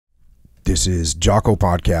This is Jocko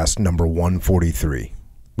podcast number 143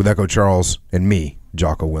 with Echo Charles and me,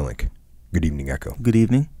 Jocko Willink. Good evening, Echo. Good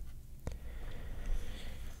evening.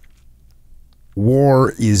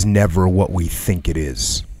 War is never what we think it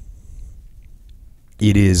is.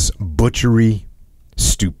 It is butchery,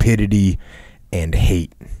 stupidity, and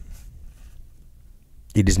hate.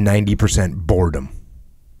 It is 90% boredom.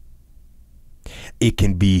 It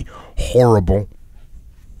can be horrible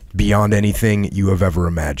beyond anything you have ever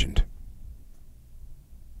imagined.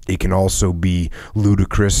 It can also be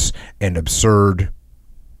ludicrous and absurd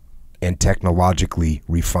and technologically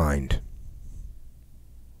refined.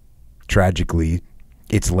 Tragically,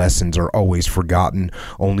 its lessons are always forgotten,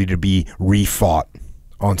 only to be refought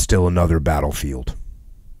on still another battlefield.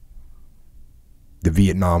 The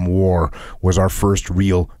Vietnam War was our first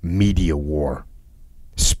real media war,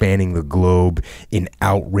 spanning the globe in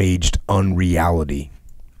outraged unreality,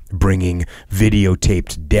 bringing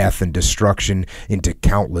videotaped death and destruction into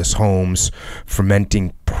countless homes,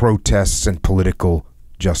 fomenting protests and political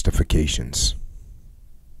justifications.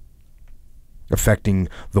 Affecting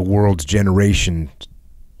the world's generation,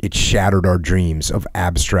 it shattered our dreams of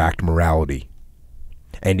abstract morality,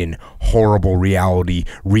 and in horrible reality,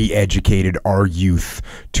 re-educated our youth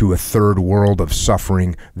to a third world of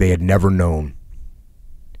suffering they had never known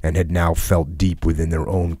and had now felt deep within their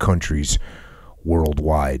own countries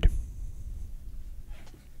worldwide.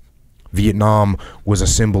 Vietnam was a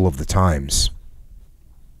symbol of the times.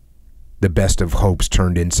 The best of hopes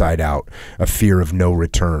turned inside out, a fear of no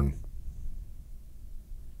return.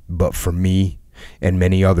 But for me and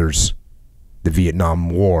many others, the Vietnam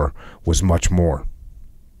War was much more.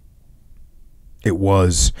 It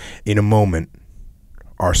was, in a moment,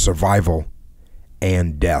 our survival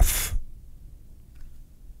and death.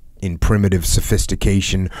 In primitive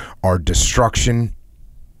sophistication, our destruction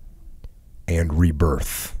and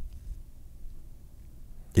rebirth.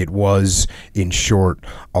 It was, in short,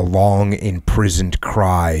 a long imprisoned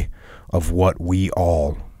cry of what we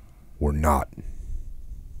all were not.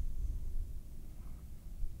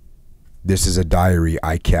 This is a diary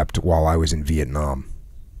I kept while I was in Vietnam.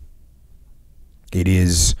 It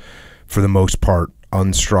is, for the most part,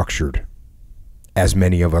 unstructured, as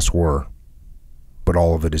many of us were. But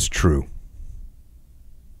all of it is true.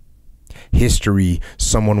 History,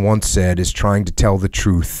 someone once said, is trying to tell the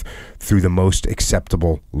truth through the most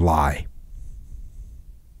acceptable lie.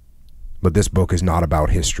 But this book is not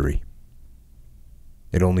about history.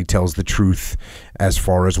 It only tells the truth as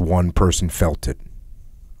far as one person felt it.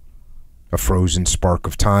 A frozen spark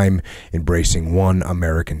of time embracing one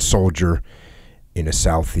American soldier in a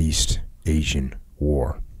Southeast Asian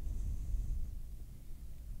war.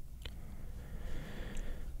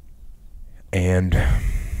 And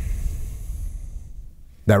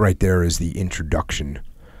that right there is the introduction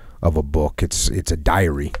of a book. It's a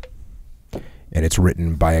diary, and it's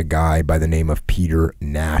written by a guy by the name of Peter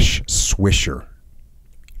Nash Swisher,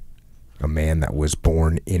 a man that was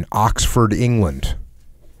born in Oxford, England.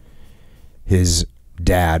 His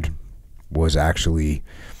dad was actually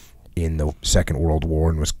in the Second World War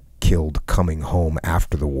and was killed coming home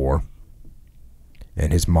after the war,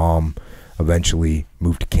 and his mom eventually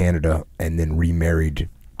moved to Canada and then remarried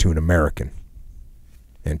to an American.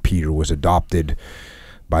 And Peter was adopted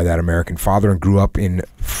by that American father and grew up in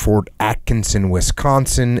Fort Atkinson,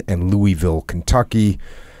 Wisconsin, and Louisville, Kentucky.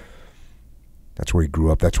 That's where he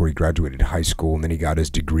grew up. That's where he graduated high school, and then he got his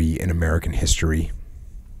degree in American history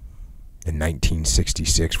in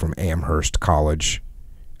 1966 from Amherst College.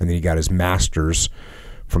 And then he got his master's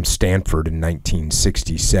from Stanford in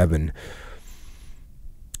 1967.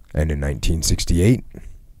 And in 1968,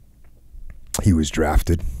 he was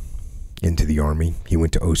drafted into the Army. He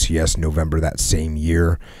went to OCS November that same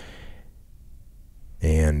year.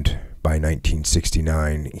 And by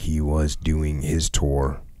 1969, he was doing his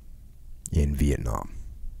tour in Vietnam.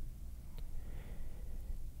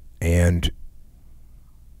 And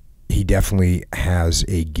he definitely has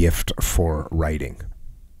a gift for writing.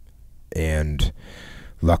 And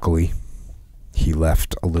luckily, he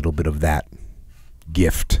left a little bit of that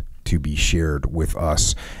gift to be shared with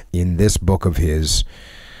us in this book of his,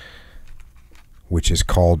 which is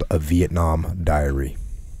called A Vietnam Diary.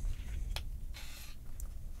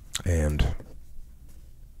 And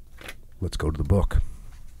let's go to the book.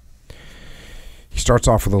 He starts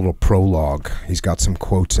off with a little prologue. He's got some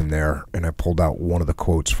quotes in there, and I pulled out one of the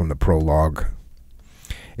quotes from the prologue.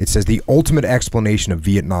 It says, "The ultimate explanation of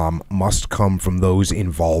Vietnam must come from those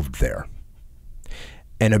involved there.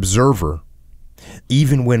 An observer,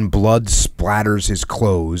 even when blood splatters his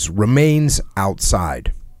clothes, remains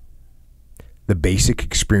outside. The basic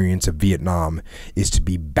experience of Vietnam is to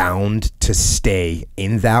be bound to stay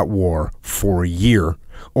in that war for a year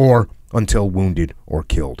or until wounded or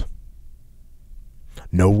killed.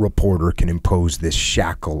 No reporter can impose this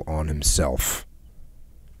shackle on himself.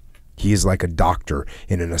 He is like a doctor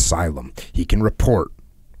in an asylum. He can report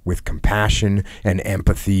with compassion and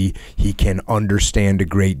empathy. He can understand a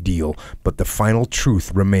great deal, but the final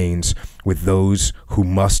truth remains with those who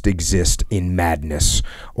must exist in madness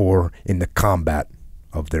or in the combat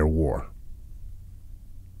of their war.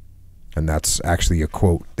 And that's actually a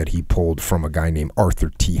quote that he pulled from a guy named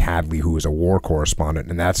Arthur T. Hadley, who was a war correspondent,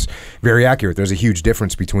 and that's very accurate. There's a huge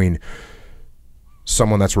difference between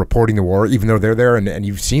someone that's reporting the war, even though they're there, and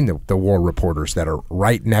you've seen the war reporters that are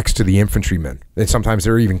right next to the infantrymen, and sometimes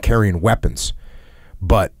they're even carrying weapons.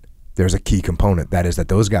 But there's a key component, that is that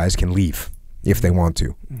those guys can leave if they want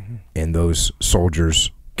to, and those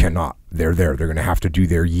soldiers cannot. They're there. They're going to have to do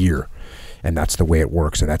their year, and that's the way it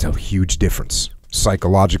works, and that's a huge difference.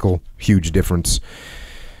 Psychological, huge difference,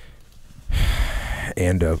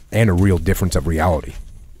 and a real difference of reality.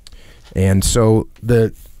 And so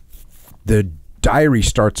the diary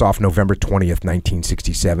starts off November 20th,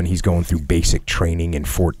 1967. He's going through basic training in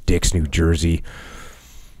Fort Dix, New Jersey.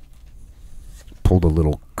 Pulled a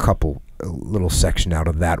little section out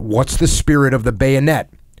of that. What's the spirit of the bayonet?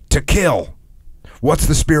 To kill. What's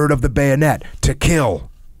the spirit of the bayonet? To kill.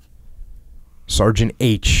 Sergeant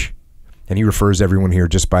H, and he refers everyone here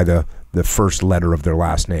just by the first letter of their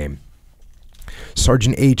last name.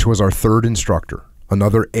 Sergeant H was our third instructor,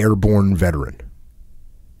 another airborne veteran,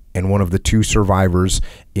 and one of the two survivors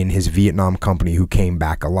in his Vietnam company who came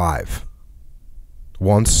back alive.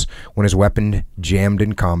 Once, when his weapon jammed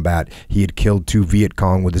in combat, he had killed 2 Viet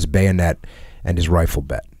Cong with his bayonet and his rifle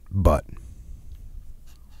butt.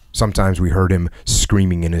 Sometimes we heard him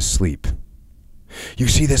screaming in his sleep. You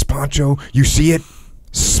see this poncho? You see it?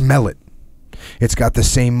 Smell it. It's got the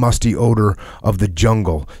same musty odor of the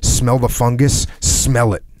jungle. Smell the fungus?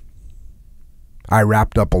 Smell it. I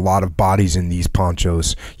wrapped up a lot of bodies in these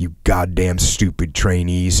ponchos, you goddamn stupid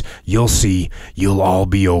trainees. You'll see, you'll all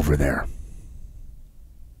be over there.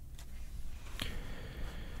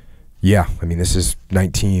 Yeah, I mean, this is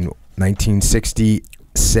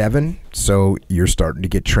 1967, so you're starting to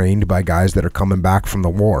get trained by guys that are coming back from the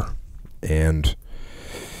war, and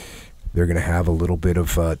they're going to have a little bit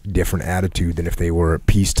of a different attitude than if they were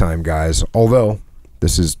peacetime guys. Although,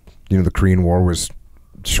 this is, the Korean War was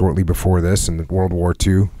shortly before this, and World War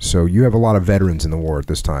II, so you have a lot of veterans in the war at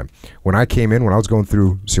this time. When I came in, when I was going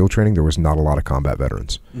through SEAL training, there was not a lot of combat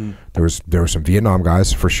veterans. There were some Vietnam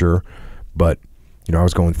guys for sure, but I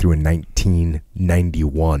was going through in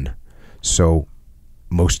 1991, so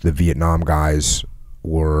most of the Vietnam guys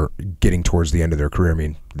were getting towards the end of their career. I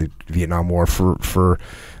mean, the Vietnam War for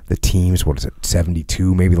the teams,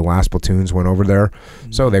 72, maybe the last platoons went over there.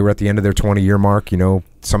 So they were at the end of their 20-year mark.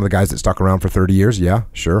 Some of the guys that stuck around for 30 years, yeah,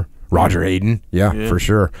 sure. Roger Hayden, yeah, for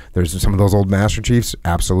sure. There's some of those old Master Chiefs,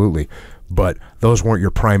 absolutely. But those weren't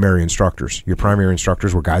your primary instructors. Your primary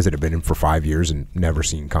instructors were guys that had been in for 5 years and never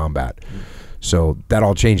seen combat. So that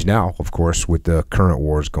all changed now, of course, with the current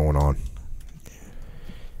wars going on.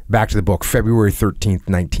 Back to the book, February 13th,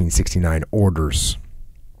 1969, orders.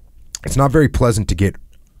 It's not very pleasant to get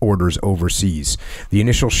orders overseas. The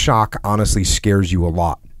initial shock honestly scares you a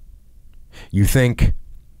lot. You think,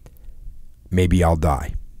 maybe I'll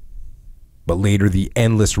die. But later the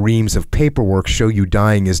endless reams of paperwork show you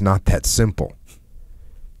dying is not that simple.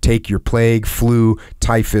 Take your plague, flu,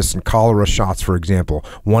 typhus, and cholera shots, for example.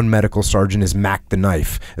 One medical sergeant is Mac the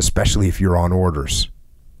knife, especially if you're on orders.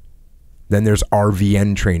 Then there's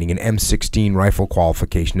RVN training and M16 rifle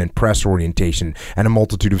qualification and press orientation and a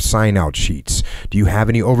multitude of sign-out sheets. Do you have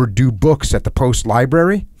any overdue books at the post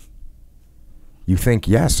library? You think,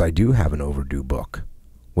 yes, I do have an overdue book.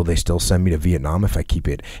 Will they still send me to Vietnam if I keep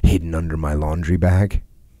it hidden under my laundry bag?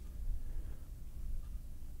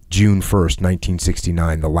 June 1st,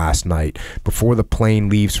 1969, the last night. Before the plane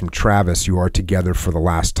leaves from Travis, you are together for the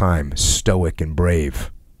last time, stoic and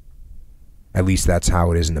brave. At least that's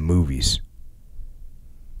how it is in the movies.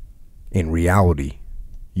 In reality,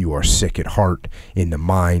 you are sick at heart, in the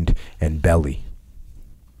mind and belly.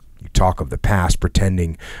 You talk of the past,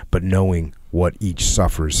 pretending, but knowing what each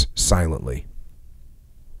suffers silently.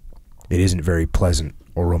 It isn't very pleasant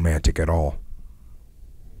or romantic at all.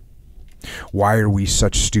 Why are we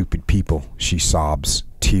such stupid people? She sobs,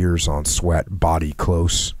 tears on sweat, body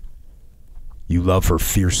close. You love her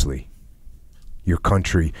fiercely. Your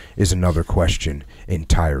country is another question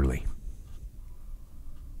entirely.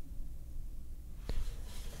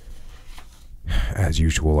 As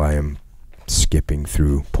usual, I am skipping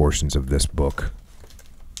through portions of this book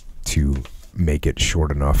to make it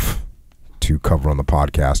short enough to cover on the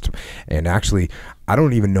podcast. And actually, I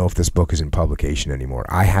don't even know if this book is in publication anymore.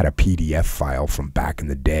 I had a PDF file from back in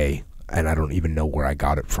the day, and I don't even know where I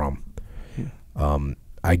got it from.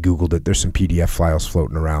 I Googled it. There's some PDF files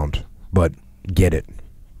floating around, but get it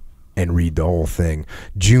and read the whole thing.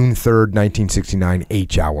 June 3rd, 1969,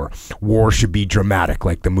 H hour. War should be dramatic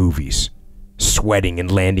like the movies. Sweating and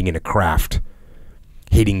landing in a craft.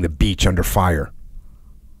 Hitting the beach under fire.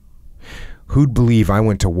 Who'd believe I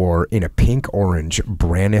went to war in a pink-orange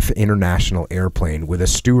Braniff International airplane with a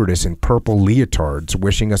stewardess in purple leotards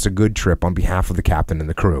wishing us a good trip on behalf of the captain and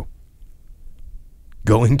the crew?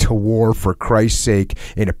 Going to war for Christ's sake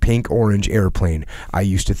in a pink-orange airplane. I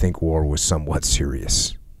used to think war was somewhat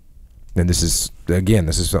serious. And this is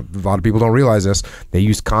a lot of people don't realize this. They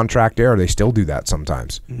use contract air. They still do that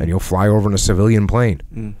sometimes. And you'll fly over in a civilian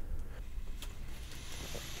plane.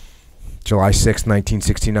 July 6,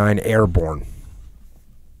 1969, airborne.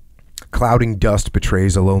 Clouding dust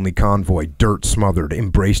betrays a lonely convoy, dirt smothered,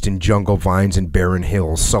 embraced in jungle vines and barren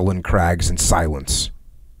hills, sullen crags and silence.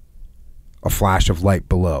 A flash of light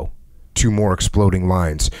below. 2 more exploding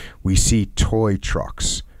lines. We see toy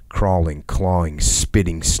trucks, crawling, clawing,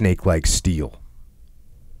 spitting snake-like steel.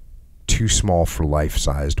 Too small for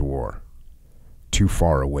life-sized war. Too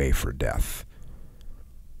far away for death.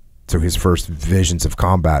 So his first visions of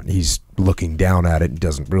combat, he's looking down at it and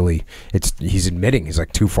doesn't really, he's admitting, he's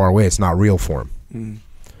like too far away, it's not real for him.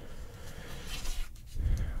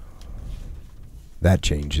 That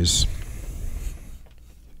changes.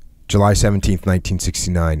 July 17th,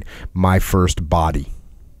 1969, my first body.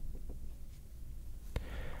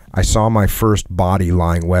 I saw my first body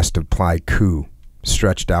lying west of Pleiku,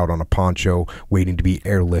 stretched out on a poncho, waiting to be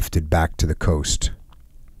airlifted back to the coast.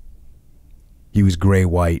 He was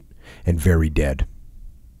gray-white and very dead.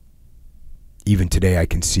 Even today I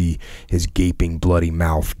can see his gaping, bloody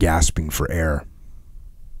mouth gasping for air.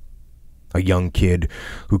 A young kid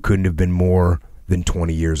who couldn't have been more than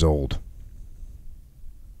 20 years old.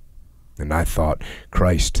 And I thought,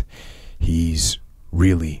 Christ, he's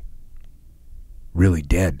really, really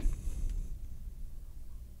dead.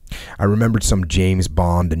 I remembered some James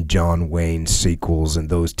Bond and John Wayne sequels and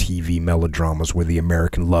those TV melodramas where the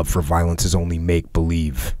American love for violence is only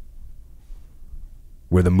make-believe.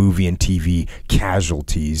 Where the movie and TV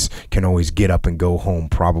casualties can always get up and go home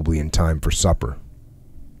probably in time for supper.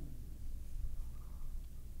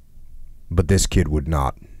 But this kid would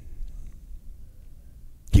not.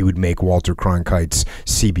 He would make Walter Cronkite's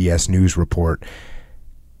CBS News report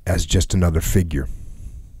as just another figure,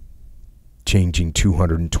 changing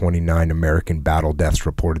 229 American battle deaths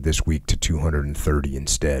reported this week to 230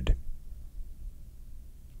 instead.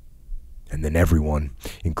 And then everyone,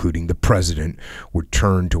 including the president, would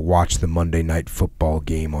turn to watch the Monday Night Football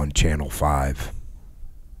game on Channel 5.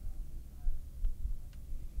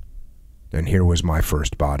 And here was my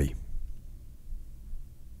first body.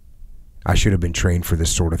 I should have been trained for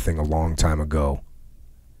this sort of thing a long time ago.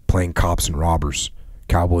 Playing cops and robbers,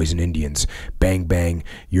 cowboys and Indians. Bang, bang,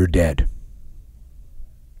 you're dead.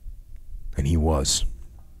 And he was.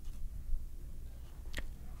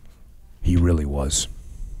 He really was.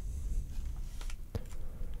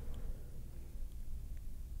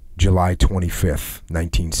 July 25th,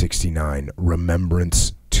 1969,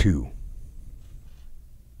 Remembrance 2.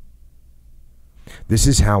 This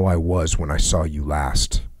is how I was when I saw you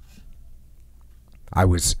last. I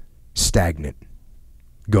was stagnant,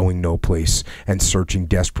 going no place, and searching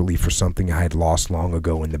desperately for something I had lost long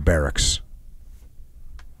ago in the barracks.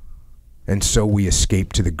 And so we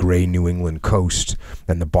escaped to the gray New England coast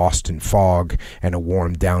and the Boston fog and a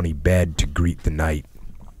warm downy bed to greet the night.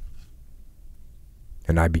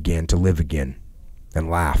 And I began to live again and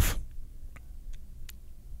laugh.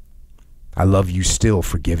 I love you still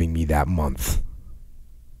for giving me that month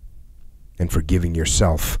and for giving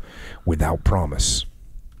yourself without promise.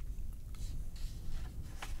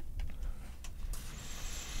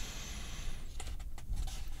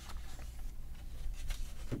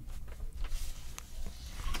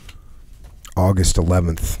 August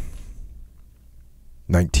 11th,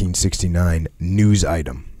 1969, news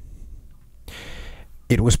item.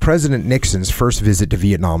 It was President Nixon's first visit to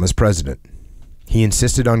Vietnam as president. He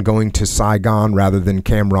insisted on going to Saigon rather than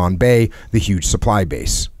Cam Ranh Bay, the huge supply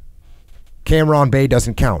base. Cam Ranh Bay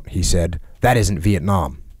doesn't count, he said. That isn't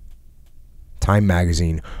Vietnam. Time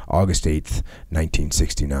magazine, August 8th,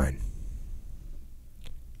 1969.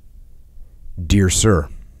 Dear Sir,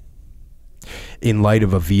 In light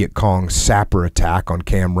of a Viet Cong sapper attack on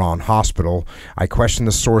Cam Ranh Hospital, I question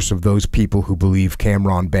the source of those people who believe Cam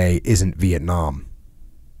Ranh Bay isn't Vietnam.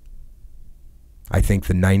 I think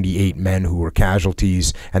the 98 men who were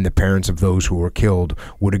casualties and the parents of those who were killed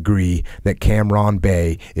would agree that Cam Ranh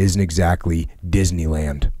Bay isn't exactly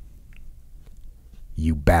Disneyland.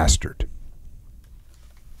 You bastard.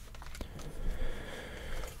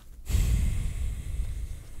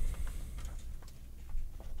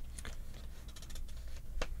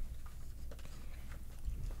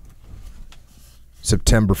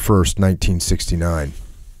 September 1st, 1969.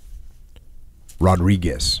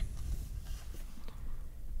 Rodriguez.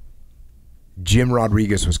 Jim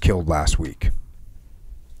Rodriguez was killed last week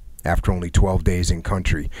after only 12 days in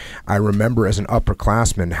country. I remember as an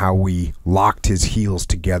upperclassman how we locked his heels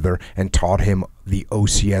together and taught him the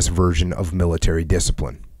OCS version of military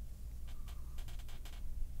discipline.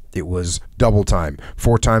 It was double time,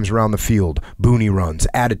 4 times around the field, boonie runs,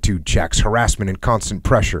 attitude checks, harassment, and constant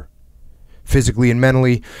pressure. Physically and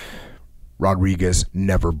mentally, Rodriguez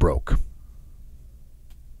never broke.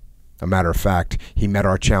 A matter of fact, he met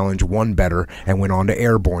our challenge one better and went on to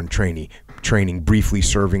airborne training, briefly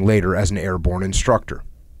serving later as an airborne instructor.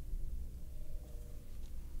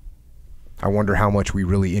 I wonder how much we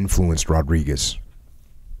really influenced Rodriguez.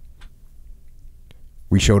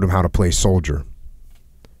 We showed him how to play soldier,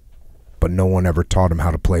 but no one ever taught him how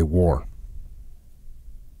to play war.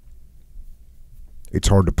 It's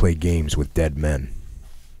hard to play games with dead men.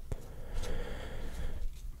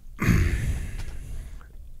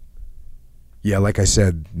 Yeah, like I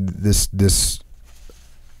said, this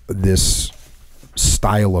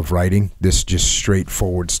style of writing, this just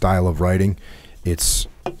straightforward style of writing, it's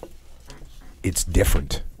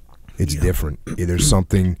different. It's different. There's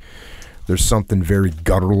something very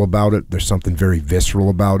guttural about it. There's something very visceral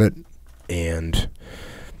about it, and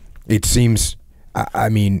it seems, I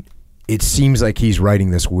mean, it seems like he's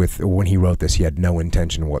writing this when he wrote this, he had no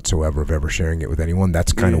intention whatsoever of ever sharing it with anyone.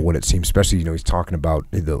 That's kind of what it seems, especially, you know, he's talking about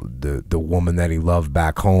the woman that he loved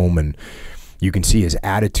back home, and you can see his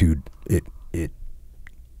attitude. It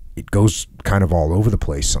goes kind of all over the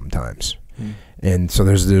place sometimes. And so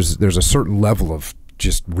there's a certain level of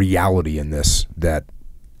just reality in this that,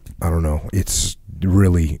 I don't know, it's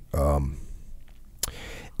really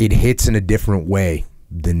it hits in a different way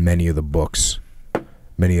than many of the books.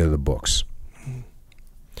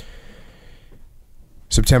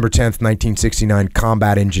 September 10th, 1969,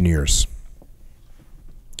 combat engineers.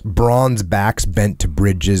 Bronze backs bent to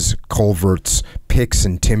bridges, culverts, picks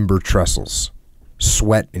and timber trestles.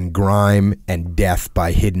 Sweat and grime and death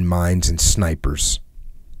by hidden mines and snipers.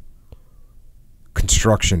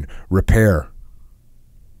 Construction, repair.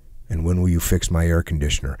 And when will you fix my air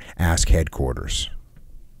conditioner? Ask headquarters.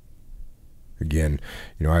 Again,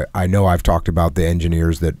 you know, I know I've talked about the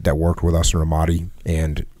engineers that worked with us in Ramadi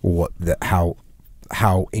and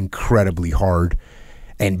how incredibly hard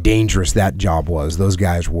and dangerous that job was. Those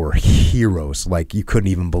guys were heroes. Like, you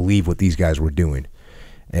couldn't even believe what these guys were doing.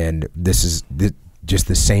 And this is just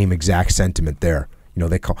the same exact sentiment there. You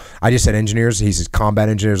know, I just said engineers. He says combat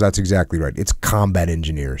engineers. That's exactly right. It's combat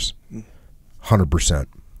engineers. 100%.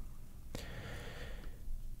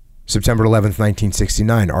 September 11th,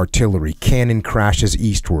 1969, artillery. Cannon crashes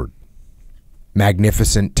eastward.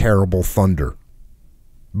 Magnificent, terrible thunder.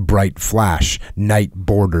 Bright flash, night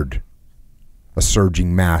bordered. A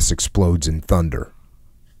surging mass explodes in thunder.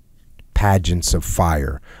 Pageants of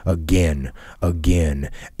fire. Again,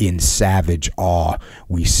 in savage awe,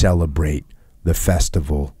 we celebrate the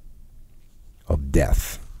festival of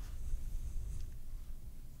death.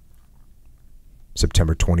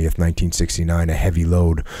 September 20th, 1969, a heavy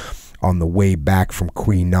load. On the way back from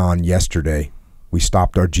Quy Nhon yesterday, we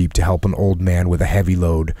stopped our Jeep to help an old man with a heavy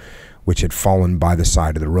load which had fallen by the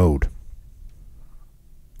side of the road.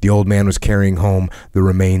 The old man was carrying home the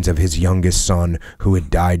remains of his youngest son who had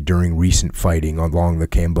died during recent fighting along the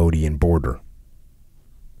Cambodian border.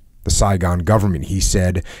 The Saigon government, he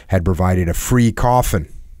said, had provided a free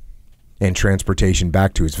coffin and transportation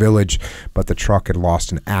back to his village, but the truck had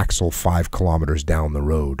lost an axle 5 kilometers down the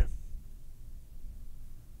road.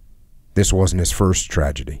 This wasn't his first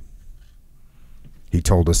tragedy. He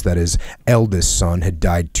told us that his eldest son had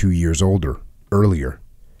died 2 years earlier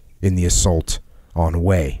in the assault on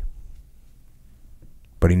Hue.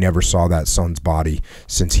 But he never saw that son's body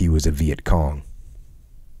since he was a Viet Cong.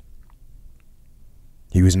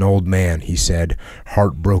 He was an old man, he said,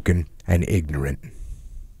 heartbroken and ignorant.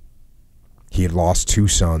 He had lost 2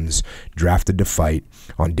 sons, drafted to fight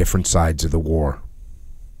on different sides of the war.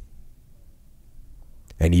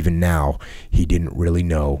 And even now, he didn't really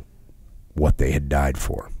know what they had died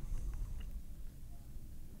for.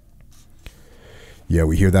 Yeah,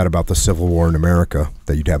 we hear that about the Civil War in America,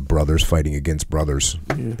 that you'd have brothers fighting against brothers.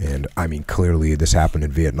 Yeah. And, I mean, clearly this happened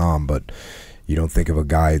in Vietnam, but you don't think of a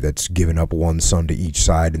guy that's given up one son to each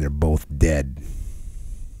side and they're both dead.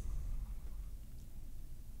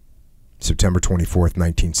 September 24th,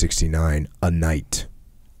 1969, a night.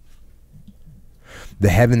 The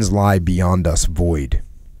heavens lie beyond us void,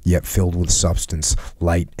 yet filled with substance,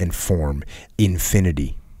 light and form,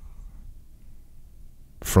 infinity.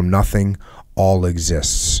 From nothing, all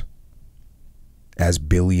exists. As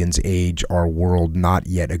billions age our world, not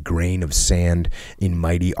yet a grain of sand, in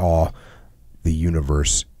mighty awe, the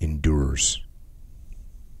universe endures.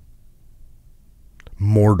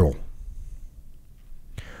 Mortal,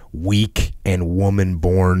 weak and woman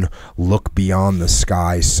born, look beyond the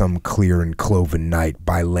sky some clear and cloven night,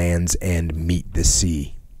 by land's end meet the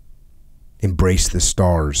sea. Embrace the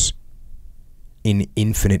stars. In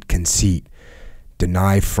infinite conceit,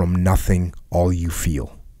 deny from nothing all you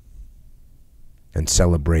feel. And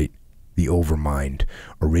celebrate the overmind,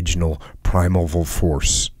 original primal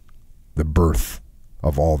force, the birth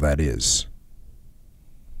of all that is.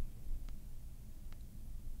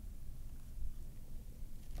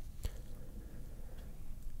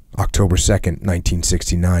 October 2nd,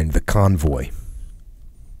 1969, the convoy.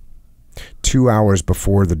 2 hours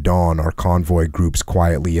before the dawn, our convoy groups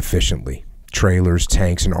quietly, efficiently. Trailers,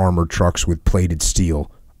 tanks, and armored trucks with plated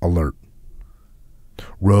steel, alert.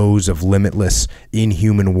 Rows of limitless,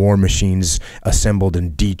 inhuman war machines assembled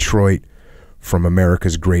in Detroit from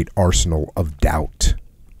America's great arsenal of doubt.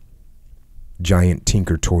 Giant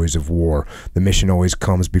tinker toys of war. The mission always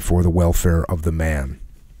comes before the welfare of the man.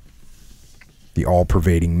 The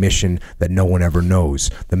all-pervading mission that no one ever knows.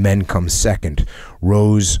 The men come second.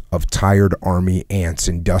 Rows of tired army ants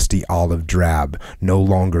in dusty olive drab, no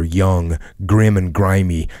longer young, grim and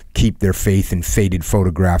grimy, keep their faith in faded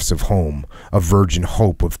photographs of home, a virgin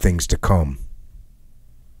hope of things to come.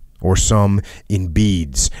 Or some in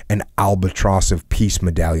beads, an albatross of peace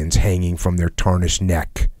medallions hanging from their tarnished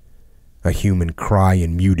neck. A human cry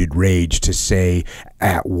in muted rage to say,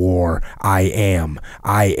 at war, I am,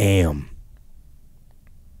 I am.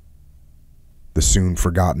 The soon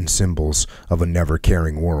forgotten symbols of a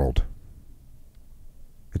never-caring world.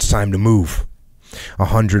 It's time to move.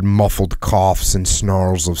 100 muffled coughs and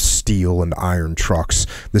snarls of steel and iron trucks.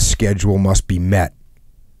 The schedule must be met.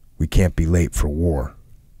 We can't be late for war.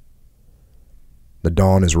 The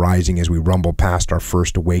dawn is rising as we rumble past our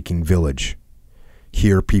first awaking village.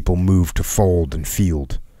 Here people move to fold and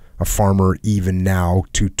field. A farmer even now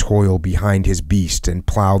to toil behind his beast and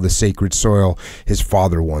plow the sacred soil his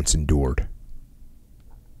father once endured.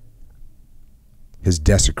 His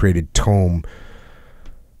desecrated tome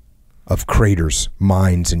of craters,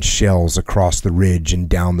 mines, and shells across the ridge and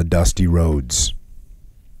down the dusty roads.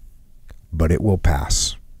 But it will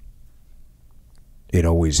pass. It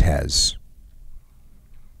always has.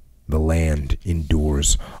 The land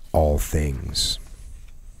endures all things.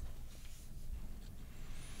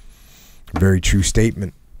 Very true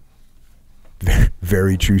statement.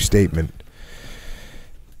 Very true statement.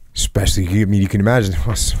 Especially, I mean, you can imagine.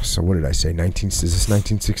 So what did I say? Is this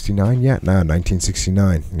 1969 yet? Nah,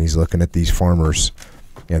 1969. And he's looking at these farmers,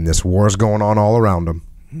 and this war is going on all around them.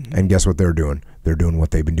 And guess what they're doing? They're doing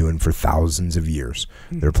what they've been doing for thousands of years.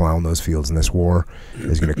 They're plowing those fields, and this war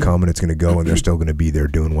is going to come, and it's going to go, and they're still going to be there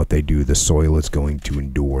doing what they do. The soil is going to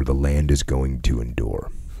endure. The land is going to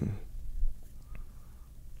endure.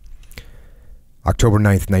 October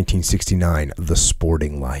 9th, 1969, The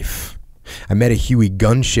Sporting Life. I met a Huey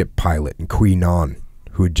gunship pilot in Quy Nhon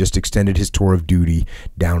who had just extended his tour of duty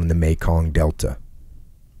down in the Mekong Delta.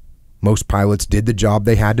 Most pilots did the job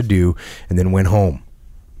they had to do and then went home.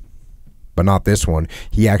 But not this one.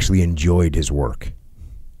 He actually enjoyed his work.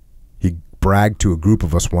 He bragged to a group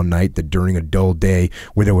of us one night that during a dull day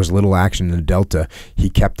where there was little action in the Delta, he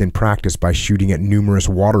kept in practice by shooting at numerous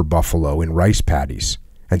water buffalo in rice paddies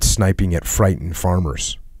and sniping at frightened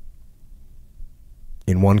farmers.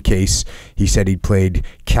 In one case, he said he'd played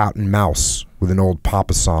cat and mouse with an old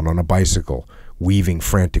papasan on a bicycle, weaving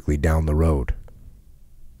frantically down the road.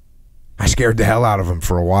 I scared the hell out of him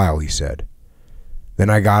for a while, he said. Then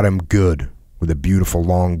I got him good with a beautiful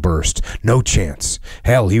long burst. No chance.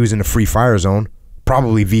 Hell, he was in a free fire zone.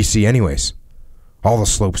 Probably VC anyways. All the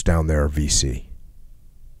slopes down there are VC.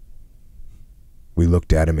 We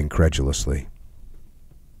looked at him incredulously,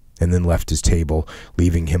 and then left his table,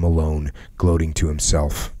 leaving him alone, gloating to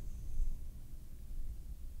himself.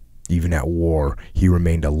 Even at war, he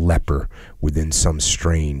remained a leper within some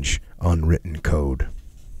strange, unwritten code.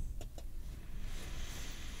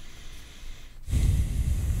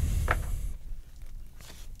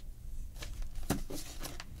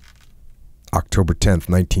 October 10th,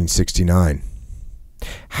 1969.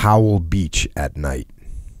 Howell Beach at night.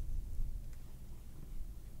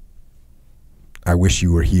 I wish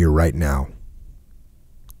you were here right now,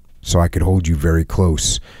 so I could hold you very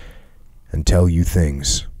close and tell you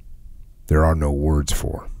things there are no words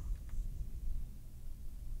for.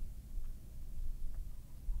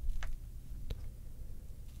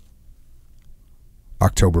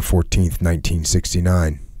 October 14th,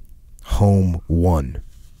 1969. Home 1.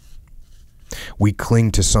 We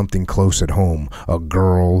cling to something close at home, a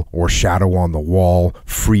girl or shadow on the wall,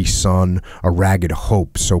 free sun, a ragged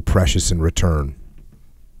hope so precious in return.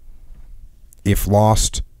 If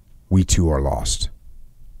lost, we too are lost.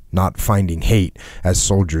 Not finding hate, as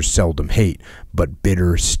soldiers seldom hate, but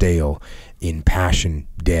bitter, stale, in passion,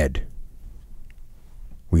 dead.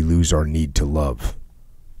 We lose our need to love.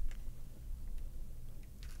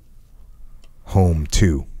 Home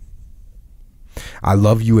 2. I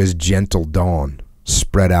love you as gentle dawn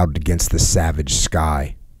spread out against the savage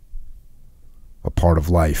sky. A part of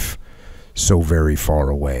life so very far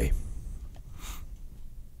away.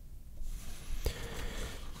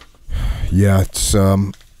 Yeah, it's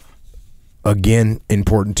again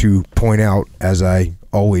important to point out, as I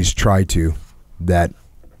always try to, that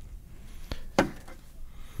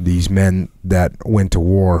these men that went to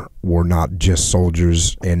war were not just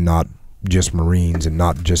soldiers and not just Marines and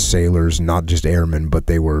not just sailors, not just airmen, but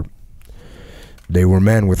they were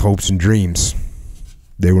men with hopes and dreams.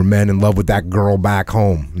 They were men in love with that girl back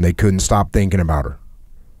home, and they couldn't stop thinking about her.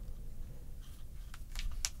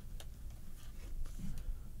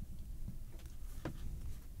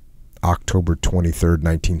 October 23rd,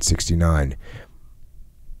 1969.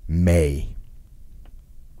 May.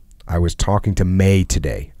 I was talking to May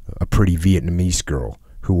today, a pretty Vietnamese girl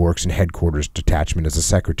who works in headquarters detachment as a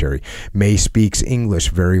secretary. May speaks English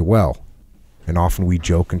very well, and often we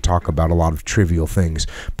joke and talk about a lot of trivial things,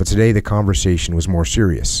 but today the conversation was more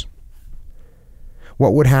serious.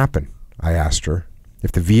 What would happen, I asked her,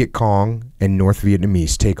 if the Viet Cong and North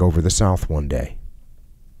Vietnamese take over the South one day?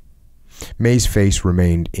 May's face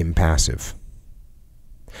remained impassive.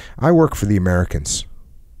 I work for the Americans,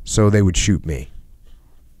 so they would shoot me.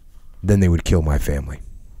 Then they would kill my family.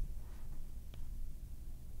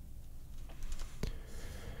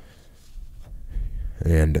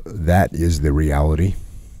 And that is the reality.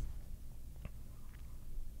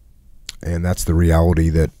 And that's the reality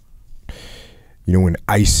that, you know, when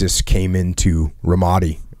ISIS came into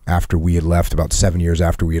Ramadi after we had left, about 7 years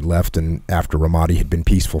after we had left, and after Ramadi had been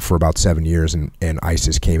peaceful for about 7 years, and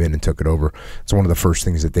ISIS came in and took it over. So one of the first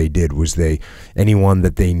things that they did was anyone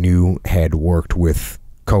that they knew had worked with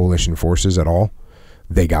coalition forces at all,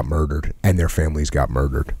 they got murdered, and their families got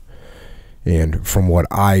murdered. And from what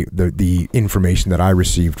the information that I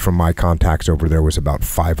received from my contacts over there was about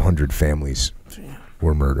 500 families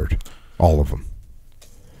were murdered. All of them.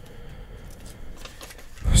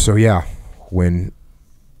 So yeah,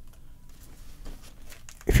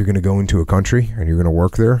 if you're going to go into a country and you're going to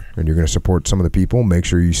work there and you're going to support some of the people, make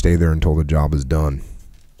sure you stay there until the job is done.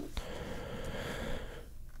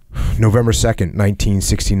 November 2nd,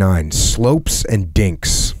 1969. Slopes and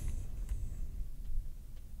Dinks.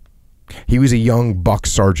 He was a young buck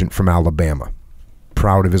sergeant from Alabama,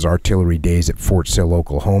 proud of his artillery days at Fort Sill,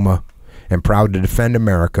 Oklahoma, and proud to defend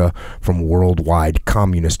America from worldwide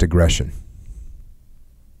communist aggression.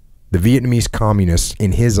 The Vietnamese communists,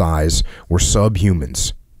 in his eyes, were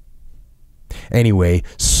subhumans. Anyway,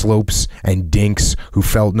 Slopes and Dinks, who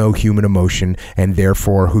felt no human emotion and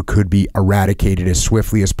therefore who could be eradicated as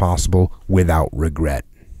swiftly as possible without regret.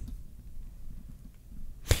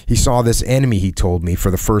 He saw this enemy, he told me, for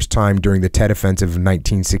the first time during the Tet Offensive of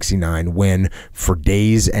 1969 when, for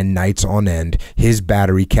days and nights on end, his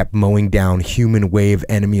battery kept mowing down human wave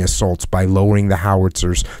enemy assaults by lowering the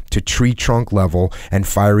howitzers to tree trunk level and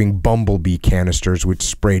firing bumblebee canisters which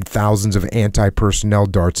sprayed thousands of anti-personnel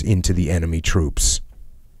darts into the enemy troops.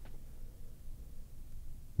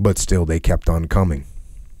 But still they kept on coming.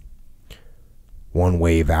 One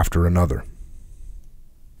wave after another.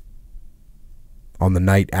 On the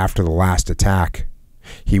night after the last attack,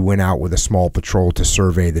 he went out with a small patrol to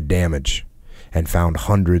survey the damage and found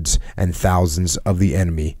hundreds and thousands of the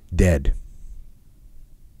enemy dead.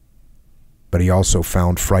 But he also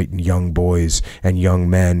found frightened young boys and young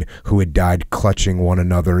men who had died clutching one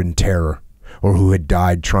another in terror, or who had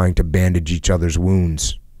died trying to bandage each other's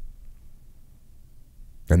wounds.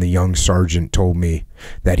 And the young sergeant told me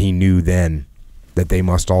that he knew then that they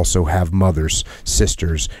must also have mothers,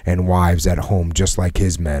 sisters, and wives at home just like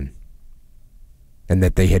his men, and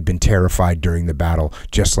that they had been terrified during the battle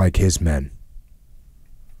just like his men,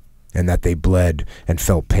 and that they bled and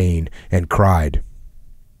felt pain and cried,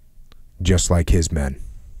 just like his men.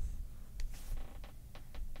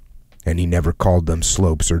 And he never called them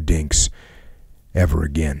slopes or dinks ever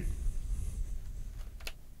again.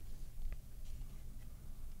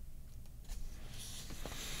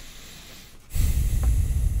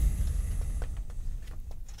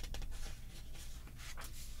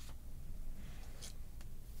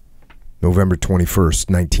 November 21st,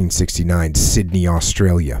 1969, Sydney,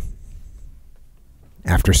 Australia.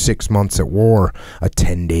 After 6 months at war, a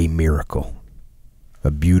 10-day miracle. A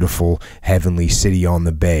beautiful, heavenly city on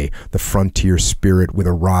the bay, the frontier spirit with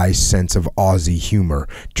a wry sense of Aussie humor,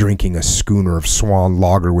 drinking a schooner of Swan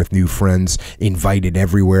lager with new friends, invited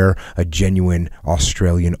everywhere, a genuine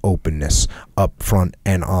Australian openness, upfront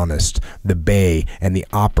and honest. The bay and the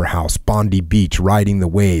opera house, Bondi Beach, riding the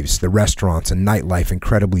waves, the restaurants and nightlife,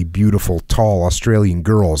 incredibly beautiful, tall Australian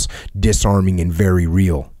girls, disarming and very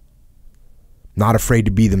real. Not afraid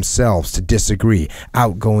to be themselves, to disagree,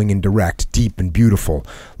 outgoing and direct, deep and beautiful,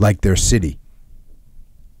 like their city.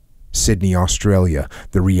 Sydney, Australia,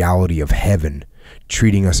 the reality of heaven,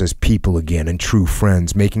 treating us as people again and true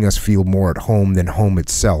friends, making us feel more at home than home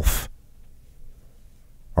itself.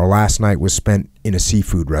 Our last night was spent in a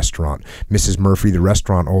seafood restaurant. Mrs. Murphy, the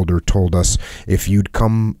restaurant owner, told us, if you'd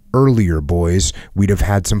come earlier, boys, we'd have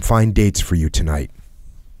had some fine dates for you tonight.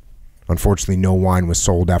 Unfortunately, no wine was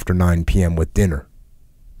sold after 9 p.m. with dinner.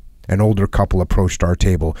 An older couple approached our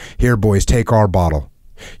table. Here, boys, take our bottle.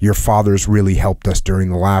 Your fathers really helped us during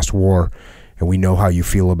the last war, and we know how you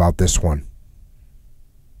feel about this one.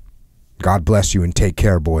 God bless you and take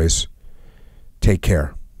care, boys. Take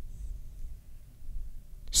care.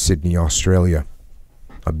 Sydney, Australia.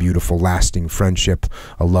 A beautiful, lasting friendship,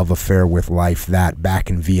 a love affair with life that, back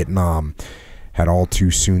in Vietnam, had all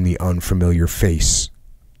too soon the unfamiliar face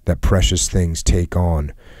that precious things take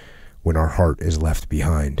on when our heart is left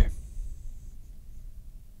behind.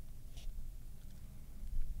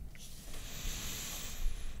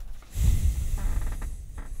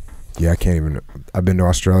 Yeah, I've been to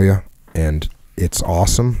Australia and it's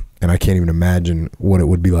awesome, and I can't even imagine what it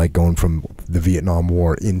would be like going from the Vietnam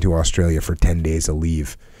War into Australia for 10 days of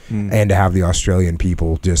leave and to have the Australian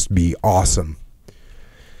people just be awesome.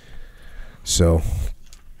 So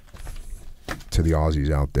to the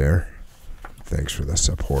Aussies out there, thanks for the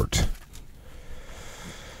support.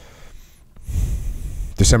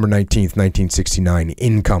 December 19th, 1969,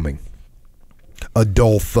 incoming. A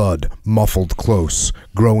dull thud, muffled close,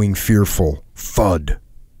 growing fearful, thud.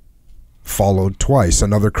 Followed twice,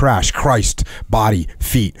 another crash, Christ, body,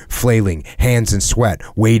 feet, flailing, hands in sweat,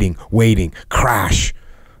 waiting, crash.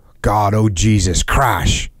 God, oh Jesus,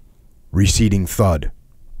 crash. Receding thud,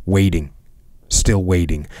 waiting. Still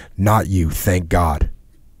waiting. Not you, thank God.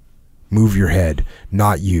 Move your head.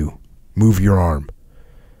 Not you. Move your arm.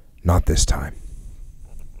 Not this time.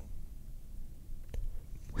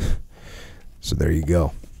 So there you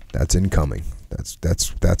go. That's incoming.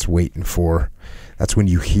 That's waiting for. That's when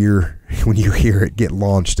you hear it get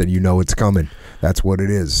launched and you know it's coming. That's what it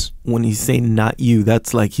is. When he's saying not you,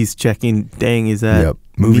 that's like he's checking, dang, is that yep.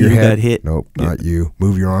 Move your head. Got hit? Nope, not you.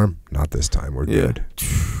 Move your arm. Not this time. We're good.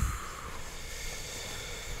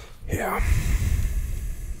 Yeah.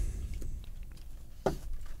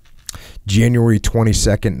 January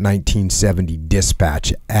 22nd, 1970,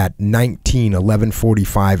 dispatch at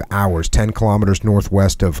 11:45 hours, 10 kilometers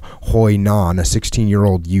northwest of Hoi Nan, a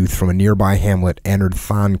 16-year-old youth from a nearby hamlet entered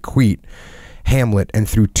Than Quet hamlet and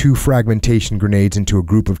threw 2 fragmentation grenades into a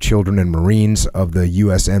group of children and Marines of the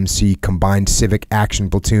USMC Combined Civic Action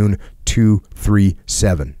Platoon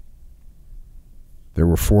 237. There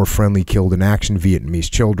were 4 friendly killed in action Vietnamese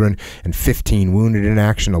children and 15 wounded in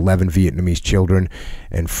action, 11 Vietnamese children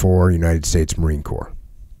and 4 United States Marine Corps.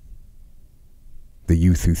 The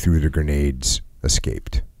youth who threw the grenades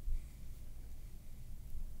escaped.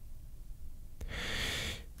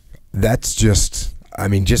 That's just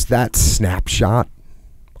that snapshot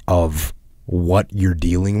of what you're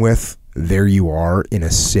dealing with. There you are in a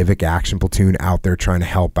civic action platoon out there trying to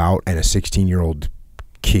help out, and a 16-year-old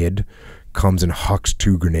kid comes and hucks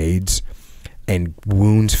 2 grenades and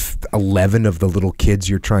wounds 11 of the little kids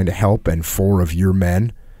you're trying to help and 4 of your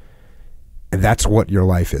men. And that's what your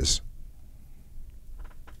life is.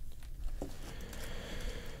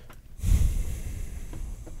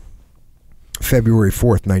 February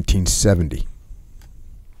 4th, 1970.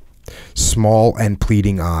 Small and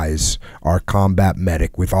pleading eyes, our combat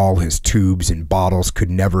medic with all his tubes and bottles could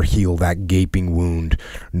never heal that gaping wound,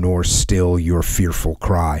 nor still your fearful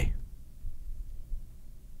cry.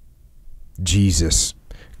 Jesus,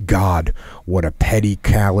 God, what a petty,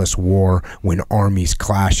 callous war when armies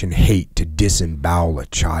clash in hate to disembowel a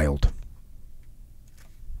child.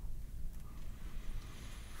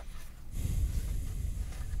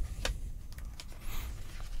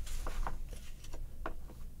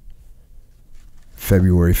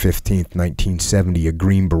 February 15th, 1970, a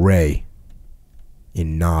Green Beret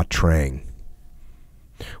in Nha Trang.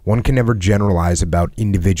 One can never generalize about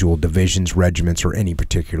individual divisions, regiments, or any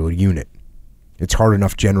particular unit. It's hard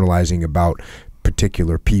enough generalizing about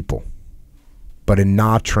particular people. But in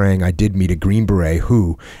Nha Trang, I did meet a Green Beret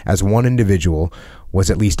who, as one individual, was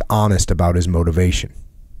at least honest about his motivation.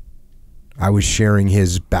 I was sharing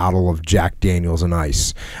his battle of Jack Daniels and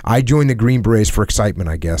ice. I joined the Green Berets for excitement,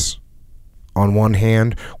 I guess. On one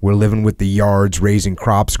hand, we're living with the yards, raising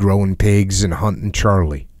crops, growing pigs, and hunting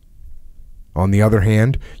Charlie. On the other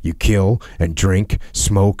hand, you kill and drink,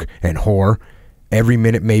 smoke and whore. Every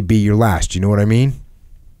minute may be your last, you know what I mean?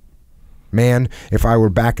 Man, if I were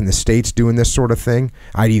back in the States doing this sort of thing,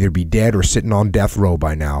 I'd either be dead or sitting on death row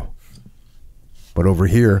by now. But over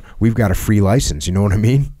here, we've got a free license, you know what I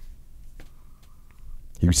mean?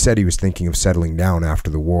 He said he was thinking of settling down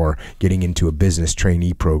after the war, getting into a business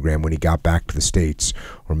trainee program when he got back to the States,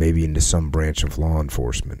 or maybe into some branch of law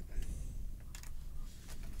enforcement.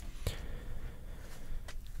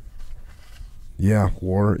 Yeah,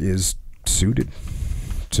 war is suited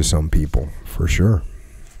to some people, for sure.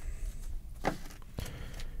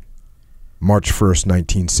 March 1st,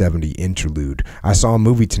 1970, interlude. I saw a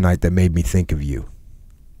movie tonight that made me think of you.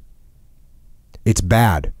 It's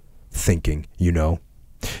bad thinking, you know.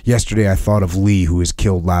 Yesterday I thought of Lee, who was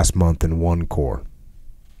killed last month in 1 Corps.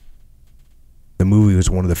 The movie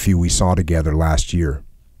was one of the few we saw together last year.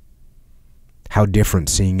 How different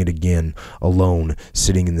seeing it again, alone,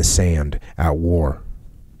 sitting in the sand, at war.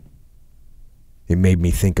 It made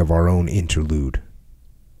me think of our own interlude.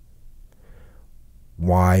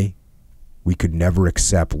 Why we could never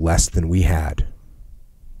accept less than we had,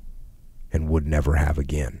 and would never have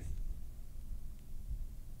again.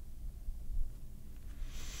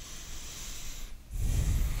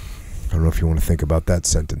 I don't know if you want to think about that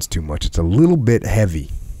sentence too much. It's a little bit heavy.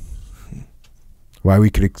 Why we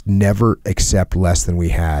could never accept less than we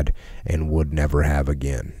had and would never have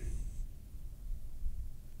again.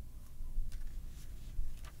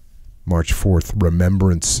 March 4th,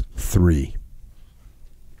 Remembrance 3.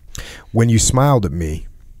 When you smiled at me,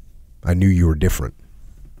 I knew you were different.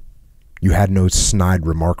 You had no snide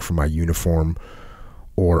remark for my uniform,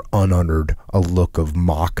 or unuttered a look of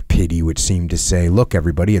mock pity which seemed to say, look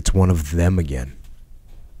everybody, it's one of them again.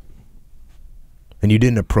 And you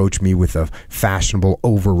didn't approach me with a fashionable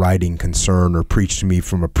overriding concern or preach to me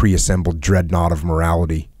from a pre-assembled dreadnought of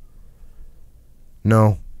morality.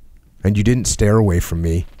 No, and you didn't stare away from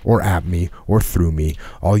me, or at me, or through me.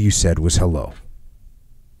 All you said was hello.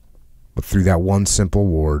 But through that one simple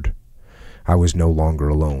word, I was no longer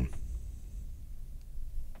alone.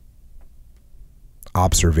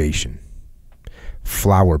 Observation.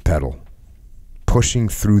 Flower petal, pushing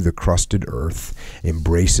through the crusted earth,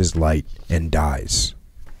 embraces light and dies.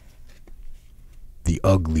 The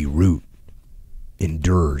ugly root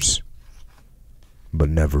endures, but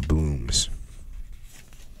never blooms.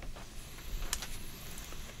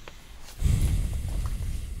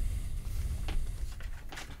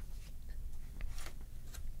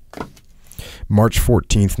 March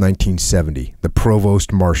 14th, 1970, the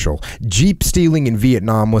Provost Marshal. Jeep stealing in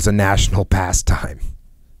Vietnam was a national pastime.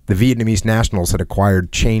 The Vietnamese nationals had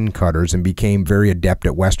acquired chain cutters and became very adept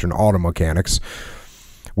at Western auto mechanics,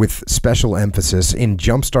 with special emphasis in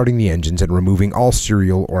jump-starting the engines and removing all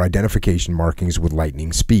serial or identification markings with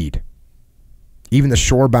lightning speed. Even the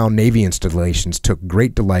shore-bound Navy installations took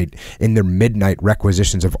great delight in their midnight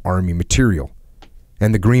requisitions of Army material.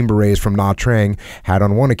 And the Green Berets from Nha Trang had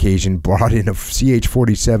on one occasion brought in a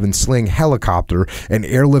CH-47 Sling helicopter and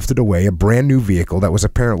airlifted away a brand new vehicle that was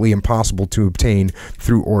apparently impossible to obtain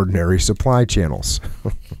through ordinary supply channels.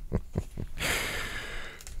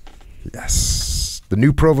 Yes. The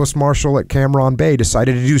new Provost Marshal at Cam Bay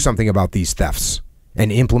decided to do something about these thefts and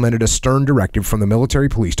implemented a stern directive from the military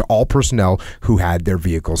police to all personnel who had their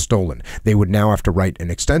vehicles stolen. They would now have to write an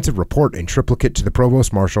extensive report in triplicate to the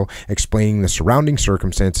Provost Marshal explaining the surrounding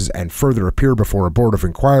circumstances and further appear before a board of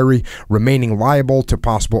inquiry, remaining liable to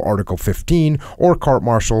possible Article 15 or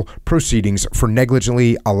court-martial proceedings for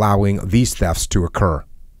negligently allowing these thefts to occur.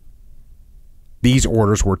 These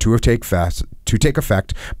orders were to take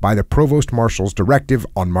effect by the Provost Marshal's directive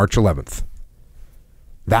on March 11th.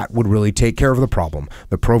 That would really take care of the problem,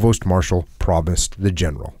 the Provost Marshal promised the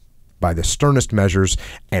General, by the sternest measures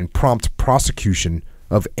and prompt prosecution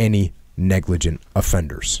of any negligent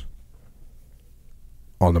offenders.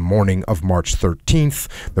 On the morning of March 13th,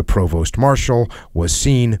 the provost marshal was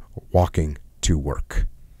seen walking to work.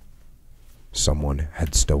 Someone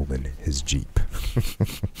had stolen his Jeep.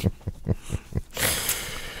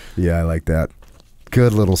 Yeah, I like that.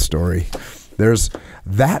 Good little story. There's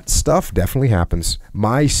that stuff definitely happens.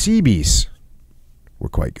 My Seabees were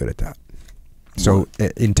quite good at that. So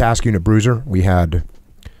in Task Unit Bruiser, we had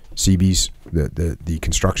Seabees, the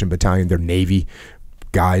construction battalion. They're Navy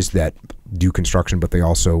guys that do construction, but they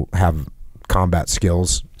also have combat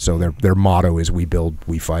skills. So their motto is "We build,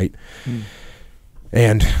 we fight."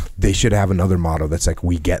 And they should have another motto that's like,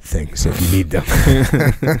 "We get things if you need them."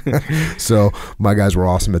 So my guys were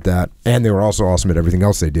awesome at that, and they were also awesome at everything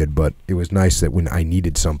else they did. But it was nice that when I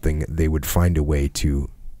needed something, they would find a way to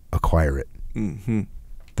acquire it.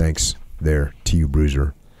 Thanks there to you,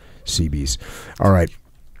 Bruiser Seabees. All right,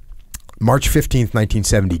 March 15th,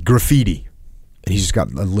 1970, graffiti. And he's just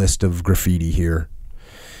got a list of graffiti here.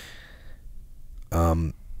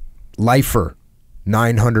 Lifer,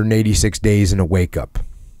 986 days in a wake-up.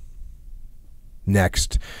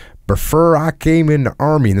 Next, before I came in the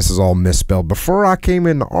Army, and this is all misspelled, before I came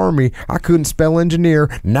in the Army, I couldn't spell engineer.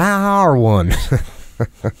 Now one.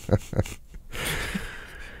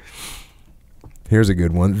 Here's a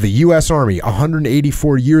good one. The U.S. Army,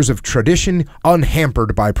 184 years of tradition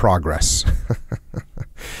unhampered by progress.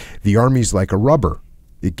 The Army's like a rubber.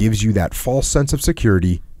 It gives you that false sense of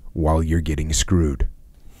security while you're getting screwed.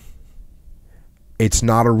 It's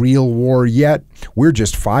not a real war yet. We're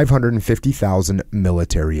just 550,000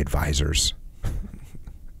 military advisors.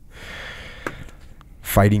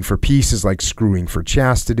 Fighting for peace is like screwing for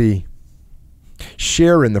chastity.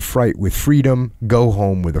 Share in the fright with freedom. Go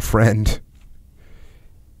home with a friend.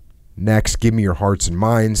 Next, give me your hearts and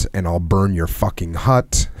minds and I'll burn your fucking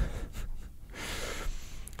hut.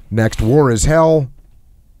 Next, war is hell,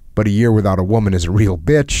 but a year without a woman is a real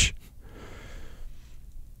bitch.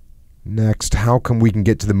 Next, how come we can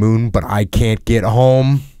get to the moon, but I can't get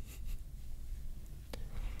home?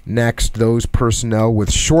 Next, those personnel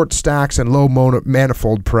with short stacks and low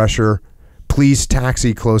manifold pressure, please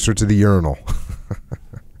taxi closer to the urinal.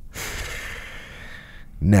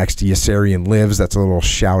 Next, Yassarian lives. That's a little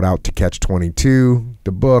shout out to Catch 22,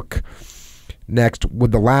 the book. Next,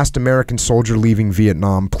 would the last American soldier leaving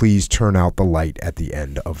Vietnam please turn out the light at the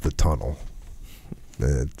end of the tunnel?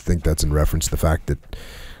 I think that's in reference to the fact that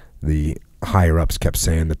the higher-ups kept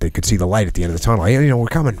saying that they could see the light at the end of the tunnel. You know, we're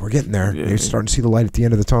coming. We're getting there. You're starting to see the light at the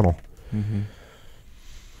end of the tunnel.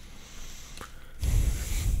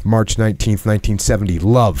 March 19th, 1970.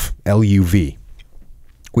 Love, L-U-V.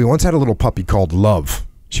 We once had a little puppy called Love.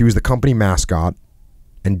 She was the company mascot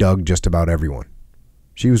and dug just about everyone.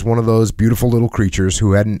 She was one of those beautiful little creatures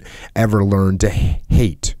who hadn't ever learned to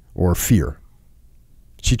hate or fear.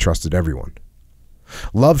 She trusted everyone.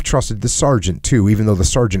 Love trusted the sergeant, too, even though the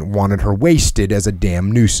sergeant wanted her wasted as a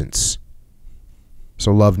damn nuisance.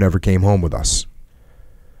 So Love never came home with us.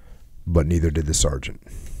 But neither did the sergeant.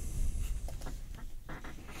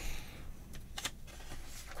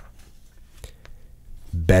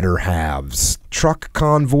 Better halves. Truck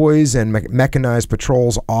convoys and mechanized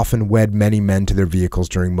patrols often wed many men to their vehicles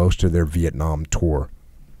during most of their Vietnam tour.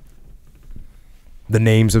 The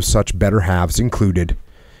names of such better halves included,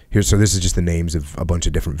 so this is just the names of a bunch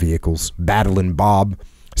of different vehicles: Battlin' Bob,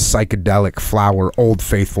 Psychedelic Flower, Old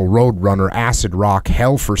Faithful, Roadrunner, Acid Rock,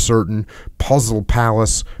 Hell for Certain, Puzzle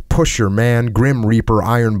Palace, Pusher Man, Grim Reaper,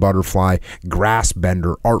 Iron Butterfly, Grass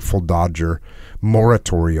Bender, Artful Dodger,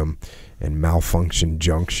 Moratorium, and Malfunction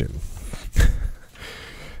Junction.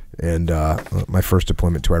 And my first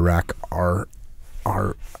deployment to Iraq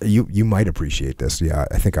you might appreciate this. Yeah,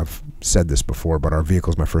 I think I've said this before, but our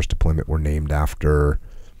vehicles, my first deployment, were named after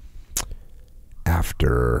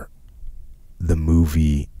the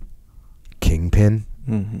movie Kingpin.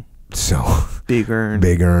 So Big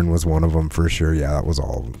Earn was one of them for sure. Yeah, that was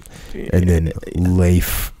all of them. And then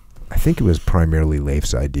Leif, I think it was primarily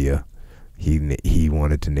Leif's idea. He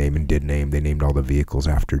wanted to name and did name. They named all the vehicles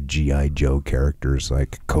after G.I. Joe characters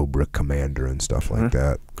like Cobra Commander and stuff like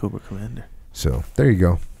that. Cobra Commander. So there you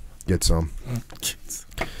go. Get some.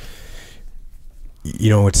 You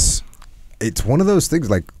know, it's one of those things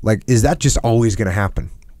like is that just always going to happen?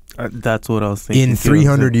 That's what I was thinking. In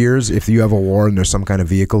 300 years, if you have a war and there's some kind of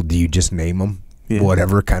vehicle, do you just name them? Yeah.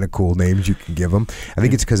 Whatever kind of cool names you can give them. I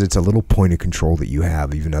think it's because it's a little point of control that you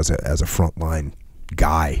have, even as a frontline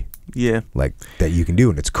guy. Yeah, like that you can do,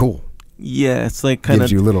 and it's cool. Yeah, it's like kind of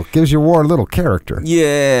gives your war a little character.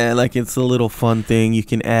 Yeah, like it's a little fun thing you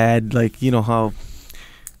can add, like, you know how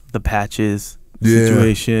the patches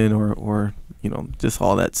situation or you know, just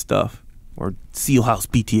all that stuff. or SEAL House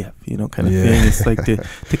BTF, kind of thing. It's like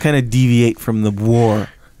to kind of deviate from the war,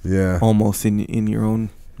 almost in your own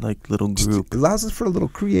like little group. It allows us for a little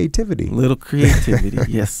creativity.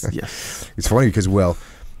 Yes, yes. It's funny because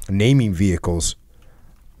naming vehicles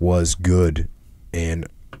was good, and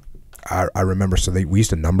I remember. So we used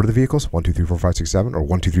to number the vehicles 1, 2, 3, 4, 5, 6, 7, or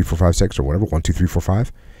 1, 2, 3, 4, 5, 6, or whatever. 1, 2, 3, 4,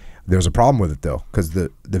 5. There was a problem with it though, because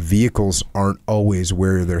the vehicles aren't always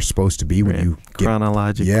where they're supposed to be when you get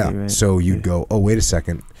chronologically. Right. So you'd go, oh wait a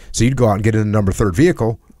second. So you'd go out and get in the number 3rd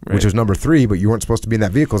vehicle, which was number 3, but you weren't supposed to be in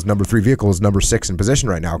that vehicle. Number 3 vehicle is number 6 in position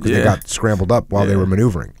right now because they got scrambled up while they were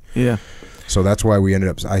maneuvering. Yeah. So that's why we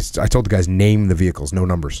ended up. I told the guys, name the vehicles, no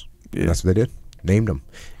numbers. Yeah. That's what they did. Named them,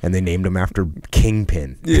 and they named them after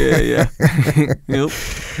Kingpin. Yeah. Yep.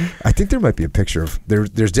 I think there might be a picture of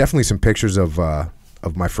there's definitely some pictures of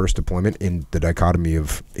my first deployment in the dichotomy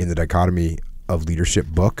of leadership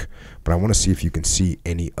book, but I want to see if you can see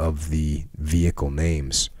any of the vehicle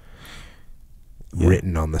names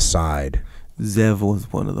written on the side. Zev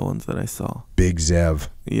was one of the ones that I saw. Big Zev.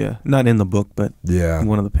 Yeah, not in the book, but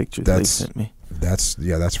one of the pictures they sent me. That's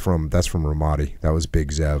from Ramadi. That was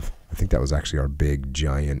Big Zev. I think that was actually our big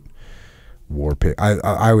giant war pig. I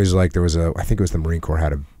always liked I think it was the Marine Corps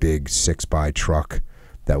had a big 6x truck.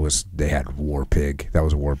 They had War Pig. That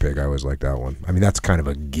was a War Pig. I always liked that one. I mean, that's kind of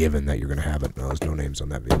a given that you're going to have it. No, there's no names on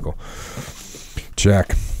that vehicle.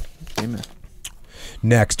 Check. Amen.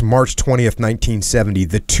 Next, March 20th, 1970,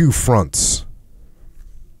 the two fronts.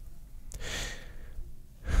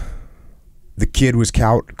 The kid was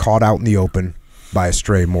caught out in the open by a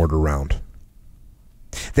stray mortar round.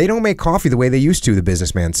 They don't make coffee the way they used to, the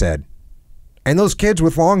businessman said. And those kids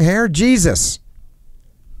with long hair? Jesus.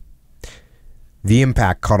 The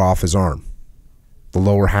impact cut off his arm, the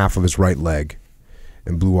lower half of his right leg,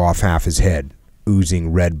 and blew off half his head,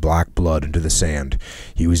 oozing red-black blood into the sand.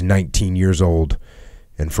 He was 19 years old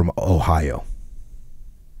and from Ohio.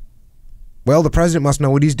 Well, the president must know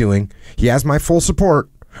what he's doing. He has my full support.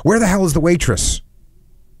 Where the hell is the waitress?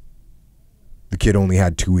 The kid only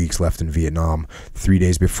had 2 weeks left in Vietnam. 3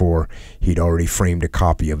 days before, he'd already framed a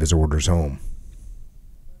copy of his orders home.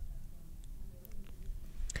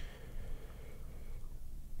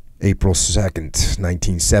 April 2nd,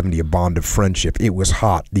 1970, a bond of friendship. It was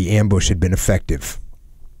hot. The ambush had been effective.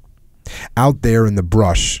 Out there in the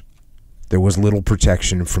brush, there was little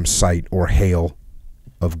protection from sight or hail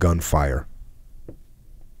of gunfire.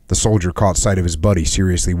 The soldier caught sight of his buddy,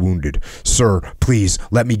 seriously wounded. Sir, please,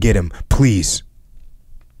 let me get him, please.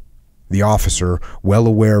 The officer, well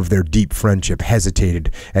aware of their deep friendship,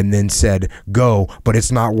 hesitated and then said, go, but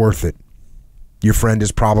it's not worth it. Your friend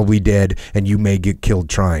is probably dead, and you may get killed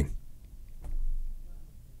trying.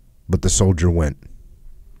 But the soldier went.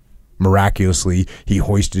 Miraculously, he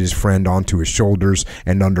hoisted his friend onto his shoulders,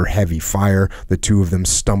 and under heavy fire, the two of them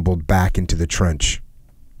stumbled back into the trench.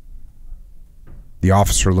 The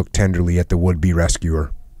officer looked tenderly at the would-be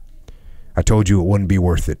rescuer. I told you it wouldn't be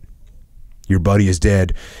worth it. Your buddy is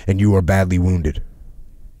dead, and you are badly wounded.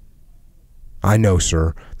 I know,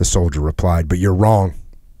 sir, the soldier replied, but you're wrong.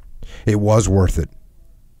 It was worth it.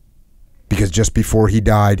 Because just before he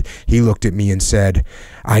died, he looked at me and said,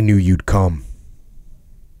 I knew you'd come.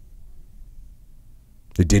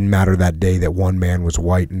 It didn't matter that day that one man was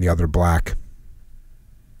white and the other black.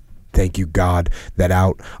 Thank you, God, that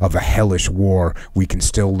out of a hellish war, we can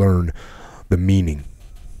still learn the meaning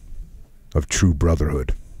of true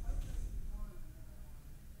brotherhood.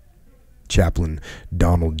 Chaplain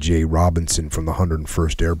Donald J. Robinson from the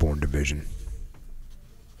 101st Airborne Division.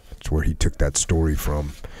 That's where he took that story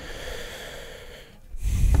from.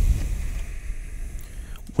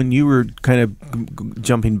 When you were kind of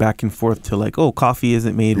jumping back and forth to like, oh, coffee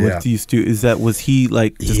isn't made with these two, was he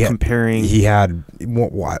like just comparing? He had,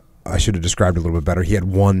 I should have described it a little bit better. He had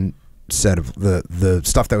one set of the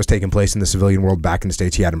stuff that was taking place in the civilian world back in the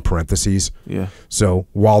States, he had in parentheses. Yeah. So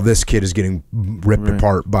while this kid is getting ripped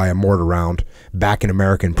apart by a mortar round, back in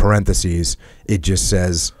America in parentheses, it just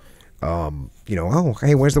says, oh,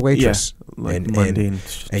 hey, where's the waitress? Yeah, like mundane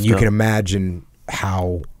and you can imagine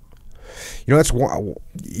how, that's,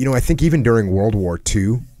 I think even during World War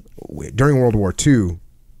II,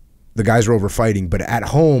 the guys were over fighting, but at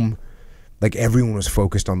home, like everyone was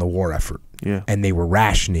focused on the war effort. Yeah. And they were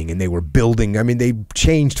rationing and they were building. I mean, they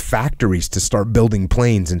changed factories to start building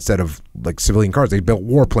planes instead of like civilian cars. They built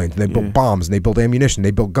warplanes and they built bombs and they built ammunition. They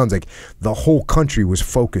built guns. Like the whole country was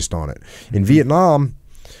focused on it. In Vietnam,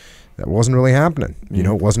 that wasn't really happening. It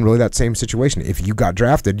wasn't really that same situation. If you got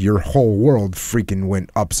drafted, your whole world freaking went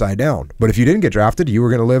upside down. But if you didn't get drafted, you were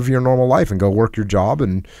going to live your normal life and go work your job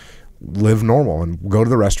and live normal and go to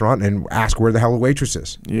the restaurant and ask where the hell the waitress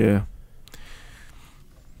is. Yeah.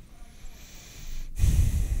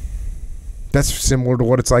 That's similar to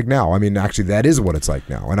what it's like now. I mean, actually, that is what it's like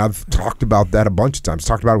now. And I've talked about that a bunch of times.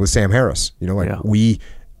 Talked about it with Sam Harris. You know, like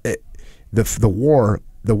the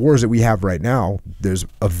wars that we have right now, there's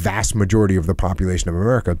a vast majority of the population of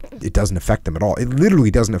America, it doesn't affect them at all. It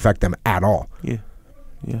literally doesn't affect them at all. Yeah.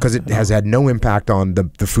 Because it has had no impact on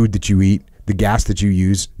the food that you eat, the gas that you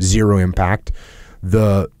use, zero impact.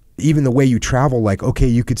 Even the way you travel, like, okay,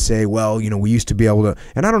 you could say, well, you know, we used to be able to,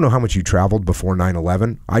 and I don't know how much you traveled before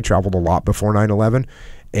 9/11. I traveled a lot before 9/11,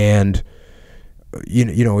 and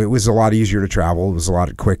you know, it was a lot easier to travel. It was a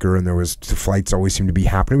lot quicker, and the flights always seemed to be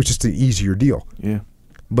happening. It was just an easier deal. Yeah.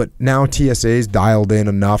 But now TSA's dialed in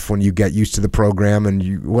enough when you get used to the program and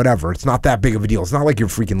you whatever. It's not that big of a deal. It's not like your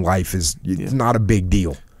freaking life is. It's not a big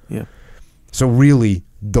deal. Yeah. So really,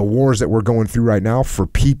 the wars that we're going through right now for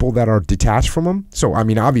people that are detached from them. So, I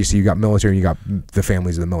mean, obviously you got military and you got the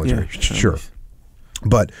families of the military. Yeah, sure.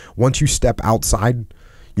 But once you step outside,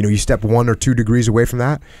 you know, you step 1 or 2 degrees away from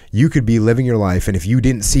that, you could be living your life. And if you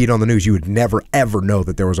didn't see it on the news, you would never, ever know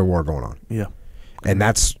that there was a war going on. Yeah. And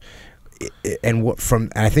that's, and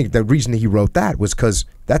I think the reason he wrote that was because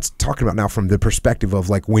that's talking about now from the perspective of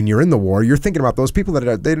like when you're in the war, you're thinking about those people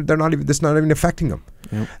that they're not even, that's not even affecting them.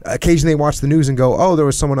 Yep. Occasionally they watch the news and go, oh, there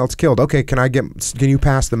was someone else killed. Okay, can you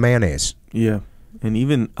pass the mayonnaise? Yeah. And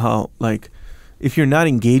even how, like, if you're not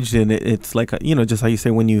engaged in it, it's like, you know, just how you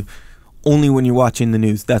say when you're watching the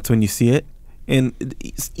news, that's when you see it. And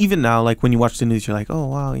even now, like when you watch the news, you're like, oh,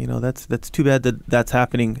 wow, you know, that's too bad that that's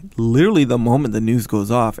happening literally the moment the news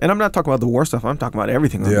goes off. And I'm not talking about the war stuff. I'm talking about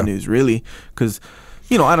everything on the news, really. Because,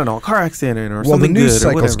 you know, I don't know, a car accident or something good. Well, the news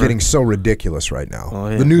cycle's getting so ridiculous right now. Oh,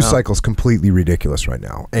 yeah. The news cycle's completely ridiculous right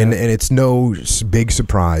now. And it's no big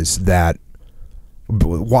surprise that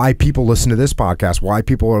why people listen to this podcast, why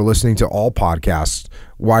people are listening to all podcasts,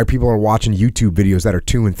 why people are watching YouTube videos that are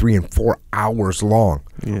 2 and 3 and 4 hours long.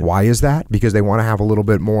 Yeah. Why is that? Because they want to have a little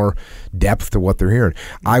bit more depth to what they're hearing.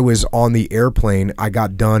 I was on the airplane. I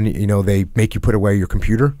got done. You know, they make you put away your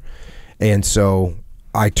computer. And so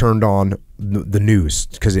I turned on the news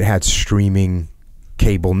because it had streaming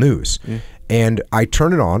cable news. Yeah. And I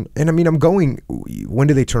turn it on, and I mean, I'm going, when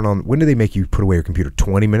do they turn on, when do they make you put away your computer?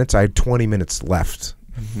 20 minutes? I had 20 minutes left.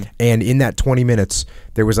 Mm-hmm. And in that 20 minutes,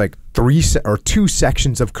 there was like 2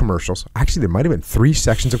 sections of commercials. Actually, there might have been 3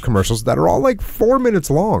 sections of commercials that are all like 4 minutes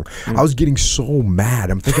long. Mm-hmm. I was getting so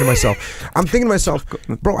mad. I'm thinking to myself,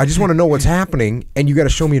 bro, I just want to know what's happening, and you got to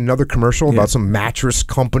show me another commercial about some mattress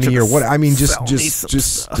company or what. I mean, just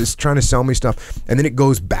trying to sell me stuff. And then it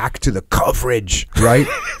goes back to the coverage, right?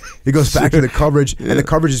 It goes back to the coverage, and the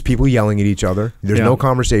coverage is people yelling at each other. There's no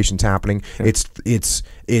conversations happening. Yeah.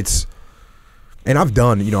 It's, and I've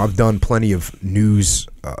done plenty of news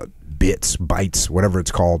bites, whatever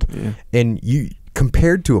it's called. Yeah. And you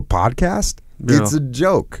compared to a podcast, it's a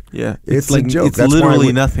joke. Yeah, it's like a joke. It's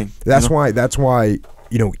literally nothing. That's why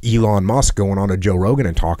you know, Elon Musk going on to Joe Rogan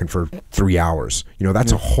and talking for 3 hours. You know,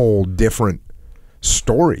 that's a whole different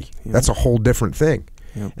story. Yeah. That's a whole different thing.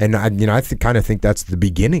 Yep. And I kind of think that's the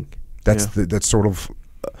beginning. That's that's sort of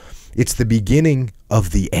it's the beginning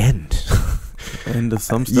of the end. End of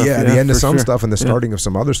some stuff. The end of some stuff and the starting of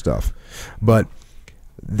some other stuff. But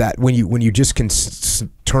that when you just can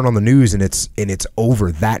turn on the news and it's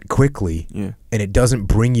over that quickly, and it doesn't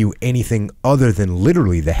bring you anything other than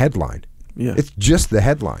literally the headline. Yeah, it's just the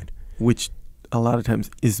headline, which a lot of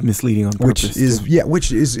times is misleading on purpose.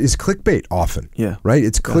 Which is clickbait often. Yeah, right.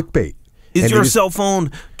 It's clickbait. Is your cell phone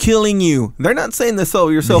killing you? They're not saying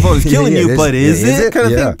your cell phone is killing you, but is it?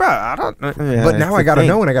 Kind of thing. Bro, I don't. But now I got to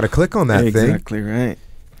know, and I got to click on that thing. Exactly right.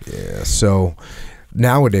 Yeah. So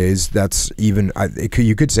nowadays, that's even.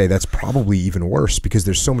 You could say that's probably even worse because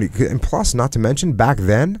there's so many. And plus, not to mention, back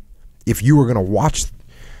then, if you were going to watch,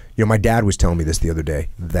 you know, my dad was telling me this the other day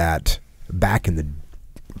that back in the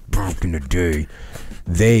day,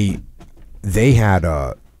 they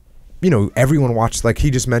had you know, everyone watched, like he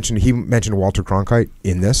mentioned Walter Cronkite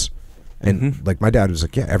in this. And like my dad was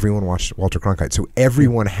like, yeah, everyone watched Walter Cronkite. So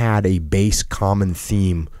everyone had a base common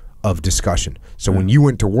theme of discussion. So when you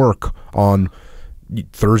went to work on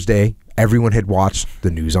Thursday, everyone had watched the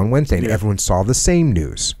news on Wednesday and everyone saw the same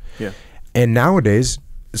news. Yeah. And nowadays,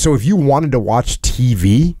 so if you wanted to watch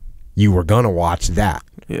TV, you were going to watch that.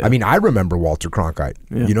 Yeah. I mean, I remember Walter Cronkite.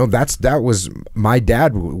 Yeah. You know, that was my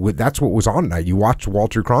dad. That's what was on tonight. You watched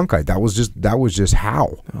Walter Cronkite. That was just how. That was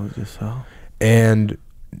just how. And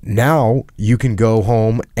now you can go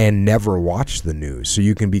home and never watch the news. So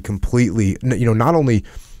you can be completely, you know, not only,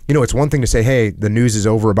 you know, it's one thing to say, hey, the news is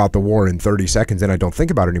over about the war in 30 seconds and I don't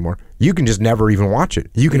think about it anymore. You can just never even watch it.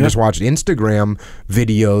 You can just watch Instagram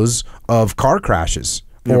videos of car crashes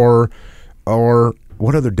or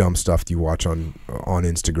what other dumb stuff do you watch on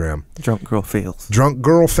Instagram? Drunk girl fails. Drunk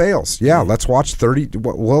girl fails. Yeah, let's watch 30.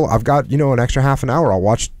 Well, I've got an extra half an hour. I'll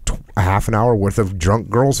watch a half an hour worth of drunk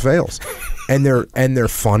girls fails, and they're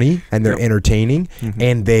funny and they're entertaining,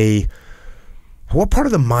 and they. What part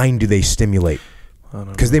of the mind do they stimulate?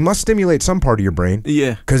 Because they must stimulate some part of your brain.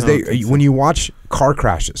 Yeah. Because when you watch car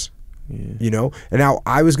crashes. Yeah. And now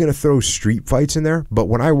I was going to throw street fights in there, but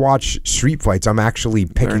when I watch street fights, I'm actually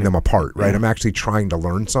picking them apart, right? Yeah. I'm actually trying to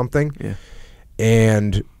learn something.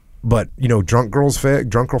 Yeah. But drunk girl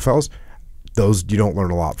fellas, those you don't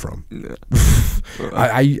learn a lot from.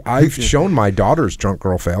 Yeah. I've shown my daughters drunk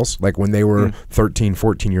girl fails, like when they were 13,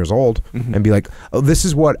 14 years old, and be like, oh, this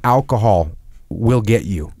is what alcohol will get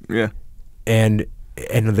you. Yeah. And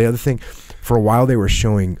the other thing, for a while they were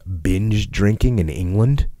showing binge drinking in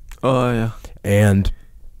England. Oh yeah. And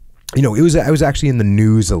it was actually in the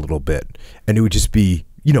news a little bit, and it would just be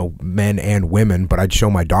men and women, but I'd show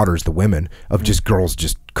my daughters the women of just girls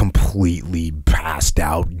just completely passed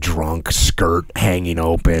out, drunk, skirt hanging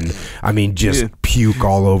open. I mean, just puke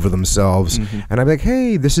all over themselves. And I'd be like,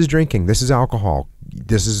 hey, this is drinking, this is alcohol,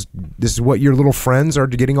 this is what your little friends are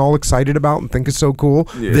getting all excited about and think is so cool.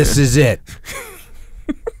 This is it.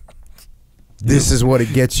 This is what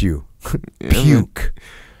it gets you. Puke.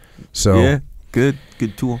 So good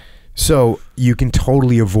tool. So you can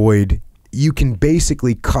totally avoid. You can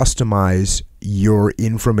basically customize your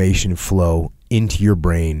information flow into your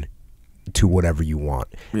brain to whatever you want.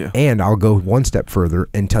 Yeah. And I'll go one step further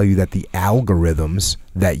and tell you that the algorithms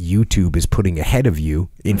that YouTube is putting ahead of you,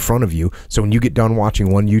 in front of you, so when you get done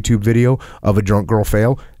watching one YouTube video of a drunk girl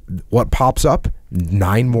fail, what pops up?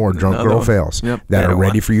 9 more drunk girl fails that are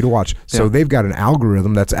ready for you to watch. So they've got an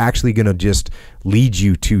algorithm that's actually going to just lead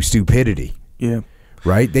you to stupidity. Yeah.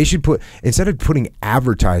 Right? They should put, instead of putting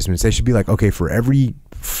advertisements, they should be like, okay, for every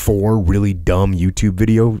 4 really dumb YouTube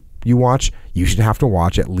video you watch, you should have to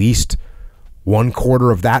watch at least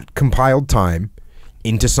 1/4 of that compiled time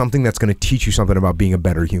into something that's going to teach you something about being a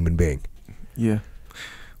better human being. Yeah.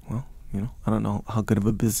 I don't know how good of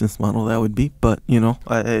a business model that would be, but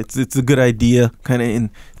it's a good idea, kind of in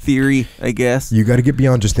theory, I guess. You got to get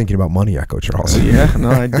beyond just thinking about money, Echo Charles. Yeah, no,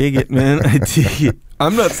 I dig it, man. I dig it.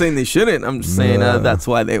 I'm not saying they shouldn't. I'm just saying that's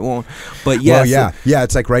why they won't. But yeah, yeah.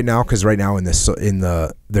 It's like right now, because right now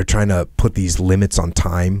they're trying to put these limits on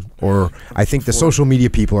time, or I think the social media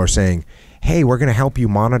people are saying, hey, we're going to help you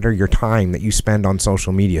monitor your time that you spend on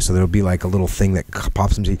social media. So there'll be like a little thing that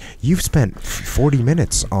pops up and says, you've spent 40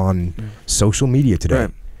 minutes on social media today.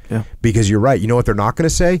 Right. Yeah. Because you're right. You know what they're not going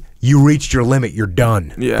to say? You reached your limit. You're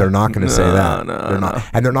done. Yeah. They're not going to say that. They're not.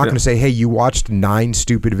 And they're not going to say, hey, you watched 9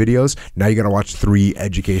 stupid videos. Now you got to watch 3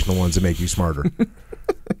 educational ones that make you smarter.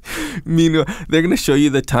 Meanwhile, they're going to show you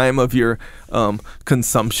the time of your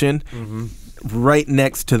consumption. Right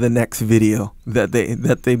next to the next video that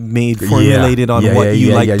they made formulated on what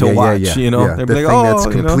you like to watch. They're the thing that's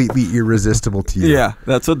completely irresistible to you. Yeah,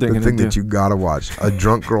 that's what they're going to do. The thing that you gotta watch, a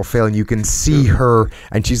drunk girl failing. You can see her,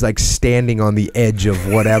 and she's like standing on the edge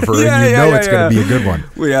of whatever, and you know it's going to be a good one.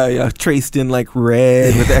 Yeah, traced in like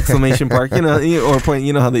red with exclamation mark, or point.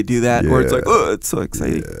 You know how they do that, where it's like, oh, it's so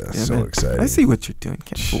exciting. Yeah, so exciting. I see what you're doing.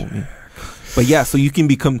 Can't fool me. But yeah, so you can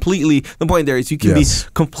be completely, the point there is you can be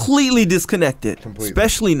completely disconnected,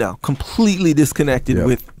 especially now, completely disconnected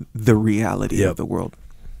with the reality of the world.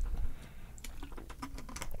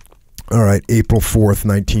 All right, April 4th,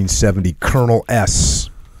 1970, Colonel S.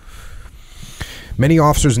 Many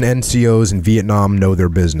officers and NCOs in Vietnam know their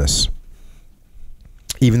business.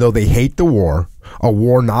 Even though they hate the war, a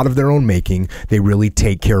war not of their own making, they really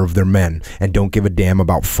take care of their men and don't give a damn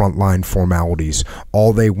about frontline formalities.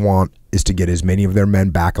 All they want is to get as many of their men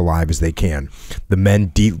back alive as they can. The men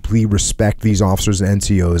deeply respect these officers and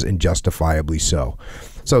NCOs, and justifiably so.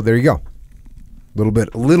 So there you go. A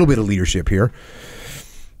little bit of leadership here.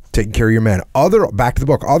 Taking care of your men. Back to the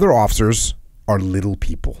book. Other officers are little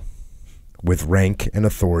people with rank and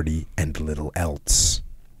authority and little else.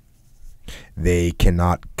 They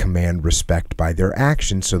cannot command respect by their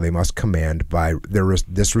actions, so they must command by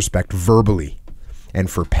this respect verbally. And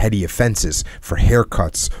for petty offenses, for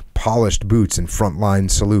haircuts, polished boots, and frontline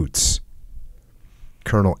salutes.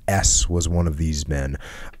 Colonel S. was one of these men,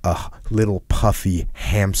 a little puffy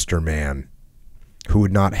hamster man who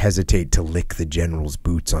would not hesitate to lick the general's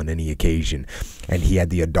boots on any occasion. And he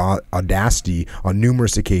had the audacity on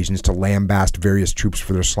numerous occasions to lambast various troops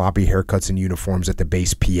for their sloppy haircuts and uniforms at the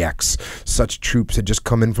base PX. Such troops had just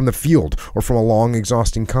come in from the field or from a long,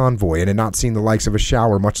 exhausting convoy and had not seen the likes of a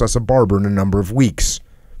shower, much less a barber, in a number of weeks.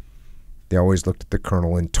 They always looked at the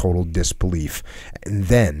colonel in total disbelief. And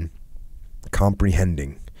then,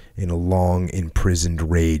 comprehending in a long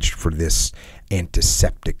imprisoned rage for this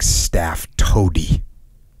antiseptic staff toady.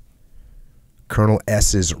 Colonel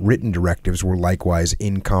S.'s written directives were likewise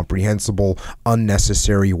incomprehensible,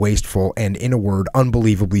 unnecessary, wasteful, and, in a word,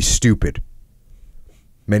 unbelievably stupid.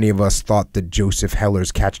 Many of us thought that Joseph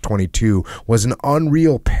Heller's Catch-22 was an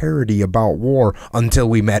unreal parody about war until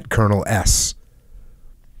we met Colonel S.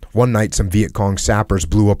 One night, some Viet Cong sappers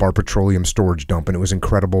blew up our petroleum storage dump, and it was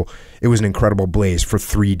incredible. It was an incredible blaze for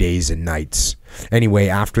 3 days and nights. Anyway,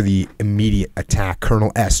 after the immediate attack,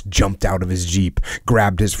 Colonel S jumped out of his Jeep,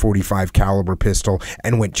 grabbed his .45 caliber pistol,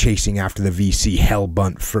 and went chasing after the VC,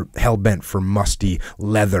 hell-bent for musty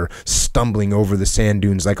leather, stumbling over the sand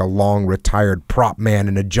dunes like a long-retired prop man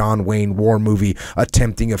in a John Wayne war movie,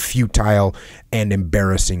 attempting a futile and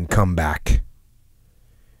embarrassing comeback.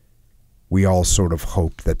 We all sort of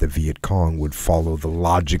hoped that the Viet Cong would follow the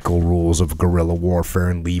logical rules of guerrilla warfare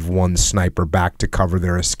and leave one sniper back to cover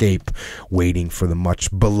their escape, waiting for the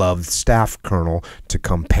much-beloved staff colonel to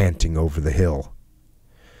come panting over the hill.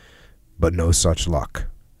 But no such luck.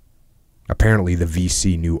 Apparently the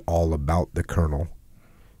VC knew all about the colonel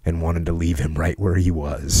and wanted to leave him right where he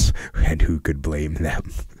was, and who could blame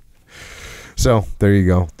them? So, there you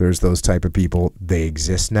go. There's those type of people. They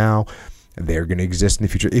exist now. They're going to exist in the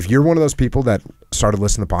future. If you're one of those people that started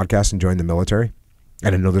listening to podcasts and joined the military,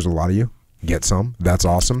 and I know there's a lot of you, get some. That's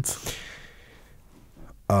awesome.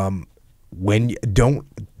 When you,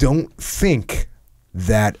 don't think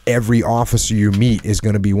that every officer you meet is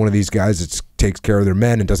going to be one of these guys that takes care of their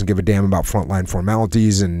men and doesn't give a damn about frontline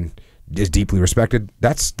formalities and is deeply respected.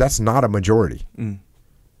 That's not a majority.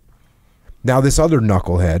 Now, this other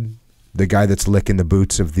knucklehead, the guy that's licking the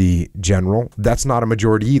boots of the general, that's not a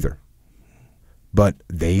majority either. But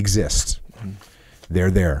they exist.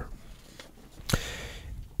 They're there.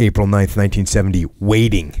 April 9th, 1970,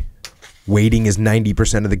 waiting. Waiting is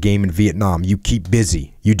 90% of the game in Vietnam. You keep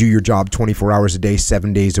busy. You do your job 24 hours a day,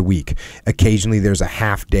 7 days a week. Occasionally there's a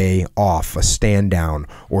half day off, a stand down,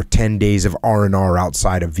 or 10 days of R&R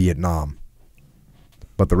outside of Vietnam.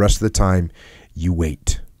 But the rest of the time, you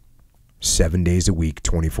wait. 7 days a week,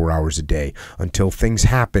 24 hours a day. Until things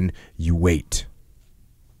happen, you wait.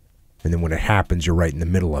 And then when it happens, you're right in the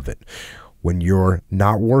middle of it. When you're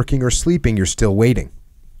not working or sleeping, you're still waiting.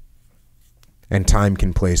 And time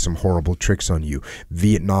can play some horrible tricks on you.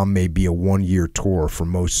 Vietnam may be a one-year tour for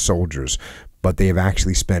most soldiers, but they have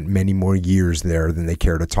actually spent many more years there than they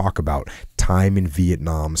care to talk about. Time in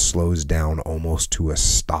Vietnam slows down almost to a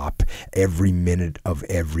stop every minute of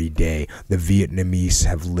every day. The Vietnamese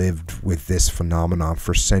have lived with this phenomenon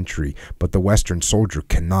for centuries, but the Western soldier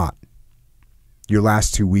cannot. Your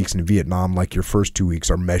last 2 weeks in Vietnam, like your first 2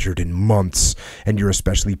 weeks, are measured in months, and you're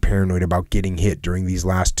especially paranoid about getting hit during these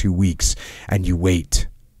last 2 weeks, and you wait.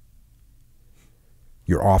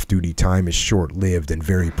 Your off-duty time is short-lived and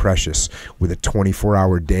very precious. With a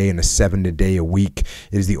 24-hour day and a 7-day a week,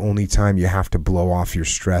 it is the only time you have to blow off your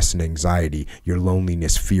stress and anxiety, your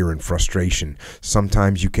loneliness, fear, and frustration.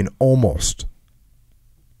 Sometimes you can almost,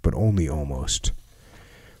 but only almost,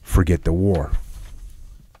 forget the war.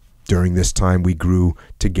 During this time, we grew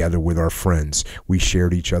together with our friends. We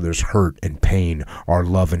shared each other's hurt and pain, our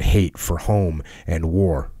love and hate for home and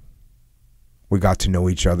war. We got to know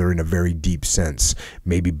each other in a very deep sense,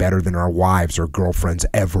 maybe better than our wives or girlfriends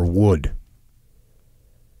ever would.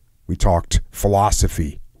 We talked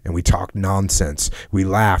philosophy and we talked nonsense. We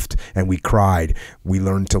laughed and we cried. We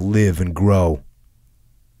learned to live and grow.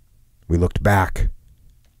 We looked back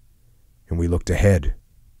and we looked ahead.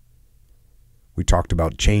 We talked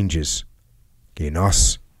about changes in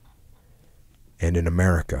us and in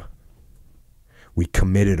America. We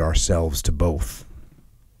committed ourselves to both.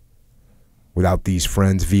 Without these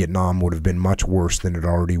friends, Vietnam would have been much worse than it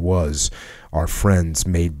already was. Our friends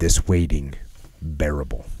made this waiting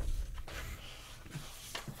bearable.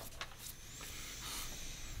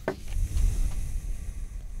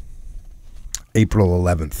 April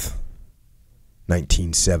 11th,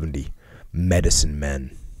 1970. Medicine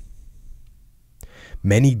men.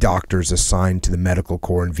 Many doctors assigned to the medical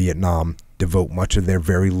corps in Vietnam devote much of their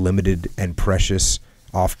very limited and precious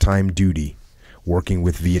off-time duty working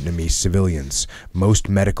with Vietnamese civilians. Most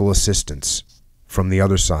medical assistance from the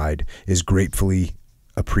other side is gratefully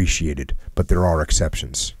appreciated, but there are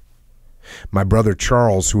exceptions. My brother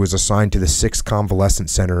Charles, who was assigned to the 6th Convalescent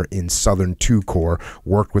Center in Southern 2 Corps,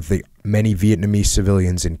 worked with the many Vietnamese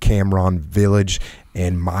civilians in Cam Ranh Village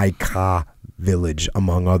and Mai Ca Village,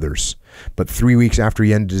 among others. But 3 weeks after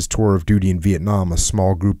he ended his tour of duty in Vietnam, a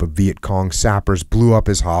small group of Viet Cong sappers blew up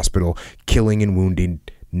his hospital, killing and wounding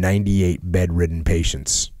 98 bedridden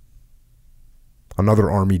patients.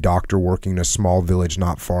 Another Army doctor working in a small village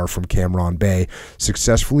not far from Cam Ranh Bay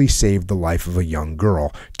successfully saved the life of a young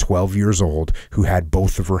girl, 12 years old, who had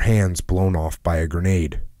both of her hands blown off by a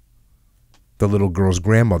grenade. The little girl's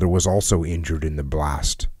grandmother was also injured in the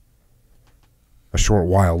blast. A short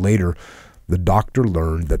while later, the doctor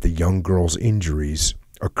learned that the young girl's injuries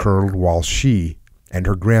occurred while she and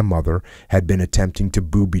her grandmother had been attempting to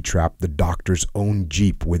booby-trap the doctor's own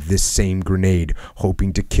Jeep with this same grenade,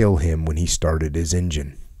 hoping to kill him when he started his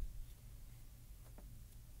engine.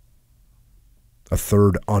 A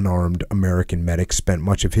third unarmed American medic spent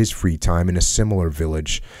much of his free time in a similar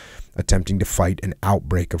village, attempting to fight an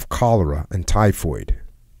outbreak of cholera and typhoid.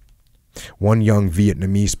 One young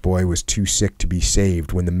Vietnamese boy was too sick to be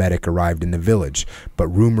saved when the medic arrived in the village, but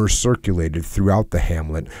rumors circulated throughout the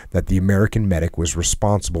hamlet that the American medic was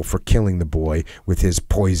responsible for killing the boy with his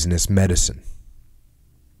poisonous medicine.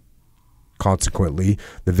 Consequently,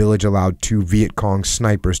 the village allowed 2 Viet Cong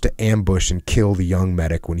snipers to ambush and kill the young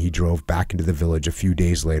medic when he drove back into the village a few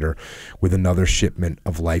days later with another shipment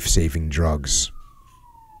of life-saving drugs.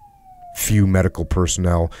 Few medical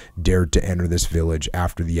personnel dared to enter this village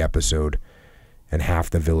after the episode, and half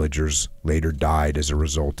the villagers later died as a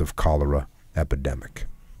result of cholera epidemic.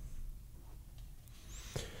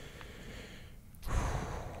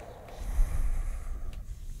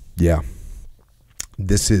 Yeah,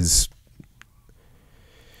 this is,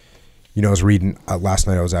 I was reading last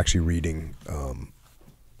night. I was actually reading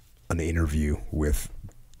an interview with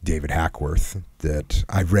David Hackworth that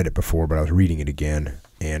I've read it before, but I was reading it again.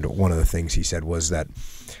 And one of the things he said was that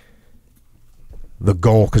the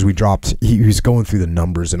goal, because he was going through the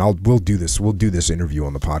numbers, and we'll do this interview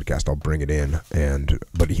on the podcast. I'll bring it in.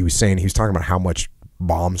 But he was talking about how much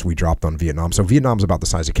bombs we dropped on Vietnam. So Vietnam's about the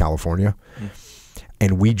size of California.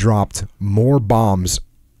 And we dropped more bombs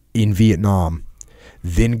in Vietnam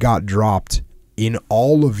than got dropped in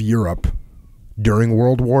all of Europe during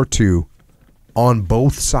World War II on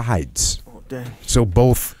both sides. So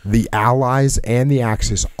both the Allies and the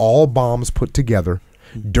Axis, all bombs put together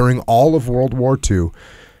during all of World War II,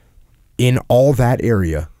 in all that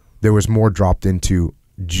area, there was more dropped into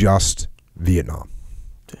just Vietnam.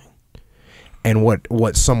 And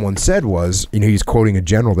what someone said was, he's quoting a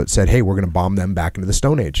general that said, hey, we're going to bomb them back into the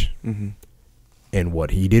Stone Age. And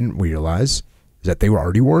what he didn't realize is that they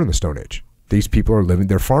already were in the Stone Age. These people are living,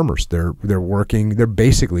 they're farmers. They're working, they're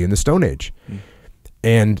basically in the Stone Age.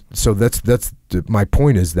 And so that's my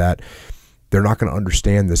point, is that they're not going to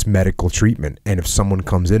understand this medical treatment. And if someone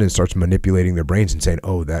comes in and starts manipulating their brains and saying,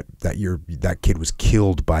 oh, that kid was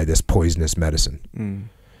killed by this poisonous medicine.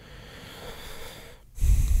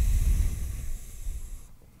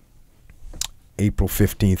 April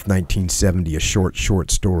 15th, 1970, a short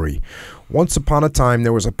story. Once upon a time,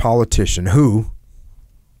 there was a politician who,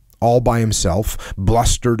 all by himself,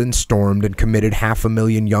 blustered and stormed and committed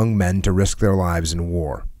 500,000 young men to risk their lives in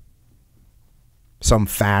war. Some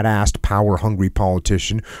fat-assed, power-hungry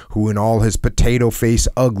politician who, in all his potato-face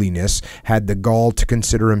ugliness, had the gall to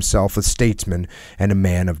consider himself a statesman and a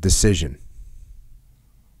man of decision.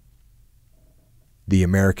 The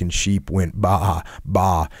American sheep went baa,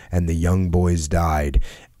 baa, and the young boys died,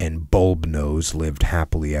 and Bulb-Nose lived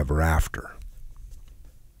happily ever after.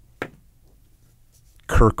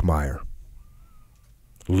 Kirkmeyer,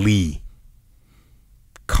 Lee,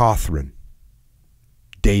 Cawthron,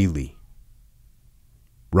 Daly,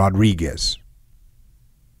 Rodriguez.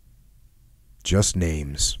 Just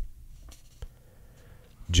names.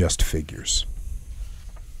 Just figures.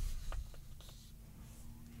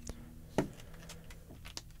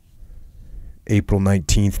 April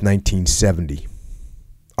 19th, 1970.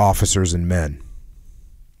 Officers and men.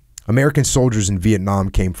 American soldiers in Vietnam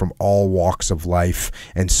came from all walks of life,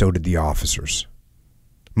 and so did the officers.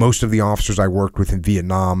 Most of the officers I worked with in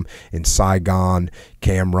Vietnam, in Saigon,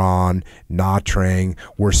 Cam Ranh, Nha Trang,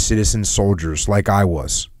 were citizen soldiers like I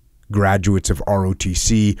was, graduates of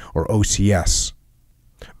ROTC or OCS.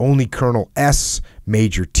 Only Colonel S,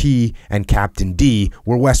 Major T, and Captain D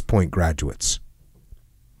were West Point graduates.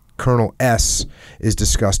 Colonel S is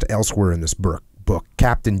discussed elsewhere in this book.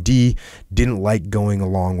 Captain D didn't like going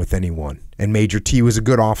along with anyone, and Major T was a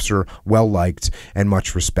good officer, well-liked, and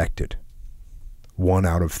much respected. 1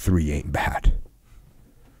 out of 3 ain't bad.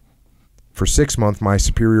 For 6 months, my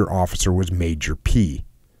superior officer was Major P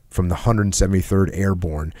from the 173rd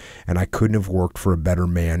Airborne, and I couldn't have worked for a better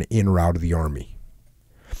man in or out of the Army.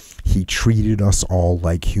 He treated us all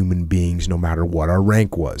like human beings no matter what our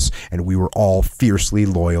rank was, and we were all fiercely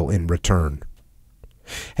loyal in return.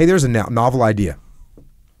 Hey, there's a novel idea.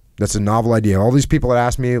 That's a novel idea. All these people that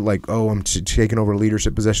ask me, like, oh, I'm taking over a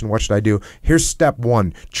leadership position, what should I do? Here's step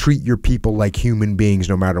one. Treat your people like human beings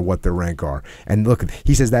no matter what their rank are. And look,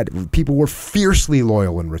 he says that people were fiercely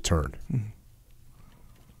loyal in return.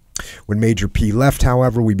 When Major P left,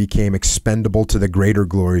 however, we became expendable to the greater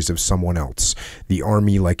glories of someone else. The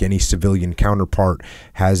Army, like any civilian counterpart,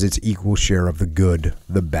 has its equal share of the good,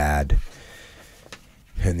 the bad,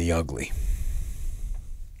 and the ugly.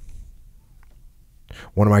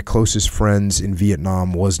 One of my closest friends in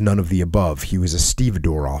Vietnam was none of the above. He was a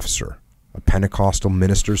stevedore officer, a Pentecostal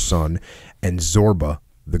minister's son, and Zorba,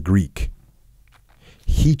 the Greek.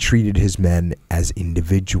 He treated his men as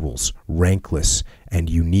individuals, rankless and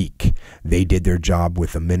unique. They did their job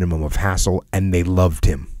with a minimum of hassle, and they loved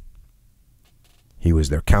him. He was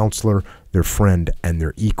their counselor, their friend, and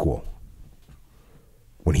their equal.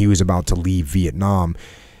 When he was about to leave Vietnam,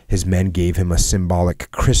 his men gave him a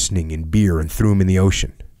symbolic christening in beer and threw him in the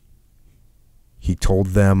ocean. He told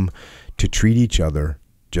them to treat each other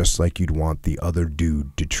just like you'd want the other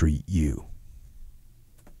dude to treat you.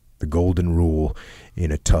 The golden rule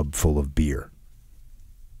in a tub full of beer.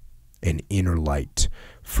 An inner light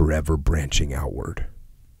forever branching outward.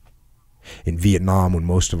 In Vietnam, when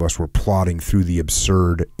most of us were plodding through the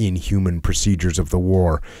absurd, inhuman procedures of the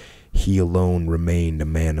war, he alone remained a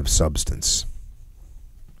man of substance.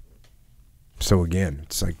 So again,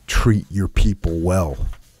 it's like, treat your people well.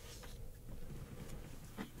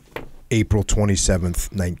 April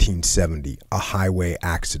 27th, 1970, a highway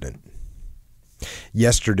accident.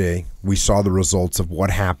 Yesterday, we saw the results of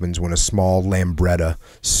what happens when a small Lambretta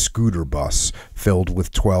scooter bus filled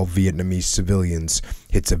with 12 Vietnamese civilians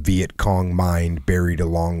hits a Viet Cong mine buried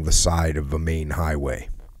along the side of a main highway.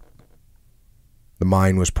 The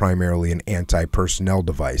mine was primarily an anti-personnel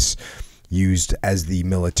device, used, as the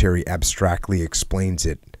military abstractly explains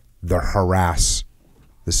it, to harass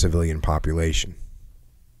the civilian population.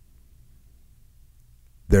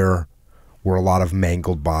 There were a lot of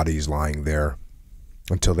mangled bodies lying there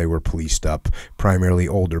until they were policed up, primarily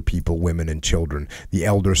older people, women, and children. The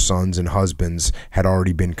elder sons and husbands had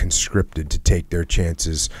already been conscripted to take their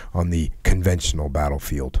chances on the conventional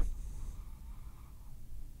battlefield.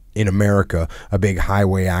 In America, a big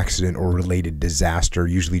highway accident or related disaster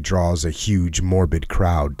usually draws a huge, morbid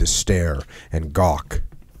crowd to stare and gawk.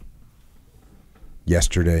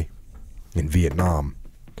 Yesterday, in Vietnam,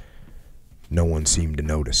 no one seemed to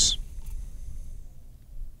notice.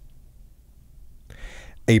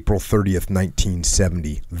 April 30th,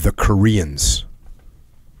 1970, the Koreans.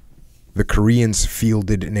 The Koreans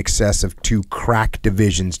fielded in excess of 2 crack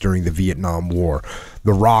divisions during the Vietnam War.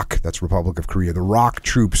 The ROK, that's Republic of Korea, the ROK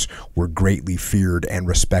troops were greatly feared and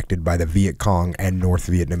respected by the Viet Cong and North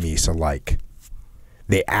Vietnamese alike.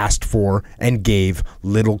 They asked for and gave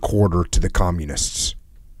little quarter to the communists.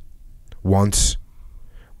 Once,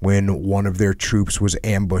 when one of their troops was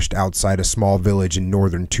ambushed outside a small village in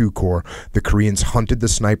northern Tu Corps, the Koreans hunted the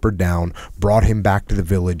sniper down, brought him back to the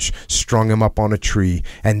village, strung him up on a tree,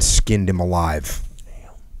 and skinned him alive.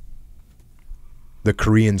 The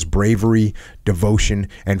Koreans' bravery, devotion,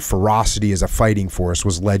 and ferocity as a fighting force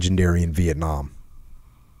was legendary in Vietnam.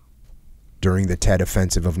 During the Tet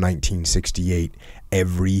Offensive of 1968,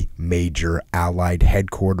 every major Allied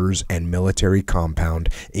headquarters and military compound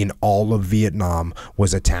in all of Vietnam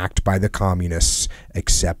was attacked by the communists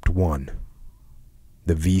except one.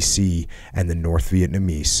 The VC and the North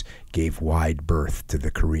Vietnamese gave wide berth to the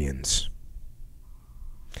Koreans.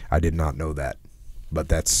 I did not know that, but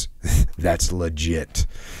that's legit.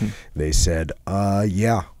 They said,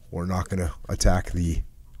 yeah, we're not going to attack the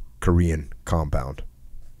Korean compound.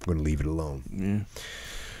 We're going to leave it alone. Yeah.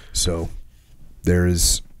 So there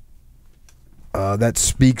is that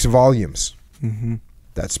speaks volumes. Mm-hmm.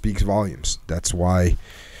 That speaks volumes. That's why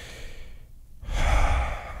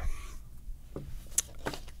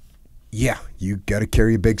yeah, you got to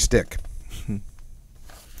carry a big stick.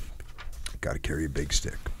 Got to carry a big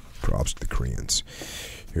stick. Props to the Koreans.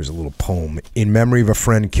 Here's a little poem in memory of a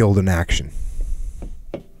friend killed in action.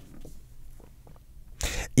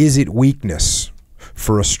 Is it weakness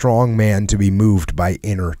for a strong man to be moved by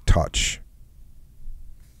inner touch?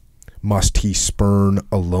 Must he spurn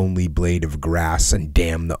a lonely blade of grass and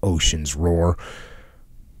damn the ocean's roar?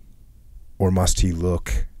 Or must he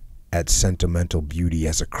look at sentimental beauty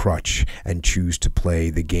as a crutch and choose to play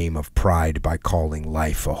the game of pride by calling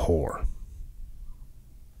life a whore?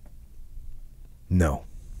 No.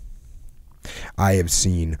 I have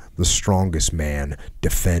seen the strongest man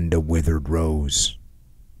defend a withered rose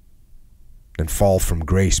and fall from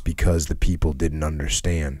grace because the people didn't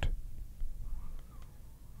understand.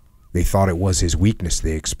 They thought it was his weakness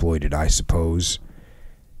they exploited, I suppose,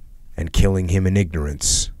 and killing him in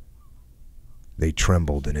ignorance, they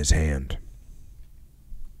trembled in his hand.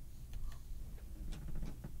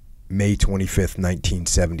 May 25th,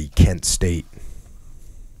 1970, Kent State.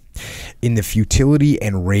 In the futility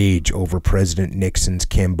and rage over President Nixon's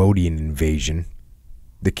Cambodian invasion,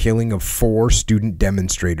 the killing of 4 student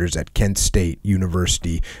demonstrators at Kent State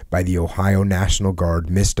University by the Ohio National Guard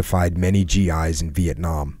mystified many GIs in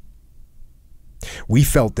Vietnam. We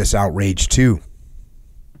felt this outrage too,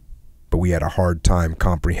 but we had a hard time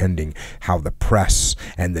comprehending how the press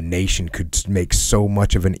and the nation could make so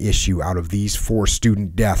much of an issue out of these 4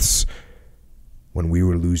 student deaths when we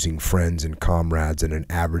were losing friends and comrades and an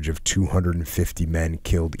average of 250 men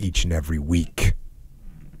killed each and every week.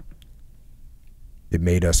 It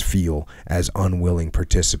made us feel, as unwilling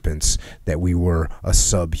participants, that we were a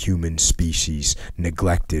subhuman species,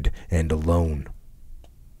 neglected and alone.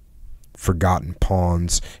 Forgotten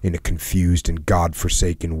pawns in a confused and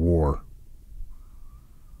God-forsaken war.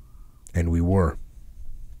 And we were.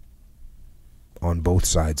 On both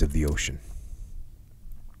sides of the ocean.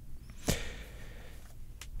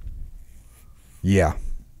 Yeah.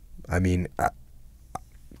 I mean,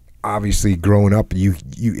 obviously growing up,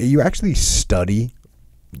 you actually study.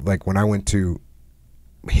 Like when I went to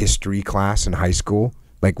history class in high school,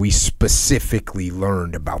 like we specifically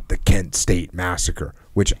learned about the Kent State Massacre,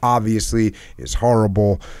 which obviously is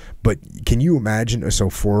horrible. But can you imagine? So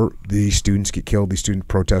 4 these students get killed, these student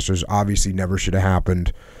protesters, obviously never should have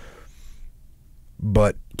happened.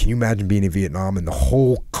 But can you imagine being in Vietnam and the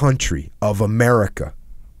whole country of America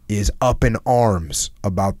is up in arms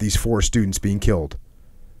about these 4 students being killed?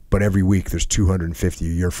 But every week there's 250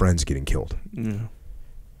 of your friends getting killed. Yeah.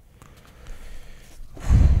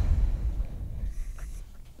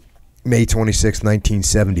 May 26,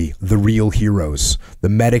 1970, the real heroes. The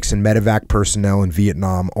medics and medevac personnel in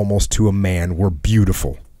Vietnam, almost to a man, were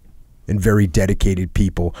beautiful and very dedicated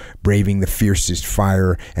people, braving the fiercest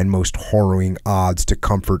fire and most harrowing odds to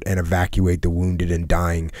comfort and evacuate the wounded and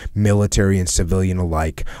dying, military and civilian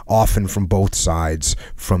alike, often from both sides,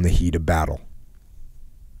 from the heat of battle.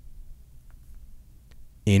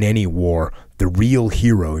 In any war, the real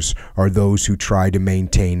heroes are those who try to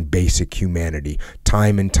maintain basic humanity,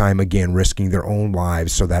 time and time again risking their own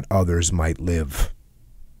lives so that others might live.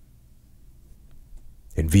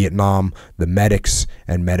 In Vietnam, the medics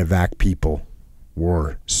and medevac people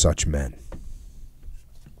were such men.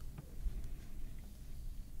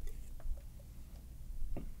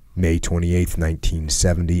 May 28,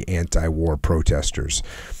 1970, anti-war protesters.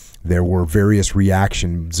 There were various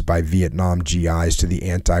reactions by Vietnam GIs to the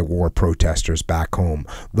anti-war protesters back home.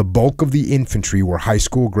 The bulk of the infantry were high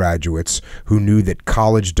school graduates who knew that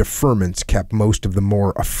college deferments kept most of the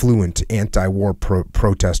more affluent anti-war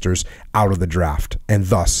protesters out of the draft, and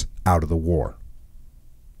thus out of the war.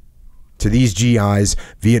 To these GIs,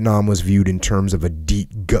 Vietnam was viewed in terms of a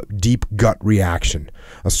deep gut reaction,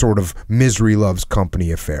 a sort of misery loves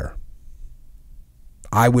company affair.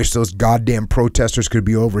 I wish those goddamn protesters could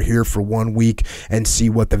be over here for 1 week and see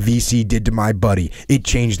what the VC did to my buddy. It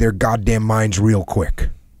changed their goddamn minds real quick.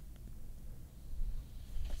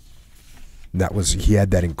 He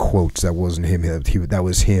had that in quotes. That wasn't him. That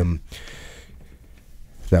was him.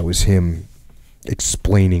 That was him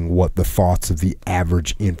explaining what the thoughts of the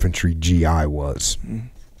average infantry GI was.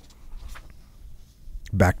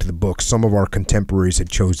 Back to the book. Some of our contemporaries had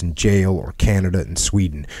chosen jail or Canada and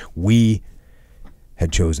Sweden. We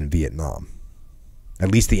had chosen Vietnam.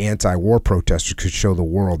 At least the anti-war protesters could show the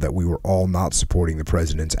world that we were all not supporting the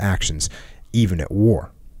president's actions, even at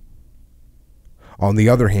war. On the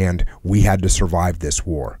other hand, we had to survive this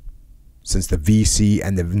war. Since the VC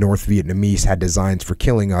and the North Vietnamese had designs for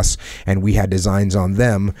killing us, and we had designs on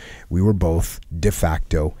them, we were both de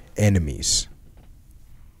facto enemies.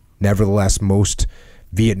 Nevertheless, most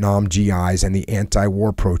Vietnam GIs and the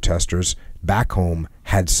anti-war protesters back home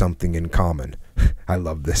had something in common. I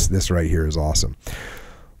love this. This right here is awesome.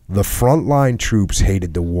 The frontline troops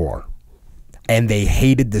hated the war, and they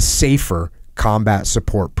hated the safer combat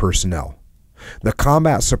support personnel. The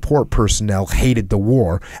combat support personnel hated the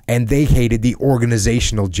war, and they hated the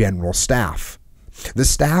organizational general staff. The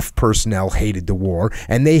staff personnel hated the war,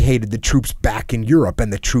 and they hated the troops back in Europe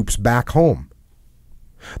and the troops back home.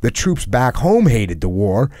 The troops back home hated the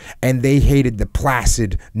war, and they hated the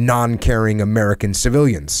placid, non-caring American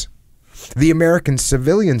civilians. The American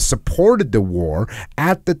civilians supported the war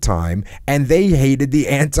at the time, and they hated the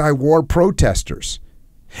anti-war protesters.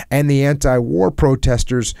 And the anti-war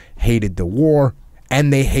protesters hated the war,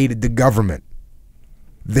 and they hated the government.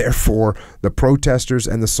 Therefore, the protesters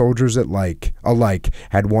and the soldiers alike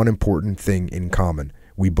had one important thing in common.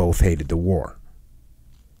 We both hated the war.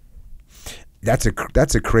 that's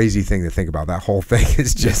a crazy thing to think about. That whole thing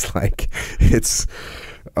is just like it's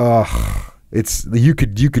you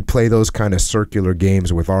could play those kind of circular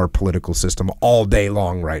games with our political system all day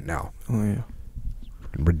long right now. Oh yeah.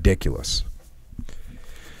 Ridiculous.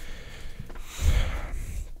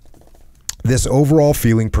 This overall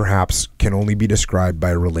feeling perhaps can only be described by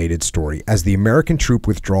a related story. As the American troop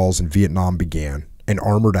withdrawals in Vietnam began, an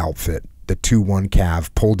armored outfit, the 2-1 Cav,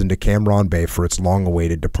 pulled into Cam Ranh Bay for its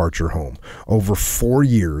long-awaited departure home. Over 4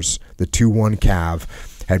 years, the 2-1 Cav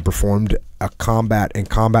had performed a combat and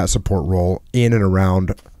combat support role in and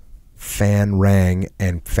around Phan Rang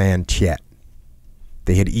and Phan Thiet.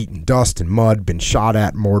 They had eaten dust and mud, been shot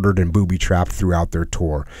at, mortared, and booby-trapped throughout their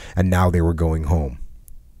tour, and now they were going home.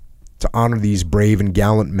 To honor these brave and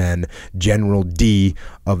gallant men, General D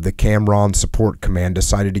of the Cam Ranh Support Command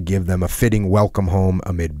decided to give them a fitting welcome home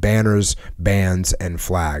amid banners, bands, and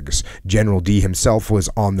flags. General D himself was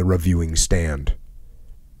on the reviewing stand.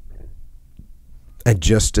 And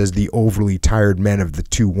just as the overly tired men of the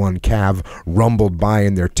 2-1 Cav rumbled by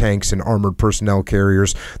in their tanks and armored personnel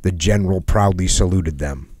carriers, the general proudly saluted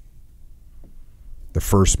them. The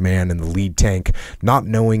first man in the lead tank, not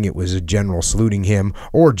knowing it was a general saluting him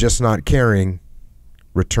or just not caring,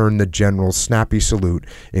 returned the general's snappy salute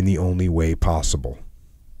in the only way possible.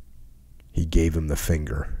 He gave him the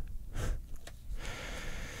finger.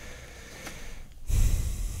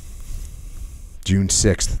 June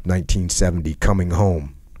 6th, 1970, coming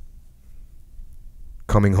home.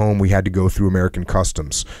 Coming home, we had to go through American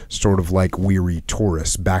customs, sort of like weary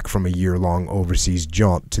tourists back from a year-long overseas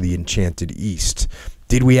jaunt to the enchanted East.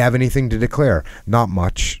 Did we have anything to declare? Not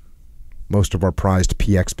much. Most of our prized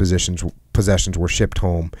PX possessions were shipped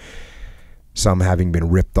home, some having been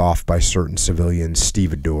ripped off by certain civilian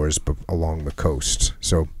stevedores along the coast.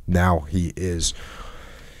 So now he's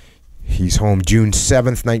home. June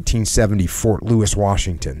 7th, 1970, Fort Lewis,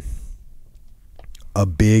 Washington. A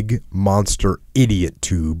big monster idiot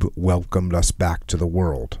tube welcomed us back to the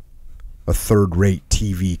world. A third-rate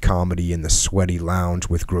TV comedy in the sweaty lounge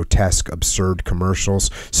with grotesque, absurd commercials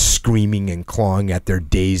screaming and clawing at their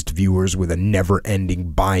dazed viewers with a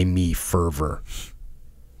never-ending buy-me fervor.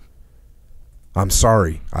 "I'm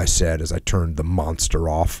sorry," I said as I turned the monster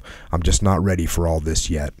off. "I'm just not ready for all this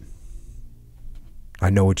yet." "I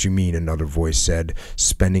know what you mean," another voice said,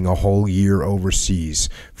 "spending a whole year overseas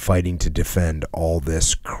fighting to defend all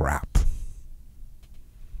this crap."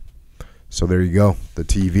 So there you go. The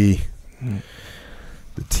TV.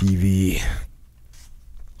 The TV.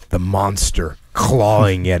 The monster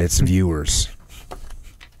clawing at its viewers.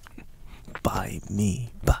 Buy me,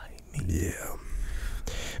 buy me. Yeah.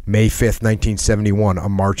 May 5th, 1971, a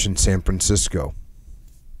march in San Francisco.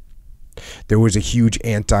 There was a huge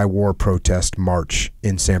anti-war protest march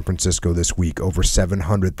in San Francisco this week. Over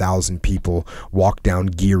 700,000 people walked down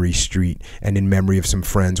Geary Street, and in memory of some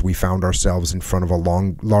friends, we found ourselves in front of a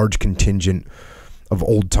large contingent of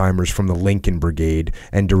old-timers from the Lincoln Brigade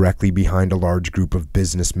and directly behind a large group of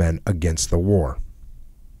businessmen against the war.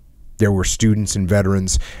 There were students and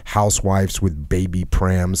veterans, housewives with baby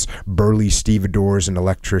prams, burly stevedores and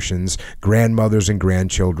electricians, grandmothers and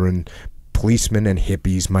grandchildren, policemen and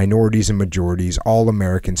hippies, minorities and majorities, all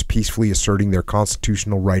Americans peacefully asserting their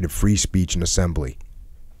constitutional right of free speech and assembly.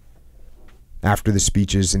 After the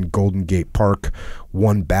speeches in Golden Gate Park,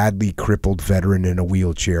 one badly crippled veteran in a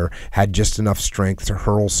wheelchair had just enough strength to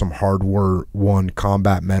hurl some hard-won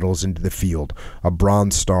combat medals into the field, a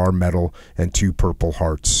Bronze Star medal and 2 Purple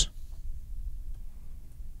Hearts.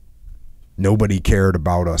 "Nobody cared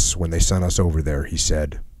about us when they sent us over there," he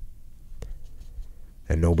said.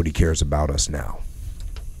 "And nobody cares about us now."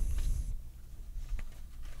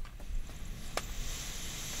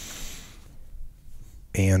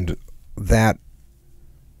 And that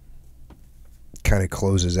kind of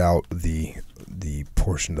closes out the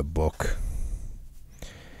portion of the book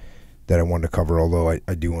that I wanted to cover, although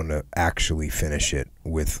I do want to actually finish it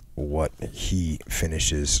with what he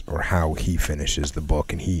finishes, or how he finishes the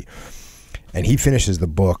book. And he finishes the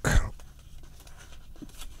book,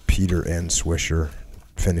 Peter N. Swisher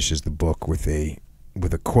finishes the book with a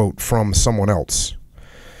quote from someone else,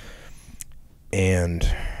 and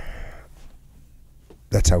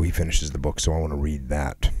that's how he finishes the book. So I want to read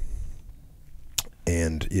that.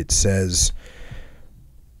 And it says,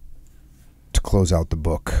 to close out the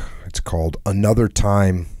book, it's called "Another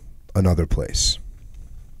Time, Another Place."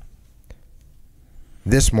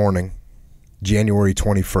 This morning, January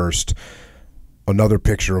 21st, another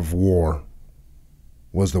picture of war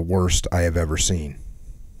was the worst I have ever seen.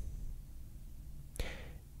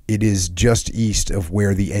 It is just east of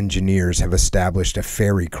where the engineers have established a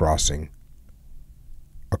ferry crossing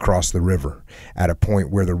across the river at a point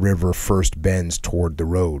where the river first bends toward the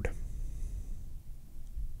road.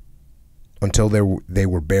 Until they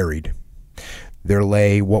were buried, there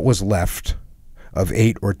lay what was left of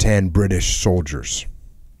 8 or 10 British soldiers.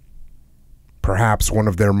 Perhaps one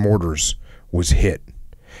of their mortars was hit,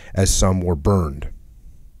 as some were burned,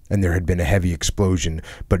 and there had been a heavy explosion,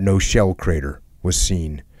 but no shell crater was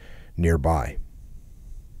seen nearby.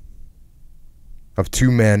 Of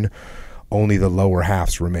 2 men, only the lower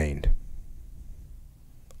halves remained.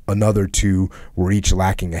 Another 2 were each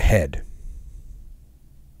lacking a head,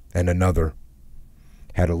 and another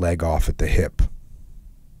had a leg off at the hip.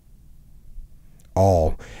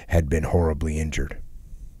 All had been horribly injured.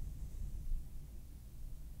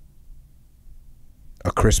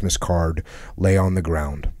 A Christmas card lay on the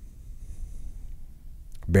ground,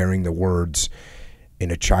 bearing the words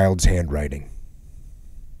in a child's handwriting,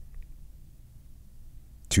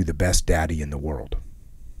 "To the best daddy in the world."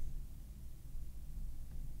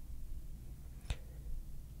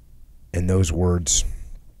 And those words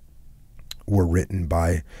were written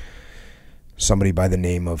by somebody by the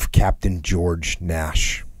name of Captain George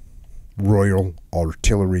Nash, Royal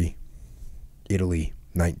Artillery, Italy,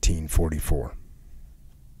 1944.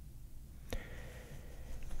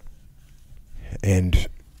 And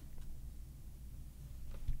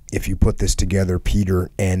if you put this together, Peter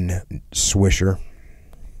N. Swisher,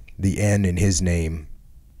 the N in his name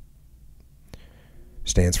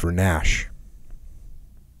stands for Nash,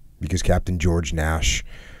 because Captain George Nash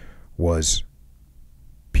was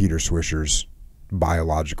Peter Swisher's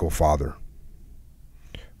biological father,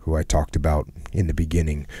 who I talked about in the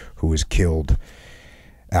beginning, who was killed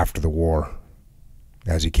after the war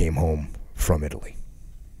as he came home from Italy.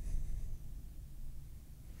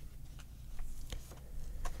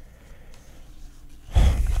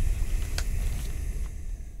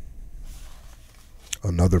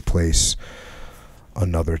 Another place,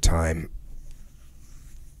 another time.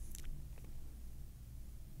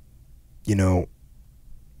 You know,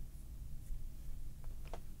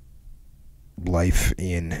 life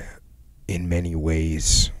in many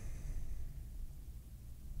ways,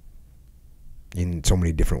 in so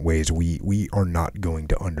many different ways, we are not going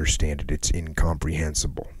to understand it. It's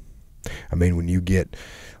incomprehensible. I mean, when you get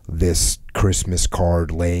this Christmas card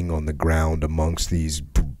laying on the ground amongst these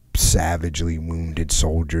savagely wounded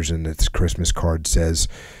soldiers, and this Christmas card says,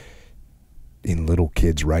 in little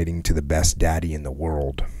kids writing, "To the best daddy in the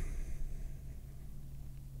world."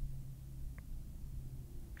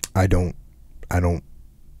 I don't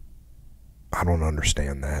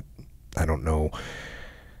understand that. I don't know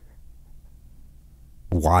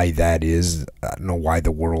why that is. I don't know why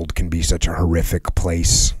the world can be such a horrific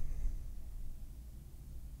place,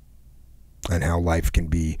 and how life can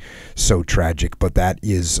be so tragic, but that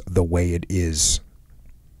is the way it is.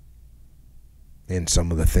 And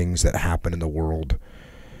some of the things that happen in the world,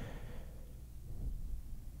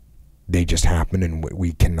 they just happen, and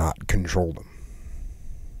we cannot control them.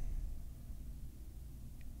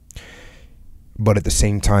 But at the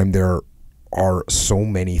same time, there are so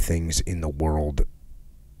many things in the world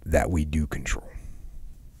that we do control.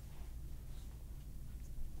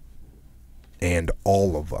 And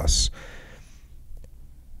all of us,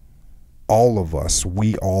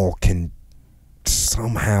 we all can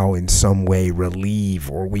somehow, in some way, relieve,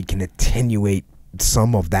 or we can attenuate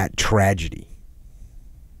some of that tragedy.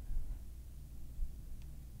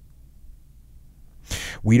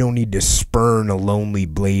 We don't need to spurn a lonely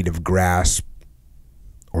blade of grass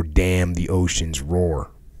or dam the ocean's roar.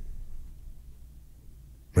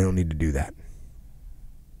 We don't need to do that.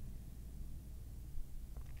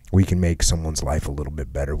 We can make someone's life a little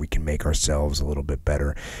bit better. We can make ourselves a little bit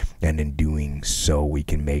better. And in doing so, we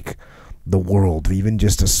can make the world, even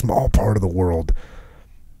just a small part of the world,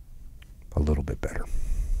 a little bit better.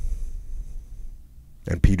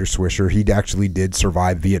 And Peter Swisher, he actually did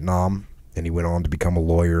survive Vietnam, and he went on to become a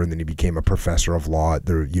lawyer, and then he became a professor of law at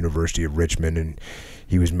the University of Richmond, and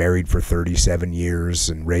he was married for 37 years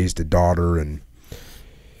and raised a daughter, and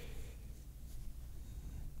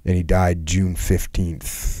he died June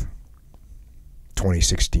 15th,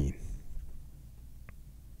 2016,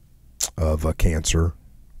 of a cancer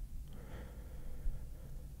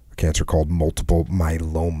called multiple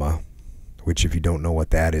myeloma, which, if you don't know what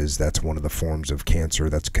that is, that's one of the forms of cancer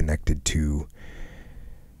that's connected to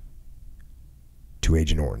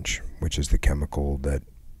Agent Orange, which is the chemical that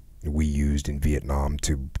we used in Vietnam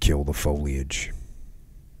to kill the foliage,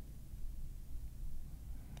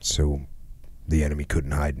 so the enemy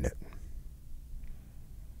couldn't hide in it.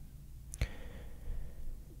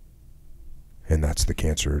 And that's the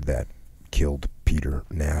cancer that killed Peter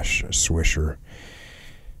Nash Swisher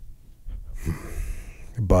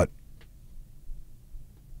But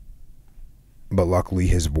luckily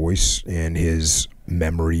his voice and his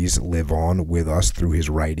memories live on with us through his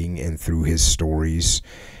writing and through his stories.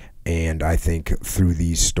 And I think through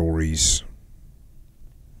these stories,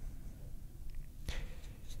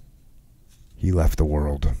 he left the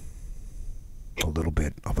world a little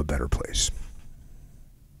bit of a better place.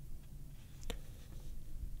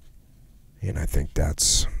 And I think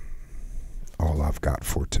that's all I've got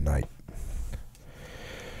for tonight.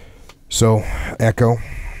 So, Echo.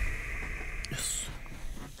 Yes.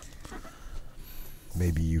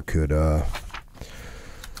 Maybe you could let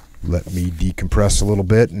me decompress a little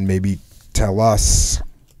bit and maybe tell us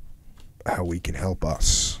how we can help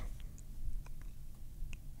us.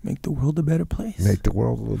 Make the world a better place. Make the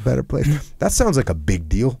world a little better place. That sounds like a big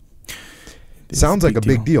deal. Sounds like a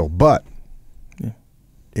big deal, but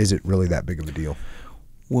is it really that big of a deal?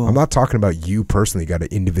 Well, I'm not talking about you personally. You got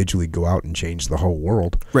to individually go out and change the whole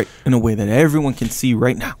world. Right, in a way that everyone can see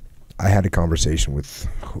right now. I had a conversation with,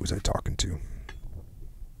 who was I talking to?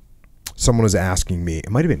 Someone was asking me, it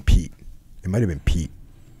might have been Pete. It might have been Pete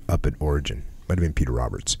up at Origin. It might have been Peter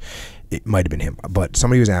Roberts. It might have been him. But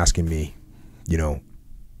somebody was asking me,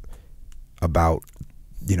 about,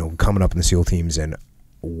 coming up in the SEAL teams and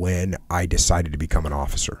when I decided to become an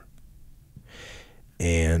officer.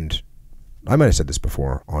 And I might have said this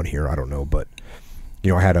before on here, I don't know, but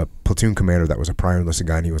I had a platoon commander that was a prior enlisted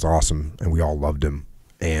guy, and he was awesome, and we all loved him.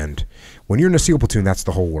 And when you're in a SEAL platoon, that's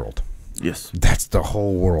the whole world. Yes. That's the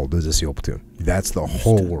whole world is a SEAL platoon. That's the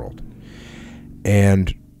whole world.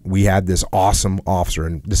 And we had this awesome officer,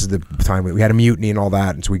 and this is the time we had a mutiny and all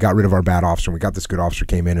that, and so we got rid of our bad officer, and we got this good officer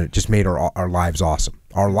came in, and it just made our lives awesome.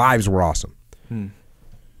 Our lives were awesome.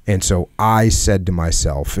 And so I said to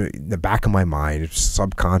myself, in the back of my mind,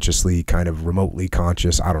 subconsciously, kind of remotely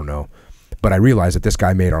conscious, I don't know, but I realized that this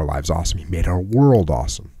guy made our lives awesome. He made our world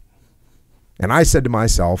awesome. And I said to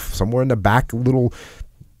myself, somewhere in the back little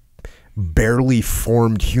barely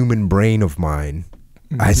formed human brain of mine,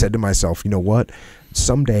 I said to myself, you know what?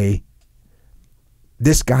 Someday,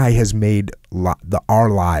 this guy has made our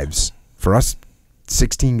lives, for us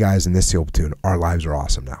 16 guys in this SEAL platoon, our lives are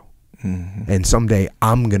awesome now. And someday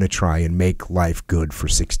I'm going to try and make life good for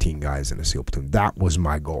 16 guys in a SEAL platoon. That was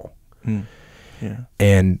my goal. Yeah.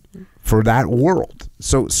 And for that world.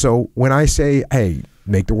 So when I say, hey,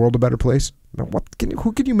 make the world a better place,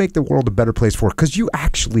 who can you make the world a better place for? Because you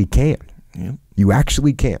actually can. Yep. You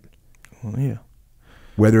actually can. Well, yeah.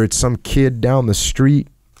 Whether it's some kid down the street,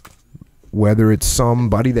 whether it's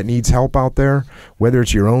somebody that needs help out there, whether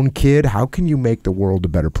it's your own kid, how can you make the world a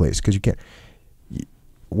better place? Because you can't.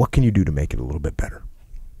 What can you do to make it a little bit better?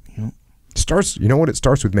 Yep. You know what? It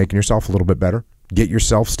starts with making yourself a little bit better. Get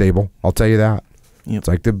yourself stable. I'll tell you that. Yep. It's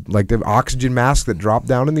like the oxygen mask that dropped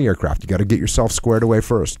down in the aircraft. You got to get yourself squared away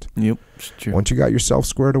first. Yep, it's true. Once you got yourself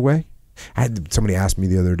squared away, I had somebody ask me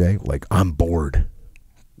the other day, like, I'm bored.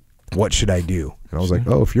 What should I do? And I was like,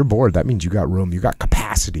 oh, if you're bored, that means you got room. You got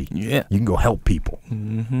capacity. Yeah. You can go help people.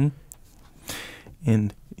 And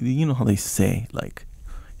you know how they say, like,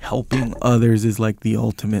 helping others is like the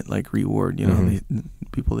ultimate like reward.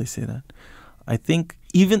 They say that. I think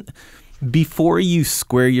even before you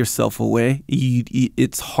square yourself away,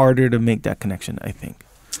 it's harder to make that connection, I think.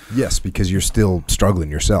 Yes, because you're still struggling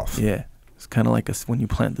yourself. Yeah. It's kind of like when you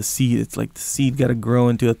plant the seed. It's like the seed got to grow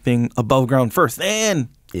into a thing above ground first. Then,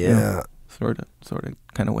 sort of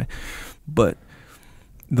kind of way. But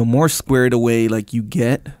the more squared away like you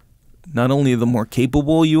get, not only the more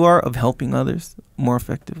capable you are of helping others more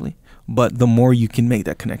effectively, but the more you can make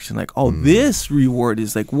that connection. Like, this reward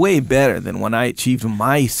is like way better than when I achieved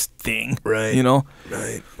my thing. Right.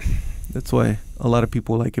 Right. That's why a lot of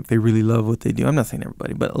people, like, if they really love what they do, I'm not saying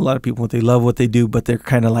everybody, but a lot of people, if they love what they do, but they're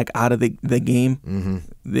kind of like out of the game,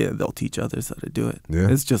 they'll teach others how to do it. Yeah.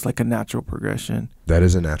 It's just like a natural progression. That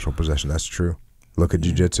is a natural progression. That's true. Look at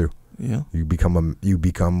jiu-jitsu. Yeah. You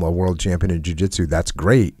become a world champion in jiu-jitsu. That's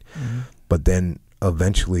great. But then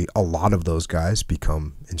eventually a lot of those guys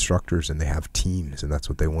become instructors and they have teams, and that's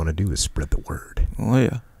what they want to do is spread the word. Oh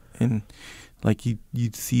yeah. And like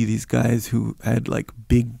you'd see these guys who had like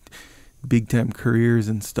big time careers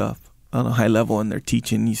and stuff on a high level, and they're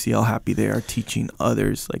teaching. You see how happy they are teaching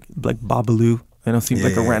others, like Babalu. I know it seems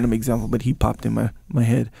like a random example, but he popped in my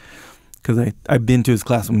head because I've been to his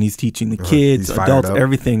class when he's teaching the kids, adults,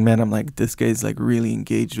 everything. Man, I'm like, this guy's like really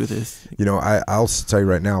engaged with this. I'll tell you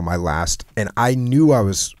right now, I knew I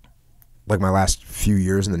was like my last few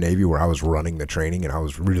years in the Navy where I was running the training and I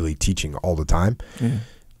was really teaching all the time. Yeah.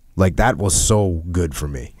 Like that was so good for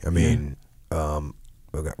me. I mean,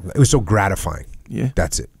 it was so gratifying. Yeah.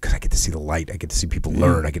 That's it. Because I get to see the light. I get to see people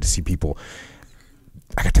learn. I get to see people.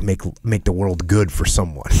 I got to make the world good for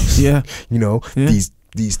someone. Yeah. You know,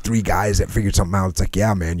 these 3 guys that figured something out. It's like,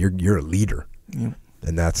 yeah, man, you're a leader. Yeah.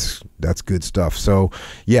 And that's good stuff. So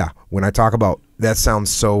yeah, when I talk about that, sounds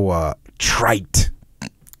so trite.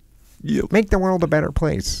 Yep. Make the world a better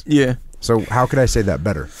place. Yeah. So how could I say that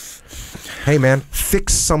better? Hey man,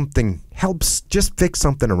 fix something. Just fix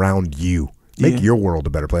something around you. Make your world a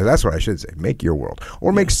better place. That's what I should say. Make your world,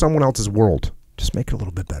 or make someone else's world. Just make it a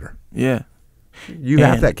little bit better. Yeah. You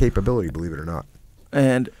have that capability, believe it or not.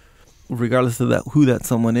 And regardless of who that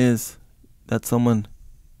someone is, that someone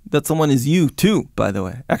is you too, by the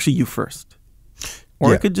way. Actually, you first.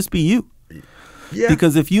 Or it could just be you. Yeah.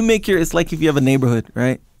 Because if you make it's like if you have a neighborhood,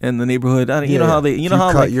 right? And the neighborhood, you know how you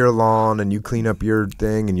cut your lawn and you clean up your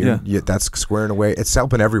thing and that's squaring away. It's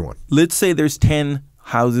helping everyone. Let's say there's 10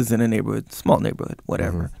 houses in a neighborhood, small neighborhood,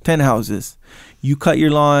 whatever. 10 houses. You cut your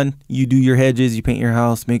lawn, you do your hedges, you paint your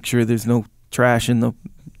house, make sure there's no trash in the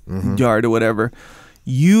yard or whatever.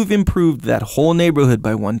 You've improved that whole neighborhood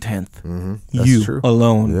by 1/10. You true.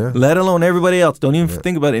 Alone, let alone everybody else. Don't even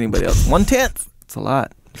think about anybody else. 1/10. It's a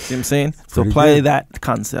lot. You see what I'm saying? So apply that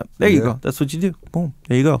concept. There you go. That's what you do. Boom.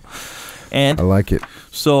 There you go. And I like it.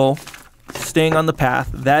 So staying on the path,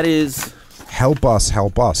 that is help us.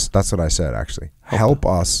 That's what I said actually. Help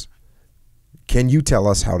us. Can you tell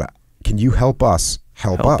us how to? Can you help us?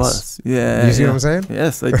 Help us. Yeah. You see what I'm saying?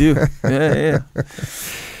 Yes, I do. yeah.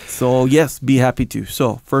 So yes, be happy to.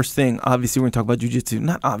 So first thing, obviously we're gonna talk about jiu-jitsu.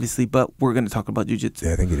 Not obviously, but we're gonna talk about jiu-jitsu.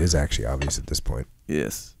 Yeah, I think it is actually obvious at this point.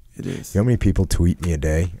 Yes, it is. You know how many people tweet me a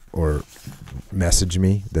day or message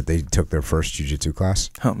me that they took their first jiu-jitsu class?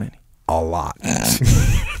 How many? A lot.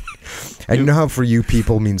 And you know how for you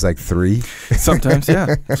people means like 3? Sometimes,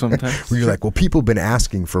 yeah. Sometimes. Where you're like, well, people have been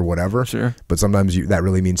asking for whatever. Sure. But sometimes that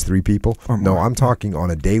really means 3 people. Or more. No, I'm talking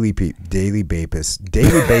on a daily basis.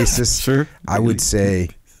 Sure. I would say,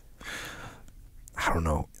 I don't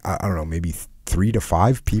know, maybe 3 to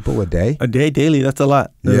 5 people a day. A day, daily. That's a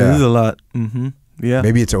lot. That is a lot. Mm-hmm. Yeah.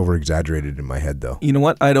 Maybe it's over exaggerated in my head though. You know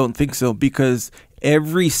what? I don't think so, because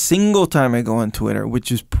every single time I go on Twitter, which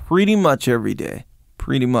is pretty much every day,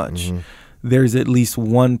 there's at least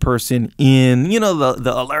one person in, the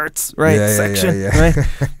alerts, right, section, right,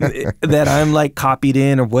 that I'm like copied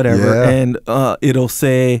in or whatever, and it'll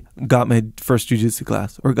say, got my first jiu-jitsu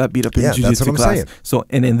class or got beat up in jiu-jitsu class. Saying. So,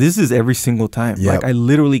 and this is every single time. Like I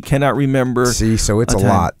literally cannot remember. See, so it's a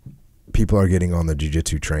lot. People are getting on the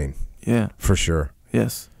jiu-jitsu train. Yeah. For sure.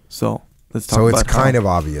 Yes. So let's talk about it's kind of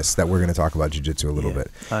obvious that we're going to talk about jiu-jitsu a little bit.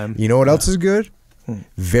 You know what else is good?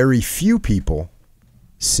 Very few people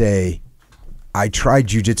say, I tried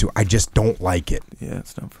jiu-jitsu, I just don't like it. Yeah,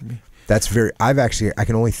 it's not for me. That's I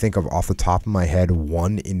can only think of off the top of my head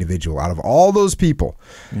one individual out of all those people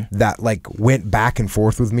that like went back and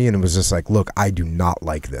forth with me and was just like, look, I do not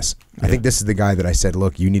like this. I think this is the guy that I said,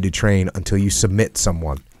 look, you need to train until you submit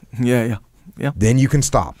someone. Yeah. Then you can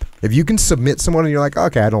stop. If you can submit someone and you're like,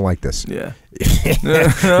 okay, I don't like this. Yeah.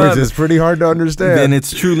 Which is pretty hard to understand. Then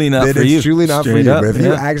it's truly not for you. It's truly not for you. Up, but if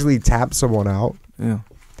you actually tap someone out,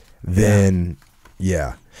 then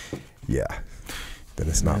then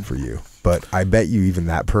it's not for you. But I bet you even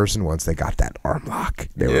that person, once they got that arm lock,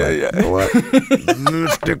 they were like, you know what?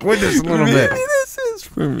 Stick with this a little bit. This is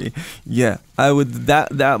for me. Yeah, I would.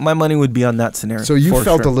 That my money would be on that scenario. So you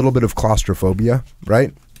felt a little bit of claustrophobia,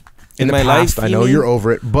 right? In my past, life, I know you're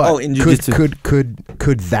over it, but in jiu-jitsu.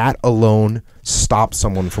 could that alone stop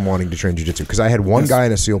someone from wanting to train jiu-jitsu? Because I had one guy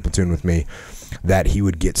in a SEAL platoon with me that he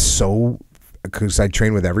would get so, because I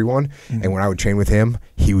train with everyone, and when I would train with him,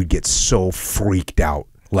 he would get so freaked out,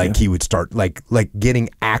 like he would start like getting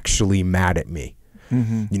actually mad at me,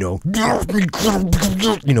 you know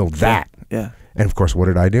that. Yeah. And of course, what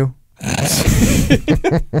did I do?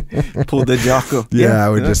 Pulled the Jocko. I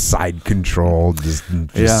would just side control, just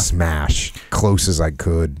smash close as I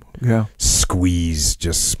could. Squeeze,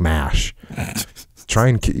 just smash.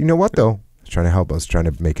 You know what though? Trying to help us, trying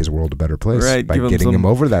to make his world a better place, right? By getting him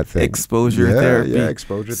over that thing. Exposure therapy.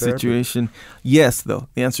 Exposure situation. Yes, though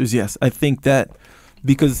the answer is yes. I think that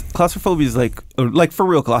because claustrophobia is like for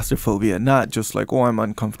real claustrophobia, not just like, oh, I'm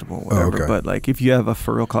uncomfortable, whatever. But like if you have a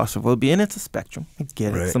for real claustrophobia, and it's a spectrum, I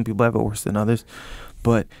get it. Some people have it worse than others,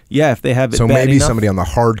 but if they have it, so bad maybe enough, somebody on the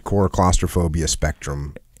hardcore claustrophobia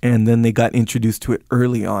spectrum, and then they got introduced to it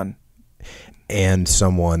early on, and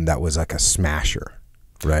someone that was like a smasher.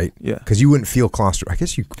 Right? Yeah. Because you wouldn't feel claustrophobic. I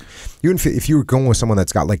guess you wouldn't feel, if you were going with someone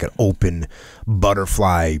that's got like an open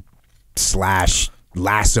butterfly /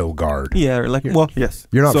 lasso guard. Yeah, or like, yes.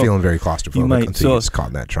 You're not feeling very claustrophobic until you you just caught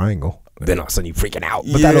in that triangle. then all of a sudden you freaking out.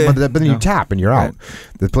 But, Yeah. but then you tap and you're out.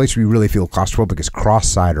 Right. The place where you really feel claustrophobic is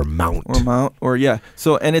cross-side or mount.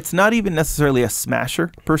 So, and it's not even necessarily a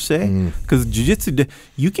smasher per se, because jiu-jitsu,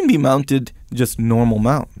 you can be mounted just normal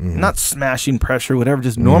mount, not smashing pressure, whatever,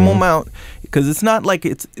 just normal mount, because it's not like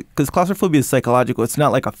because claustrophobia is psychological. It's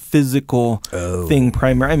not like a physical thing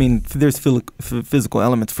primary. I mean, there's physical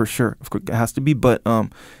elements for sure. Of course, it has to be, but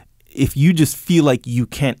if you just feel like you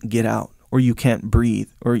can't get out, or you can't breathe,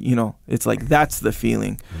 or, it's like, that's the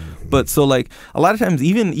feeling. But so like a lot of times,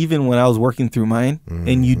 even when I was working through mine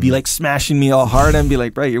and you'd be like smashing me all hard, I'd be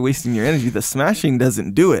like, right, you're wasting your energy. The smashing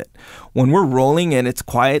doesn't do it. When we're rolling and it's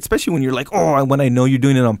quiet, especially when you're like, when I know you're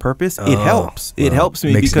doing it on purpose, it helps. It helps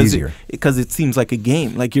me because it seems like a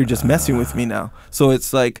game, like you're just messing with me now. So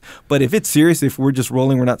it's like, but if it's serious, if we're just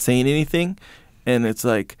rolling, we're not saying anything, and it's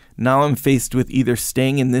like, now I'm faced with either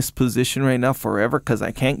staying in this position right now forever because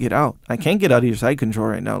I can't get out. I can't get out of your side control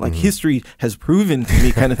right now. Like history has proven to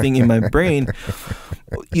me, kind of thing in my brain.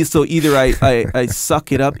 So either I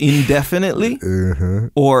suck it up indefinitely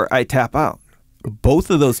or I tap out. Both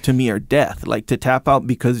of those to me are death. Like, to tap out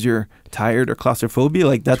because you're tired or claustrophobia,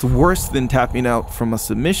 like, that's worse than tapping out from a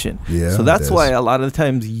submission. So that's why a lot of the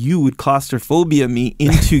times you would claustrophobia me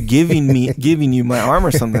into giving you my arm or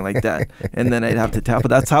something like that, and then I'd have to tap. But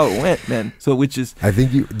that's how it went, man. So which is, I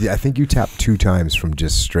think you tapped 2 times from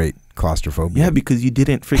just straight claustrophobia. Yeah, because you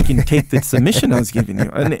didn't freaking take the submission I was giving you,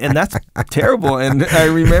 and that's terrible. And I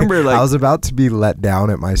remember, like, I was about to be let down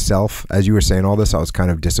at myself as you were saying all this. I was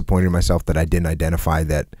kind of disappointed in myself that I didn't identify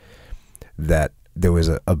that there was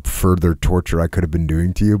a further torture I could have been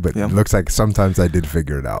doing to you, but it looks like sometimes I did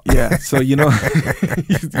figure it out. Yeah, so you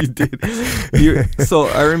did. So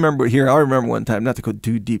I remember one time, not to go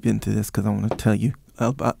too deep into this because I want to tell you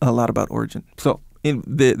a lot about Origin. So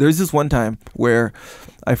there's this one time where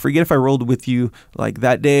I forget if I rolled with you like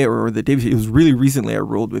that day or the day before. It was really recently I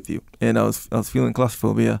rolled with you, and I was feeling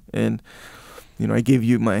claustrophobia, and I gave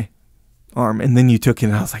you my arm, and then you took it,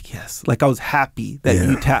 and I was like, yes, like I was happy that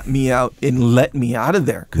you tapped me out and let me out of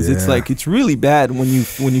there, because it's like, it's really bad when you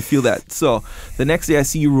feel that. So the next day I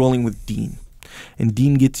see you rolling with Dean, and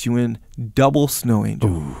Dean gets you in double snow angel,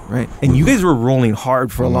 right? And you guys were rolling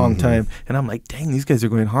hard for a long time, and I'm like, dang, these guys are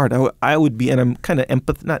going hard. I would be, and I'm kind of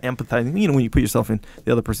not empathizing, when you put yourself in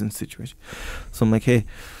the other person's situation. So I'm like, hey,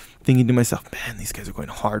 thinking to myself, man, these guys are going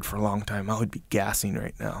hard for a long time. I would be gassing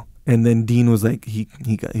right now. And then Dean was like, he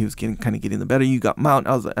was getting the better. You got mount.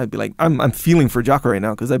 I'd be like, I'm feeling for Jocko right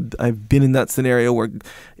now, because I've been in that scenario where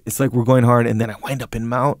it's like we're going hard, and then I wind up in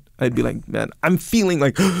mount. I'd be like, man, I'm feeling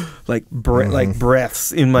like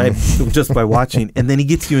breaths in my just by watching. And then he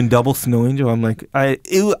gets you in double snow angel. I'm like, I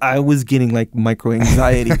was getting like micro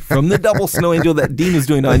anxiety from the double snow angel that Dean was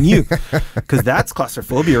doing on you, because that's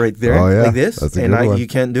claustrophobia right there, like this, that's a good one. You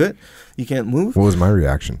can't do it. You can't move. What was my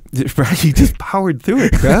reaction? You just powered through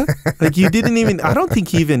it, bro. Like, you didn't even, I don't think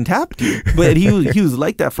he even tapped you, but he was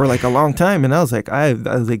like that for like a long time. And I was like,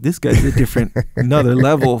 this guy's a different, another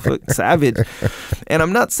level of savage. And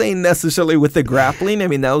I'm not saying necessarily with the grappling. I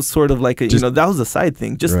mean, that was sort of like that was a side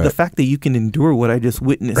thing. Just the fact that you can endure what I just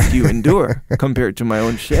witnessed you endure compared to my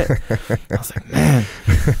own shit. I was like, man.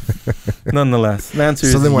 Nonetheless, the answer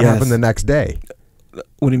is so then what yes. happened the next day?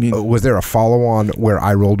 What do you mean? Was there a follow-on where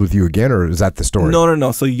I rolled with you again, or is that the story?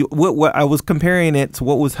 No. So what I was comparing it to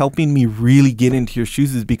what was helping me really get into your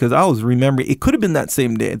shoes is because I was remembering it could have been that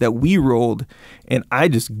same day that we rolled, and I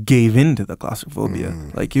just gave into the claustrophobia.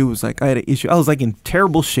 Like, it was like I had an issue. I was like in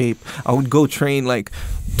terrible shape. I would go train like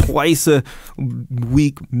twice a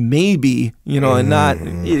week, maybe, and not.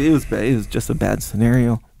 It was bad. It was just a bad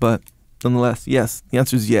scenario. But nonetheless, yes. The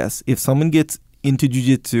answer is yes. If someone gets into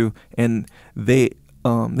jiu-jitsu and they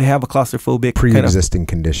have a claustrophobic pre-existing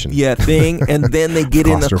condition thing, and then they get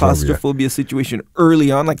in a claustrophobia situation early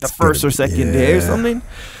on, like the first or second day or something.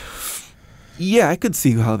 Yeah, I could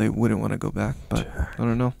see how they wouldn't want to go back, but I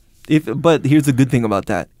don't know. But here's the good thing about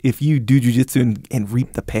that: if you do jiu-jitsu and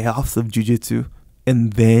reap the payoffs of jiu-jitsu,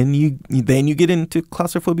 and then you get into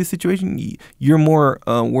claustrophobia situation, you're more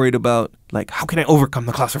worried about, like, how can I overcome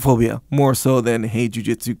the claustrophobia, more so than, hey,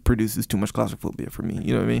 jiu-jitsu produces too much claustrophobia for me.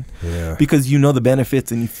 You know what I mean? Yeah. Because you know the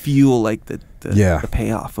benefits, and you feel like the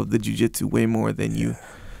payoff of the jiu-jitsu way more than you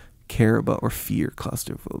care about or fear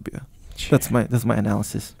claustrophobia. That's my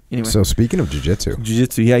analysis. Anyway. So speaking of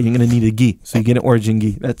jiu-jitsu, yeah, you're gonna need a gi. So you get an Origin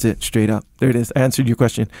gi. That's it, straight up. There it is. I answered your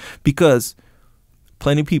question, because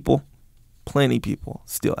plenty of people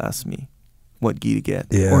still ask me what gi to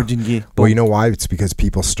get. Origin gi. Well, you know why? It's because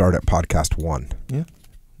people start at podcast 1.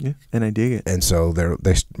 Yeah, and I dig it. And so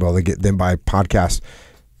they get them by podcast.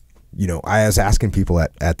 I was asking people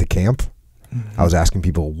at the camp. I was asking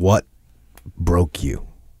people what broke you?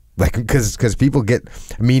 Like, because people get,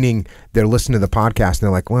 meaning they're listening to the podcast and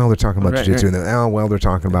they're like, well, they're talking about jiu-jitsu, and they're, oh, well, they're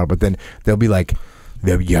talking about it, but then they'll be like,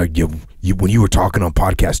 when you were talking on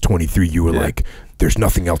podcast 23, you were like, there's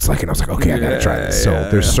nothing else like it. I was like, okay, I gotta try this. So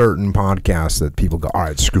there's certain podcasts that people go, all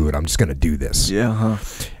right, screw it, I'm just gonna do this.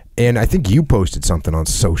 And I think you posted something on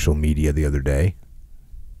social media the other day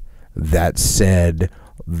that said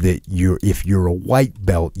that if you're a white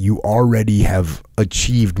belt, you already have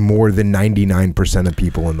achieved more than 99% of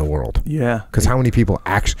people in the world. Yeah. Because how many people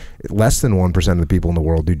actually, less than 1% of the people in the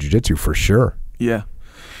world do jiu-jitsu, for sure. Yeah.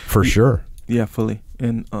 For sure. Yeah, fully.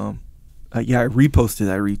 And I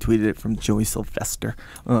retweeted it from Joey Sylvester.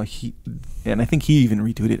 And I think he even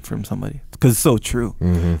retweeted it from somebody, because it's so true.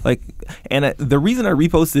 Like, and the reason I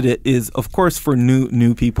reposted it is, of course, for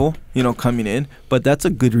new people, coming in. But that's a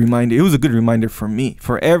good reminder. It was a good reminder for me,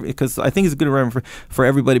 because I think it's a good reminder for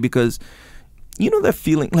everybody, because that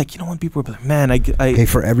feeling, like, when people are like, man, hey,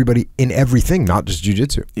 for everybody in everything, not just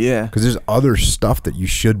jiu-jitsu. Yeah. Because there's other stuff that you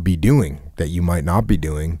should be doing that you might not be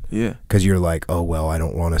doing. Yeah. Because you're like, oh, well, I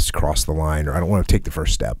don't want to cross the line, or I don't want to take the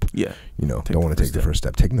first step. Yeah. Don't want to take the first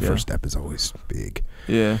step. Taking the first step is always big.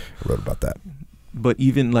 Yeah. I wrote about that. But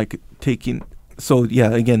even like again,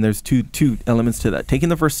 there's two elements to that. Taking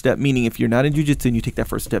the first step, meaning if you're not in jiu-jitsu and you take that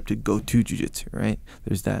first step to go to jiu-jitsu, right?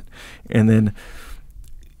 There's that. And then,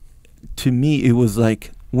 to me, it was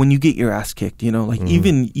like when you get your ass kicked, like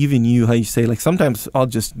even you, how you say, like, sometimes I'll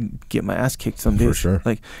just get my ass kicked some days. For sure.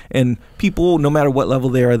 Like, and people, no matter what level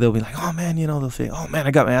they are, they'll be like, oh man, they'll say, oh man,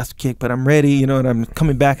 I got my ass kicked, but I'm ready, and I'm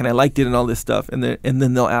coming back and I liked it and all this stuff. And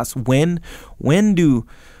then they'll ask, when do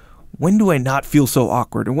I not feel so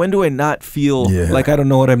awkward, or when do I not feel like I don't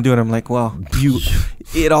know what I'm doing? I'm like, well, you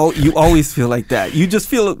always feel like that. You just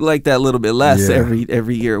feel like that a little bit less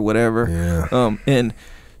every year or whatever. Yeah.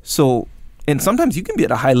 And sometimes you can be at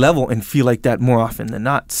a high level and feel like that more often than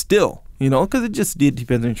not still, because it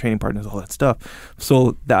depends on your training partners, all that stuff.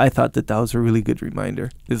 So I thought that was a really good reminder.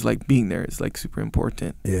 Is like being there is like super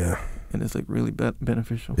important. Yeah. And it's like really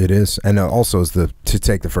beneficial. It is. And also is to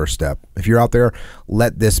take the first step. If you're out there,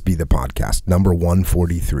 let this be the podcast, number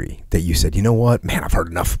 143, that you said, you know what, man, I've heard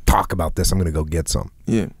enough talk about this. I'm going to go get some.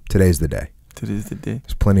 Yeah. Today's the day. Today's the day.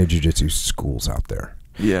 There's plenty of jiu-jitsu schools out there.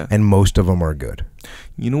 Yeah. And most of them are good.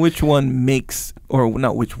 You know which one makes, or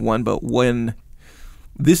not which one, but when,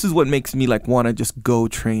 this is what makes me like want to just go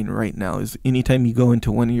train right now, is anytime you go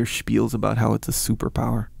into one of your spiels about how it's a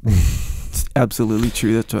superpower. It's absolutely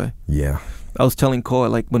true. That's why. Yeah. I was telling Cole,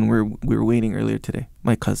 like, when we were waiting earlier today,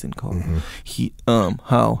 my cousin Cole, he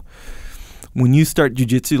how when you start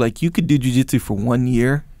jiu-jitsu, like, you could do jiu-jitsu for 1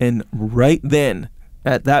 year, and right then,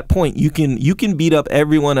 at that point, you can beat up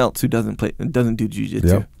everyone else who doesn't do jiu-jitsu.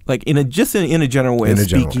 Yep. Like, in a general way of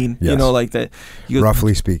speaking, yes. Like that.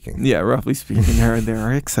 Roughly speaking. Yeah, roughly speaking. there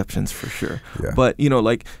are exceptions for sure. Yeah. But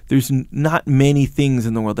like, there's not many things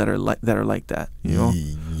in the world that are like that.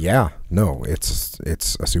 Yeah. No, it's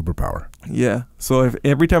a superpower. Yeah. So if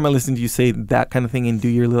every time I listen to you say that kind of thing and do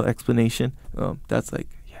your little explanation, that's like,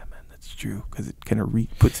 true, because it kind of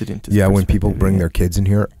puts it into when people bring their kids in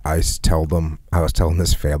here, I was telling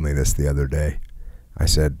this family this the other day. I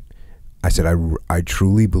said I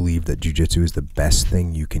truly believe that jiu-jitsu is the best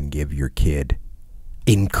thing you can give your kid,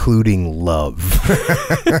 including love.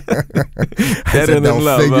 I said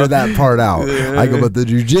they'll figure that part out. I go, but the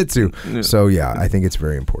jiu-jitsu. So I think it's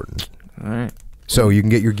very important. All right. So you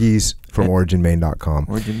can get your gis from originmaine.com.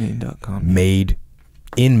 Originmaine.com. Made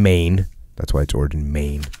in Maine. That's why it's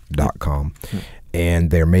originmaine.com. And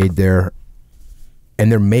they're made there,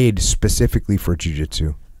 and they're made specifically for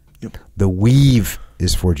jiu-jitsu. Yep. The weave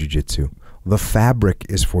is for jiu-jitsu. The fabric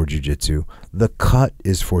is for jiu-jitsu. The cut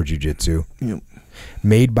is for jiu-jitsu. Yep.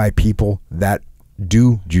 Made by people that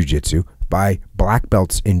do jiu-jitsu, by black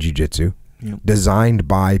belts in jiu-jitsu. Yep. Designed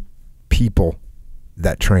by people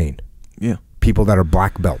that train. Yeah. People that are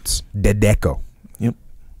black belts. Dedeco. Yep.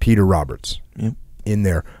 Peter Roberts. Yep. In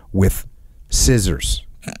there with scissors,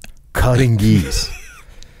 cutting gis.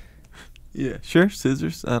 Yeah, sure,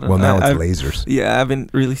 scissors. I don't know. Well, now it's lasers. Yeah, I haven't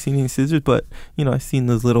really seen any scissors, but I've seen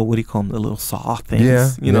those little, what do you call them, the little saw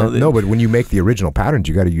things. Yeah, no, but when you make the original patterns,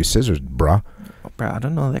 you got to use scissors, bruh. Bruh, I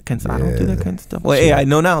don't know that kind of stuff. I don't do that kind of stuff. Well, hey, I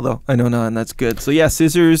know now though. I know now, and that's good. So yeah,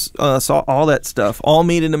 scissors, saw, all that stuff, all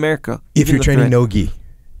made in America. If you're training no gi,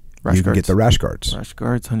 you can get the rash guards. Rash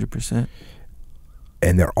guards, 100%.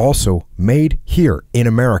 And they're also made here in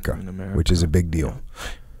America, which is a big deal. Yeah.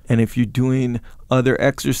 And if you're doing other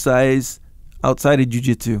exercise outside of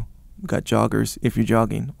jiu-jitsu, we got joggers if you're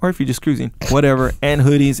jogging, or if you're just cruising, whatever, and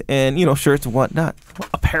hoodies and, shirts and whatnot.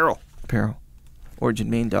 Apparel.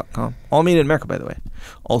 OriginMain.com. All made in America, by the way.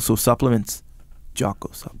 Also supplements.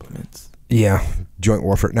 Jocko supplements. Yeah, joint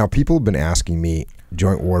warfare. Now, people have been asking me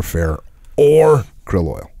joint warfare or krill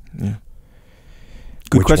oil. Yeah.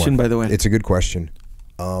 Good Which question, one? by the way. It's a good question.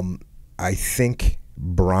 I think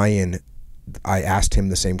Brian, I asked him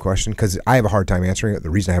the same question because I have a hard time answering it. The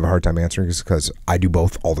reason I have a hard time answering it is because I do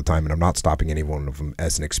both all the time, and I'm not stopping any one of them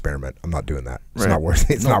as an experiment. I'm not doing that. It's not worth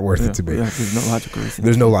it. It's not worth it to be. Yeah, there's no logical reason.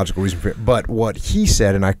 There's no logical reason for it. But what he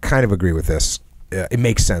said, and I kind of agree with this, it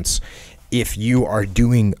makes sense. If you are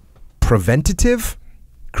doing preventative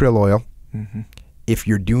krill oil, if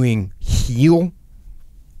you're doing heal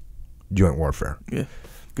joint warfare. Yeah.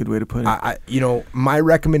 Good way to put it. My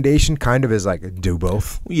recommendation kind of is like do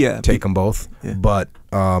both. Yeah. Take them both. Yeah. But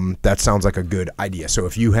that sounds like a good idea. So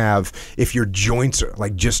if your joints are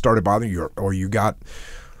like just started bothering you, or you got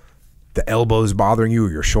the elbows bothering you,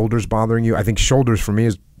 or your shoulders bothering you, I think shoulders for me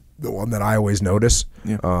is the one that I always notice.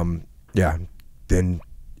 Yeah. Then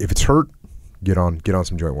if it's hurt, get on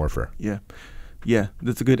some joint warfare. Yeah. Yeah,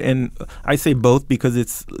 that's a good, and I say both because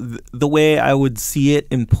it's the way I would see it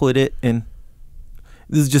and put it, and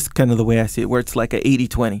this is just kind of the way I see it, where it's like a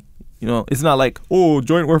 80-20. You know, it's not like, oh,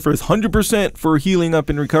 joint warfare is 100% for healing up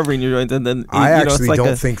and recovering your joints, and then I actually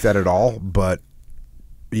don't think that at all. But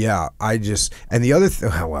yeah, and the other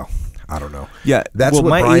well, I don't know. Yeah, that's what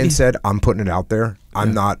Brian said. I'm putting it out there.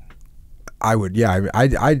 I'm not. I would. Yeah,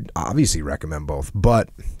 I obviously recommend both, but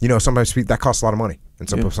sometimes that costs a lot of money. And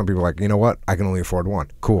some people are like, you know what? I can only afford one.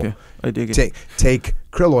 Cool. Yeah, I dig it. Take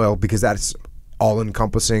krill oil because that's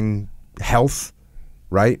all-encompassing health,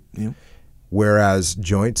 right? Yeah. Whereas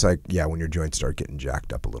joints, like, when your joints start getting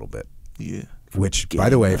jacked up a little bit. Yeah. Which, by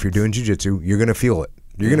the way, if you're doing jiu-jitsu, you're going to feel it.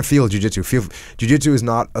 You're going to feel jiu-jitsu. Jiu-jitsu is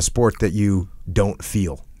not a sport that you don't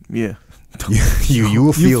feel. Yeah. You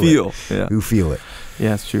will feel it. Yeah. You feel it.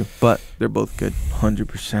 Yeah, it's true. But they're both good,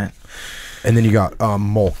 100%. And then you got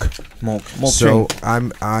Molk. So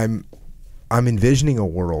train. I'm envisioning a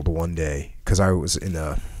world one day, because I was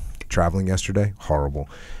traveling yesterday, horrible,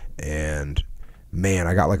 and man,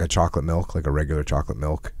 I got like a chocolate milk, like a regular chocolate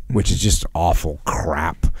milk, which is just awful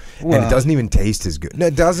crap, and it doesn't even taste as good. No,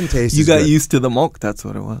 it doesn't taste. You as got good. used to the milk. That's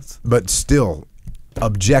what it was. But still,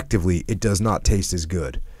 objectively, it does not taste as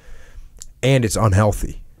good, and it's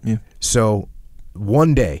unhealthy. Yeah. So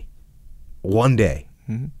one day.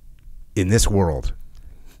 In this world,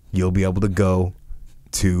 you'll be able to go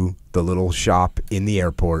to the little shop in the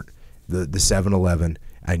airport, the 7-Eleven,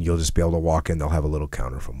 and you'll just be able to walk in. They'll have a little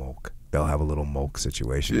counter for milk. They'll have a little milk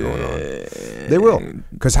situation going on. They will.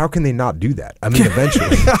 Because how can they not do that? I mean,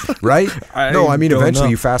 eventually, right? Eventually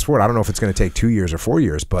you fast forward. I don't know if it's going to take 2 years or 4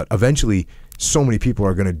 years, but eventually so many people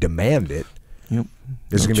are going to demand it. Yep.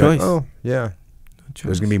 There's going to be like, oh, yeah.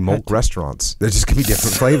 There's going to be milk restaurants. There's just going to be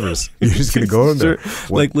different flavors. You're just going to go in there.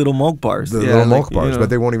 Like little milk bars. The little milk bars, but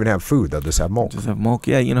they won't even have food. They'll just have milk. Just have milk.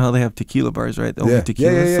 Yeah, you know how they have tequila bars, right? Only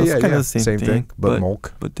tequila. So it's kind of the same thing. But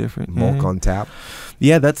milk. But different. Milk on tap.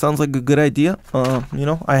 Yeah, that sounds like a good idea.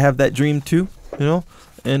 I have that dream too,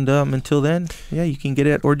 and until then, you can get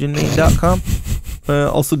it at OriginMain.com.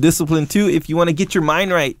 Also Discipline too, if you want to get your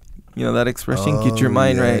mind right. You know that expression, get your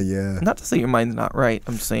mind right. Yeah. Not to say your mind's not right.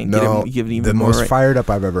 I'm saying give it even the more most right. fired up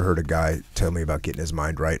I've ever heard a guy tell me about getting his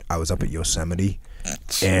mind right. I was up at Yosemite,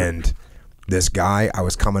 and this guy, I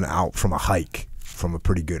was coming out from a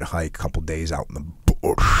pretty good hike, a couple days out in the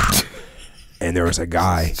bush, and there was a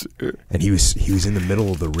guy, and he was in the middle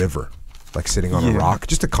of the river, like sitting on a rock,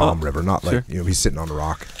 just a calm river, not like he's sitting on a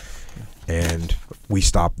rock, and we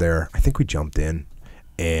stopped there. I think we jumped in,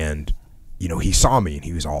 and he saw me, and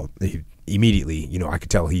he immediately, I could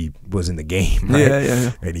tell he was in the game, right?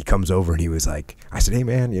 Yeah. And he comes over, and he was like, I said, hey,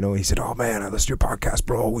 man, he said, oh, man, I listened to your podcast,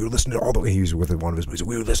 bro. We were listening to it all the way. He was with one of his boys.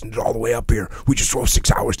 We were listening to it all the way up here. We just drove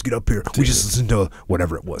 6 hours to get up here. We just listened to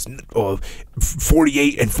whatever it was,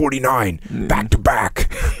 48 and 49 back to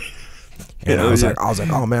back. And I was like,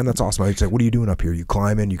 oh man, that's awesome. He's like, what are you doing up here? You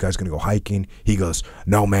climbing? You guys gonna go hiking? He goes,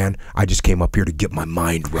 no man, I just came up here to get my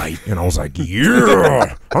mind right. And I was like,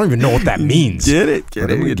 yeah. I don't even know what that means. Get it.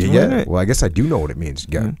 Yeah. Well, I guess I do know what it means.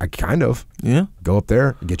 Yeah, I kind of. Yeah. Go up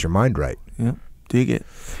there and get your mind right. Yeah. Dig it.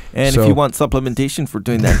 And if you want supplementation for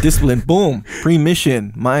doing that discipline, boom,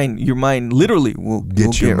 pre-mission, your mind literally will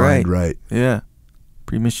get your mind right. Yeah.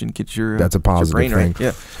 Pre-mission, get your that's a positive brain thing. Right.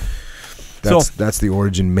 Yeah. That's the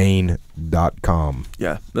OriginMain.com.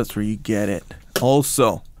 Yeah, that's where you get it.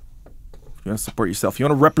 Also, if you want to support yourself, you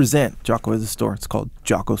want to represent. Jocko has a store. It's called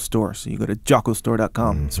Jocko Store. So you go to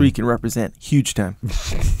jockostore.com. That's where you can represent. Huge time.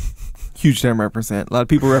 Huge time represent. A lot of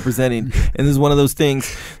people representing. And this is one of those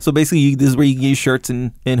things. So basically, this is where you can get shirts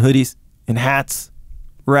and hoodies and hats,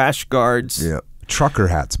 rash guards, Trucker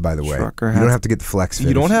hats, by the way. Trucker You hats. don't have to get the flex fit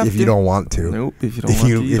You don't have if to. you don't want to. Nope. If you don't want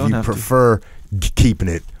to, you don't have prefer keeping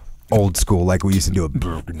it old school like we used to do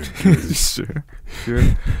it. Sure.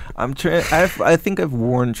 I'm trying. I think I've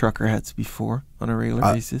worn trucker hats before on a regular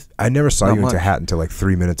basis. I never saw Not you into much. hat until like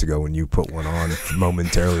 3 minutes ago when you put one on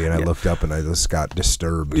momentarily, and I looked up and I just got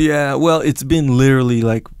disturbed. Yeah, well, it's been literally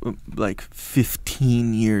like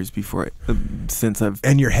 15 years before since I've.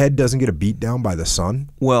 And your head doesn't get a beat down by the sun.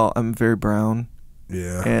 Well, I'm very brown.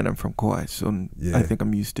 Yeah. And I'm from Kauai, so Yeah. I think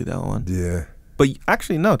I'm used to that one. Yeah. But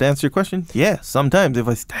actually, no. To answer your question, yeah, sometimes if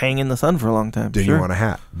I hang in the sun for a long time, Then sure, you want a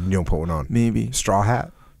hat. You don't put one on. maybe Straw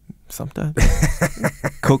hat. sometimes.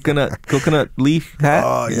 coconut leaf hat.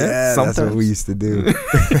 Oh yeah, that's what we used to do.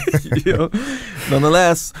 You know?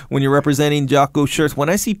 Nonetheless, when you're representing Jocko shirts, when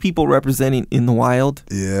I see people representing in the wild,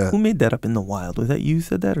 Yeah. who made that up, in the wild? Was that you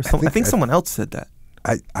said that, or something? I think someone else said that.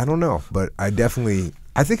 I don't know, but I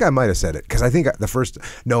think I might have said it because I think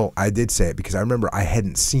I did say it because I remember I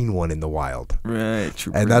hadn't seen one in the wild. Right,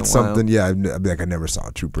 trooper And in that's the wild. something, yeah, I never saw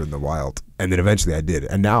a trooper in the wild. And then eventually I did.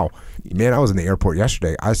 And now, man, I was in the airport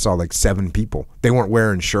yesterday. I saw like 7 people. They weren't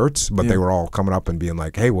wearing shirts, but they were all coming up and being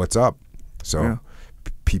like, hey, what's up? So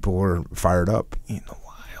people were fired up. In the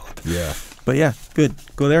wild. Yeah. But yeah, good.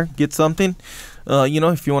 Go there, get something.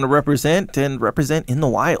 If you want to represent, and represent in the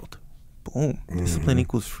wild. Boom. Discipline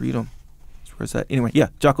equals freedom. Where's that? Anyway, yeah,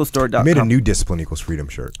 JockoStore.com. I made a new Discipline Equals Freedom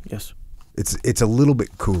shirt. Yes. It's a little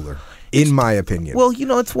bit cooler, in my opinion. Well,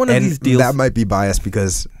 it's one of and these deals. that might be biased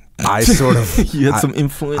because I sort of You had some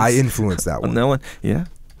influence. I influenced that on one. that one. Yeah.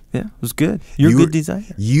 Yeah, it was good. You're a good designer.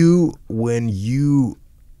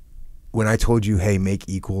 When I told you, hey, make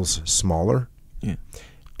equals smaller, Yeah.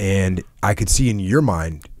 and I could see in your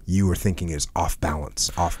mind you were thinking is off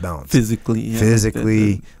balance. Physically. Yeah,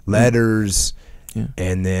 Physically, letters, Yeah.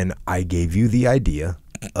 and then I gave you the idea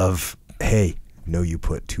of, hey, no, you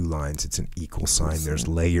put 2 lines. It's an equal sign. There's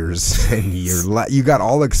layers, and you got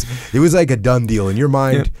all. It was like a done deal in your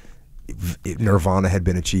mind. Nirvana had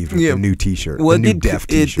been achieved with the new T-shirt, the new Def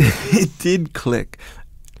T-shirt. It did click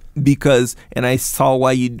because, and I saw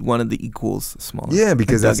why you wanted the equals smaller. Yeah,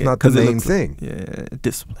 because that's not the main thing. Yeah,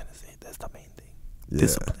 discipline that's the main thing. Yeah.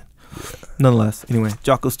 Discipline. Nonetheless, anyway,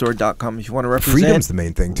 JockoStore.com if you want to represent. Freedom's the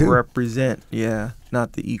main thing too. Represent, yeah,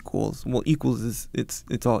 not the equals. Well, equals is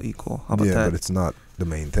it's all equal. How about that? Yeah, but it's not the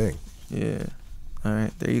main thing. Yeah. All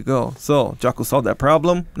right, there you go. So Jocko solved that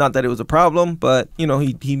problem. Not that it was a problem, but he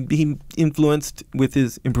influenced with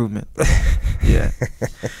his improvement. Yeah.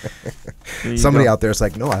 Somebody out there is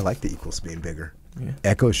like, no, I like the equals being bigger. Yeah.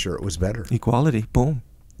 Echo's shirt was better. Equality. Boom.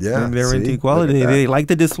 Yeah, And they're into see? equality. Look at They that. like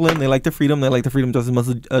the discipline. They like the freedom. They like the freedom just as much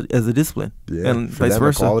as the discipline. Yeah, and for vice them,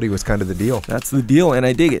 versa. equality was kind of the deal. That's the deal, and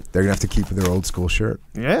I dig it. They're gonna have to keep their old school shirt.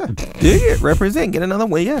 Yeah, dig it. Represent. Get another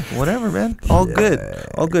way. Yeah, whatever, man. All good.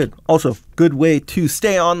 All good. Also, good way to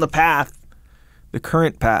stay on the path. The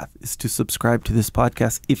current path is to subscribe to this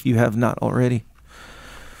podcast if you have not already.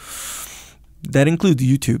 That includes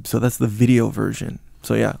YouTube, so that's the video version.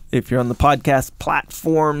 So yeah, if you're on the podcast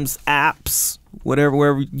platforms, apps, whatever,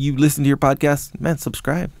 wherever you listen to your podcast, man,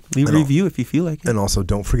 subscribe. Leave a review if you feel like it. And also,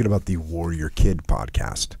 don't forget about the Warrior Kid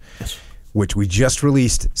podcast, Yes. which we just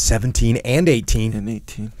released 17 and 18, And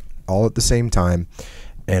 18. all at the same time.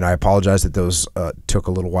 And I apologize that those took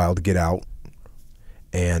a little while to get out.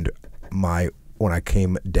 And when I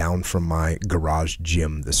came down from my garage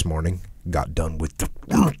gym this morning, got done with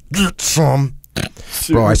some.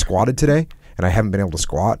 Bro, I squatted today, and I haven't been able to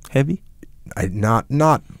squat. Heavy? Not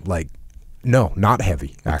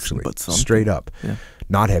heavy, actually. But something. Straight up. Yeah.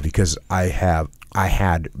 Not heavy, because I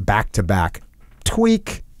had back-to-back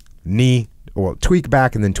tweak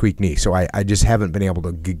back and then tweak knee. So I just haven't been able to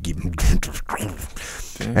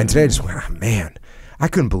and today I just went, man, I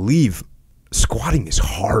couldn't believe squatting is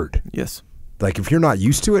hard. Yes. Like, if you're not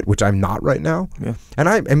used to it, which I'm not right now. Yeah.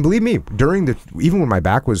 And believe me, even when my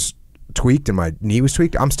back was tweaked and my knee was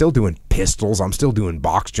tweaked, I'm still doing pistols, I'm still doing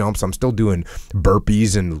box jumps, I'm still doing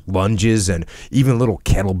burpees and lunges and even little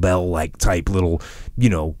kettlebell like type little,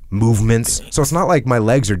 movements. So it's not like my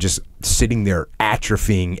legs are just sitting there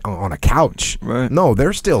atrophying on a couch. Right. No,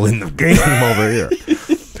 they're still in the game over here.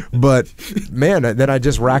 But man, then I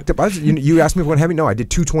just racked up. You asked me what heavy? No, I did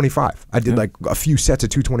 225. I did like a few sets of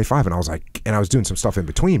 225, and I was doing some stuff in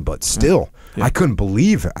between. But still, I couldn't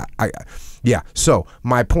believe it. Yeah. So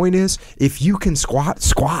my point is, if you can squat.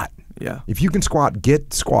 Yeah. If you can squat,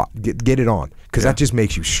 get it on, because that just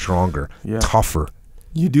makes you stronger, tougher.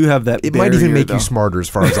 You do have that. It might even barrier, make though. you smarter as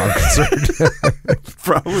far as I'm concerned.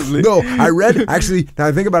 Probably. No, I read, actually, now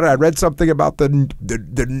I think about it, I read something about the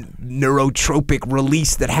neurotropic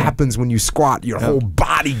release that happens when you squat. Your whole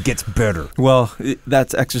body gets better. Well,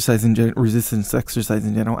 that's exercise in general, resistance exercise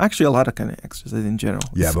in general. Actually, a lot of kind of exercise in general.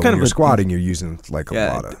 Yeah, It's but kind when of you're squatting, you're using like a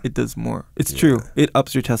lot of... it does more. It's true. It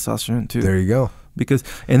ups your testosterone too. There you go.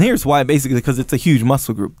 And here's why, basically, because it's a huge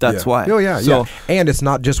muscle group. That's why. Oh, yeah, so, And it's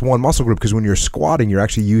not just one muscle group, because when you're squatting, you're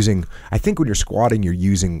actually using, I think when you're squatting, you're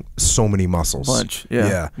using so many muscles. Bunch,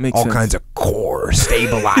 yeah. Makes all sense. kinds of core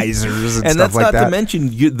stabilizers and And stuff that's like not that. to mention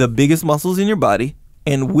the biggest muscles in your body.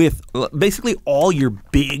 And with basically all your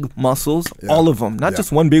big muscles, all of them, not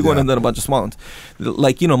just one big one and then a bunch of small ones.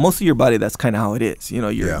 Like, most of your body, that's kind of how it is.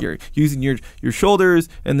 You're using your shoulders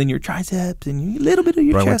and then your triceps and a little bit of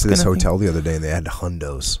your chest. I went to this hotel the other day and they had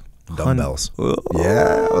hundos, dumbbells.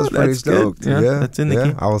 Yeah, I was pretty stoked. Yeah, that's in the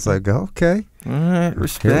game. I was like, okay. All right,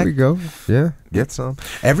 respect. Here we go. Yeah, get some.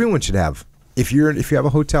 Everyone should have. If you have a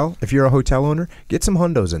hotel, if you're a hotel owner, get some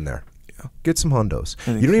hundos in there. Get some hundos.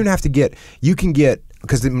 You don't even have to get, you can get,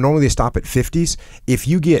 because normally they stop at 50s. If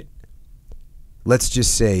you get, let's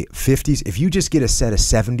just say 50s, if you just get a set of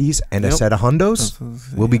 70s and a set of hundos,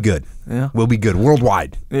 we'll be good. Yeah. We'll be good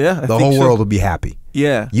worldwide. Yeah. The whole world will be happy.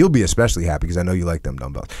 Yeah. You'll be especially happy because I know you like them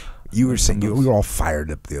dumbbells. You were saying, we were all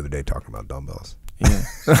fired up the other day talking about dumbbells. Yeah.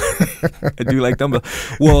 I do like dumbbell.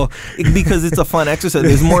 Well, because it's a fun exercise.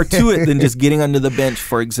 There's more to it than just getting under the bench,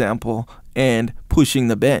 for example, and pushing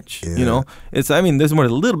the bench. Yeah. There's a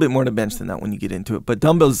little bit more to bench than that when you get into it. But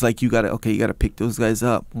dumbbells, like you gotta pick those guys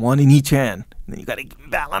up, one in each hand. And then you gotta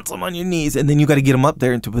balance them on your knees, and then you gotta get them up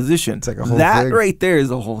there into position. It's like a whole that thing. right there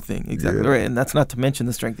is a whole thing. Exactly right. And that's not to mention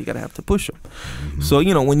the strength you gotta have to push them. Mm-hmm. So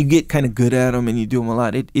when you get kind of good at them and you do them a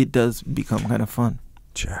lot, it does become kind of fun.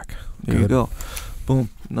 Check. There you go.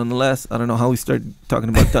 Boom. Nonetheless, I don't know how we started talking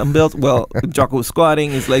about dumbbells. Well, Jocko was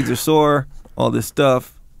squatting, his legs are sore, all this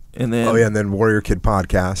stuff, and then and then Warrior Kid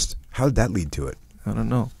podcast. How did that lead to it? I don't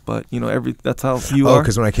know, but that's how you are. Oh,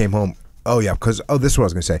 because when I came home. Oh yeah, because this is what I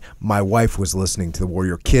was gonna say. My wife was listening to the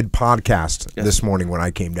Warrior Kid podcast this morning when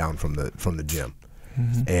I came down from the gym,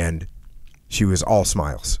 and she was all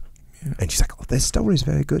smiles, and she's like, "Oh, this story is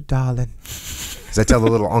very good, darling." Because I tell the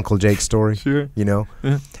little Uncle Jake story, Sure.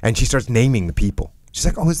 And she starts naming the people. She's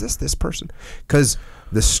like, "Oh, is this person?" Because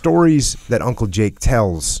the stories that Uncle Jake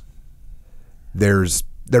tells, they're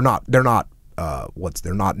not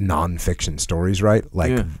nonfiction stories, right?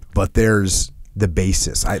 But there's the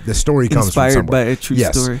basis. The story comes inspired from somewhere. by a true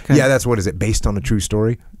story. Yeah, that's what is it? Based on a true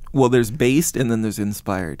story. Well, there's based and then there's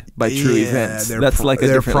inspired by true events. That's like a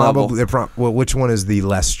they're different level. Well, which one is the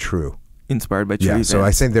less true? Inspired by true events. So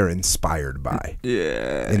I think they're inspired by.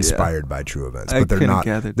 Inspired by true events, but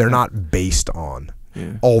they're not based on.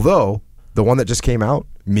 Yeah. Although the one that just came out,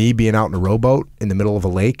 me being out in a rowboat in the middle of a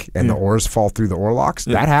lake and the oars fall through the oar locks,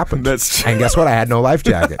 that happened. That's and guess what? I had no life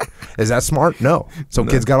jacket. Is that smart? No. So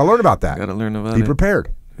kids got to learn about that. Got to learn about it. Be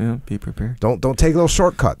prepared. Yeah, be prepared. Don't take little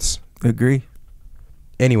shortcuts. Agree.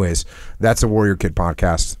 Anyways, that's the Warrior Kid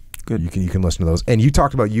podcast. Good. You can listen to those. And you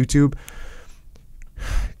talked about YouTube.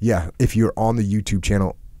 Yeah, if you're on the YouTube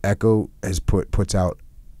channel, Echo has puts out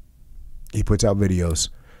videos,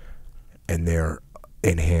 and they're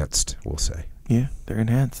enhanced, we'll say. Yeah, they're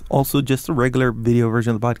enhanced. Also, just a regular video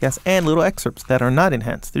version of the podcast and little excerpts that are not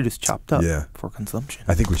enhanced. They're just chopped up for consumption.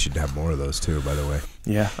 I think we should have more of those too, by the way.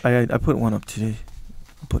 Yeah, I put one up today.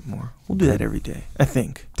 I'll put more. We'll do that every day, I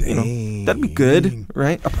think. Dang. That'd be good,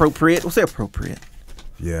 right? Appropriate. We'll say appropriate.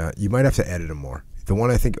 Yeah, you might have to edit them more. The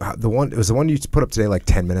one it was the one you put up today, like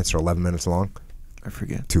 10 minutes or 11 minutes long. I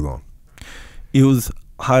forget. Too long. It was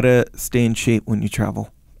how to stay in shape when you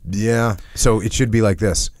travel. Yeah. So it should be like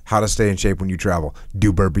this: how to stay in shape when you travel.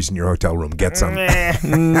 Do burpees in your hotel room. Get some. No,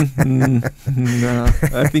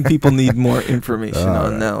 I think people need more information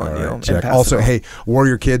on that one. Check. Also, hey,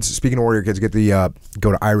 Warrior Kids. Speaking of Warrior Kids, go to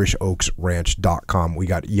IrishOaksRanch.com. We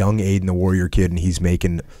got young Aiden, the Warrior Kid, and he's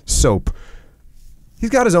making soap. He's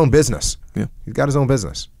got his own business. Yeah. He's got his own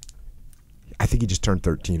business. I think he just turned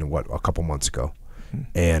 13 a couple months ago.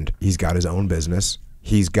 And he's got his own business.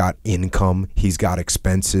 He's got income. He's got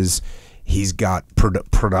expenses. He's got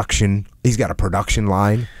production. He's got a production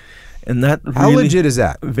line. And that how really, legit is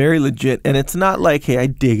that? Very legit. And it's not like, hey, I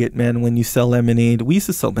dig it, man. When you sell lemonade, we used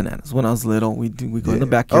to sell bananas when I was little. We go in the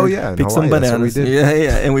backyard, pick some bananas.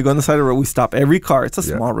 And we go on the side of the road. We stop every car. It's a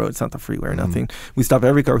small road. It's not the freeway or nothing. We stop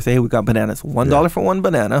every car. We say, hey, we got bananas. $1 for one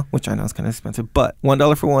banana, which I know is kind of expensive, but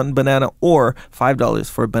 $1 for one banana or $5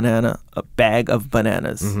 for a bag of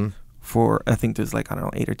bananas. For I think there's 8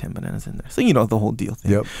 or 10 bananas in there. So the whole deal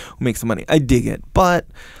thing. Yep. We'll make some money. I dig it. But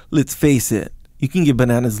let's face it. You can get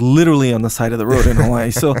bananas literally on the side of the road in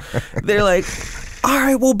Hawaii. So they're like, all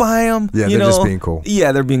right, we'll buy them. Yeah, they're just being cool.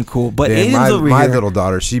 Yeah, they're being cool. But Man, Aiden's over my here. little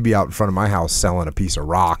daughter, she'd be out in front of my house selling a piece of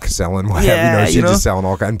rock, selling whatever. Yeah, She's just selling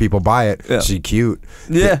all kinds, and people buy it. Yeah. She's cute.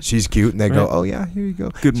 Yeah. She's cute, and they go, oh, yeah, here you go.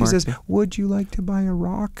 Good She says, marketing. would you like to buy a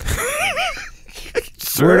rock?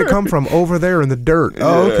 Where'd it come from? Over there in the dirt.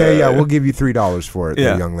 Oh, okay, yeah, we'll give you $3 for it,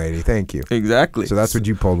 young lady. Thank you. Exactly. So that's what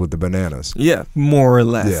you pulled with the bananas. Yeah, more or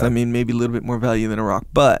less. Yeah. I mean, maybe a little bit more value than a rock,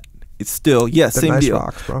 but it's still, yes, They're same nice deal.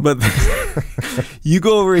 rocks, bro. But you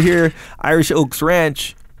go over here, Irish Oaks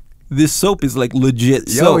Ranch, this soap is like legit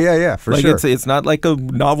soap. Oh, yeah, for like sure. It's not like a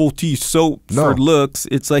novelty soap for looks.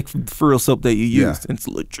 It's like for real soap that you use. It's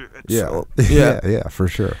legit soap. Yeah, for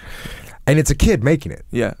sure. And it's a kid making it.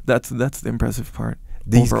 Yeah, that's the impressive part.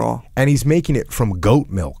 Overall. And he's making it from goat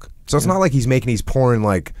milk. So it's not like he's pouring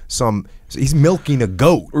like he's milking a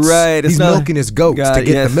goat. Right. He's milking his goats to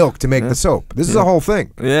get the milk to make the soap. This is a whole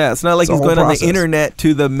thing. Yeah, it's not like he's going on the internet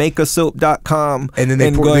to the makeasoap.com. And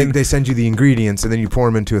then they send you the ingredients and then you pour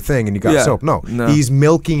them into a thing and you got soap. No, he's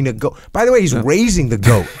milking a goat. By the way, he's raising the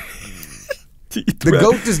goat.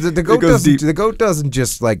 The goat doesn't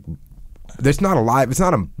just like... It's not alive. It's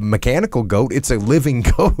not a mechanical goat. It's a living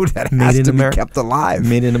goat that has to be kept alive.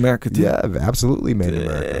 Made in America, too. Yeah, absolutely made in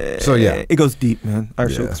America. So, yeah. It goes deep, man.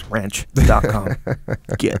 IrishOaksRanch.com.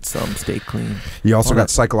 Get some. Stay clean. You also got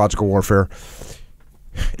psychological warfare.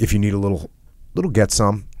 If you need a little get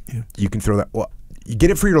some, you can throw that. Well, you get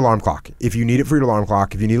it for your alarm clock. If you need it for your alarm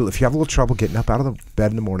clock, if you have a little trouble getting up out of the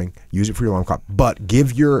bed in the morning, use it for your alarm clock. But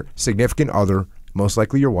give your significant other, most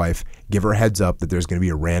likely your wife, give her a heads up that there's going to be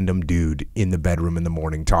a random dude in the bedroom in the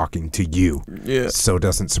morning talking to you. Yeah. So it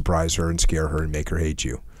doesn't surprise her and scare her and make her hate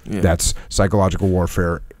you. Yeah. That's Psychological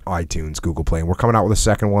Warfare, iTunes, Google Play. And we're coming out with a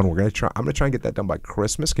second one. I'm going to try and get that done by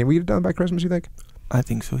Christmas. Can we get it done by Christmas, you think? I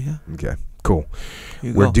think so, yeah. Okay, cool.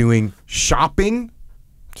 We're doing shopping.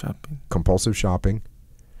 Compulsive shopping.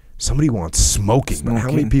 Somebody wants smoking. But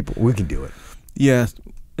how many people? We can do it. Yeah.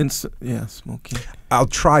 Smoking. I'll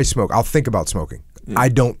try smoke. I'll think about smoking. Yeah.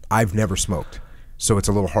 I've never smoked, so it's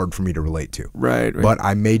a little hard for me to relate to. Right. But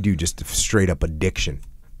I may do just straight up addiction.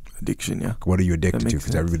 Yeah. What are you addicted to?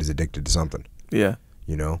 Because everybody's addicted to something. Yeah.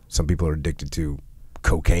 You know, some people are addicted to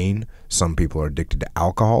cocaine. Some people are addicted to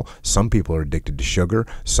alcohol. Some people are addicted to sugar.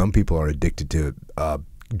 Some people are addicted to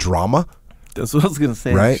drama. That's what I was going to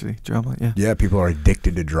say, right? Actually. Drama, yeah. Yeah, people are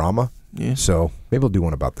addicted to drama. Yeah. So maybe we'll do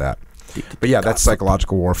one about that. But yeah, that's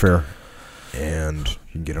Psychological Warfare. And you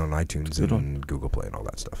can get it on iTunes and Google Play and all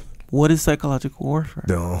that stuff. What is psychological warfare?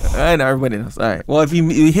 No. I know, everybody knows. All right. Well, if you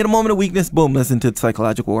hit a moment of weakness, boom, listen to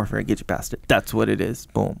psychological warfare and get you past it. That's what it is.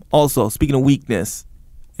 Boom. Also, speaking of weakness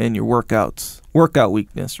and your workouts, workout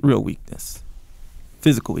weakness, real weakness,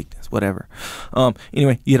 physical weakness, whatever.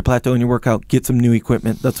 Anyway, you hit a plateau in your workout, get some new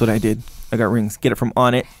equipment. That's what I did. I got rings. Get it from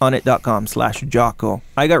onit.com/Jocko.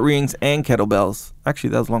 I got rings and kettlebells. Actually,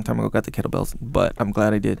 that was a long time ago I got the kettlebells, but I'm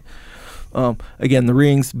glad I did. Again, the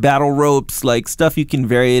rings, battle ropes, like stuff you can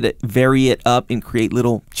vary it up and create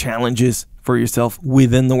little challenges for yourself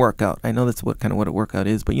within the workout. I know that's what a workout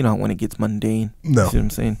is, but you know when it gets mundane. No. You see what I'm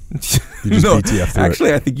saying? You just PTF through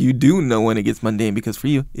actually, I think you do know when it gets mundane because for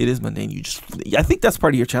you, it is mundane. I think that's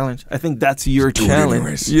part of your challenge. I think that's your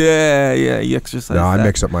challenge. Yeah, you exercise. No, I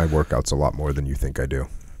mix up my workouts a lot more than you think I do.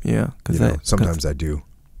 Yeah, because sometimes I do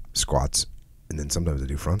squats. And then sometimes I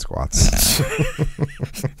do front squats.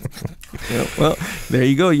 Yeah, well, there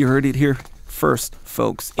you go. You heard it here first,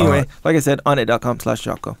 folks. Anyway, like I said,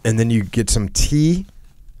 onit.com/Jocko. And then you get some tea.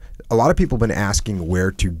 A lot of people have been asking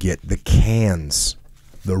where to get the cans,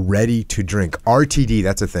 the ready to drink. RTD,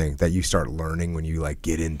 that's a thing that you start learning when you like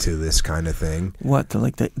get into this kind of thing. What,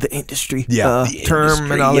 the industry the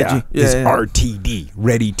terminology? Industry, RTD,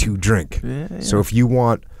 ready to drink. So if you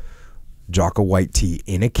want Jocko white tea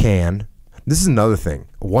in a can, this is another thing.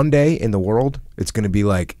 One day in the world, it's going to be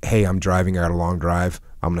like, hey, I'm driving, I got a long drive.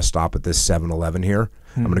 I'm going to stop at this 7-Eleven here.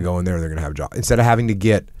 I'm going to go in there and they're going to have Jocko. Instead of having to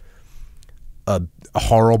get a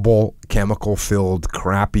horrible, chemical-filled,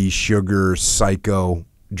 crappy, sugar, psycho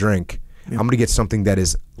drink, I'm going to get something that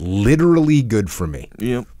is literally good for me.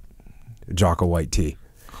 Yep. Jocko white tea.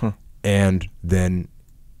 And then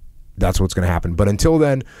that's what's going to happen. But until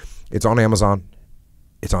then, it's on Amazon.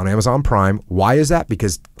 It's on Amazon Prime. Why is that?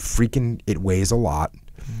 Because freaking it weighs a lot.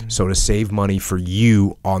 So to save money for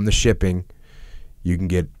you on the shipping, you can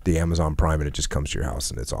get the Amazon Prime and it just comes to your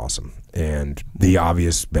house and it's awesome. And the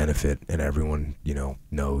obvious benefit, and everyone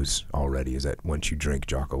knows already, is that once you drink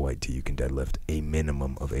Jocko white tea, you can deadlift a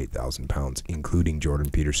minimum of 8,000 pounds, including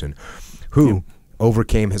Jordan Peterson, who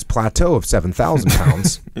overcame his plateau of 7,000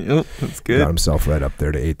 pounds. Yep, that's good. Got himself right up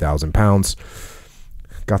there to 8,000 pounds.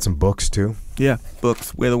 Got some books too. Yeah,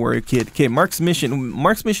 books. Way of the Warrior Kid. Okay, Mark's Mission.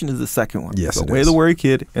 Mark's Mission is the second one. Yes, so it Way is. of the Warrior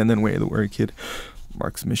Kid, and then Way of the Warrior Kid.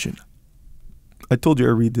 Mark's Mission. I told you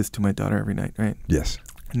I read this to my daughter every night, right? Yes.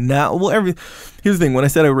 Now, well, here's the thing. When I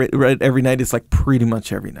said I read it every night, it's like pretty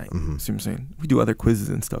much every night. Mm-hmm. See what I'm saying? We do other quizzes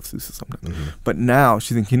and stuff so sometimes. Mm-hmm. But now,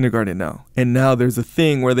 she's in kindergarten now. And now there's a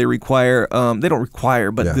thing where they require, they don't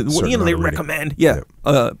require, but certain they amount of recommend, Yep.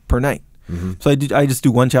 per night. Mm-hmm. So I just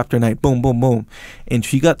do one chapter a night, boom, boom, boom. And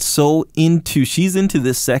she got she's into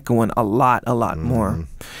this second one a lot more.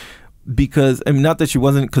 Because, I mean, not that she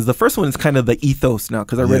wasn't, because the first one is kind of the ethos now,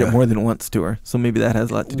 because I read it more than once to her. So maybe that has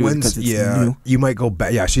a lot to do with it because it's new. You might go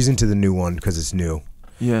back. Yeah, she's into the new one because it's new.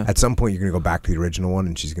 Yeah. At some point, you're going to go back to the original one,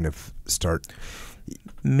 and she's going to start.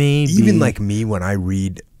 Maybe. Even like me, when I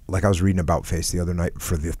read, like I was reading About Face the other night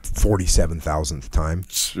for the 47,000th time.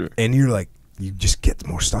 Sure. And you're like, you just get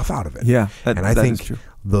more stuff out of it. Yeah. And I think is true.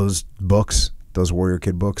 those books, those Warrior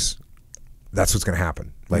Kid books, that's what's going to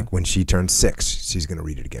happen. Like when she turns 6, she's going to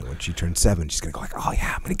read it again. When she turns 7, she's going to go like, oh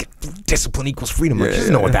yeah, I'm going to get discipline equals freedom. Like, she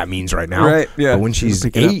doesn't know what that means right now. Right, yeah. But when she's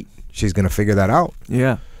 8, she's going to figure that out.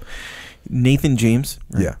 Yeah. Nathan James.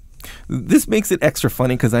 Right? Yeah. This makes it extra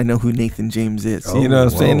funny because I know who Nathan James is. Oh, you know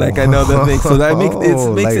what I'm saying? whoa. Like I know that makes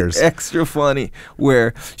Layers. it extra funny.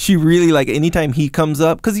 Where she really like anytime he comes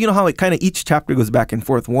up, because you know how it kind of each chapter goes back and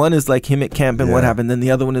forth. One is like him at camp and what happened, then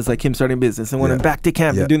the other one is like him starting business, and one is back to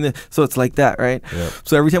camp and doing this. So it's like that, right? Yeah.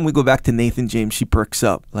 So every time we go back to Nathan James, she perks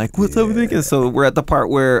up. Like, what's up with it? So we're at the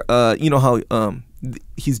part where you know how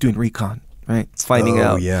he's doing recon, right? Finding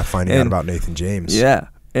out. Oh yeah, finding out about Nathan James. Yeah.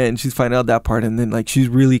 And she's finding out that part, and then like she's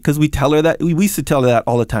really, because we tell her that we used to tell her that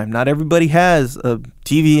all the time. Not everybody has a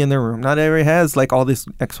TV in their room. Not everybody has like all this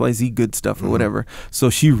XYZ good stuff or whatever. So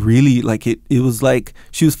she really like it. It was like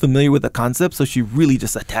she was familiar with the concept, so she really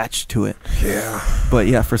just attached to it. Yeah. But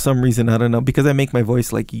yeah, for some reason I don't know, because I make my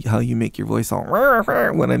voice like how you make your voice all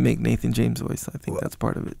when I make Nathan James' voice. I think that's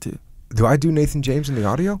part of it too. Do I do Nathan James in the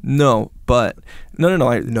audio? No, but no.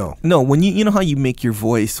 No, when you know how you make your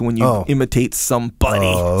voice when you imitate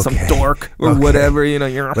somebody, some dork or whatever, you know.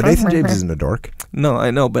 You're but Nathan James isn't a dork. No,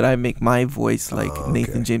 I know, but I make my voice like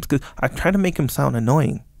Nathan James because I try to make him sound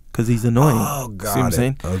annoying because he's annoying. Oh, got See what I'm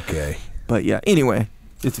saying? Okay. But yeah, anyway,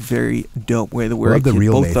 it's a very dope way the Warrior Kid. Love the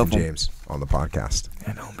real both Nathan of them. James on the podcast.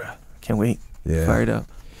 I know, bro. Can't wait. Yeah. Fired up.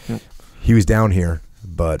 Yep. He was down here,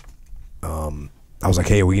 but I was like,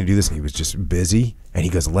 hey, are we going to do this? And he was just busy. And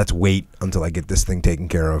he goes, let's wait until I get this thing taken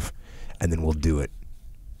care of, and then we'll do it.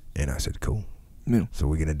 And I said, cool. Yeah. So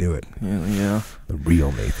we're going to do it. Yeah. The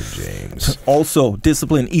real Nathan James. Also,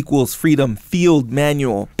 discipline equals freedom. Field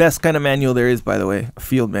manual. Best kind of manual there is, by the way. A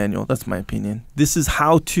field manual. That's my opinion. This is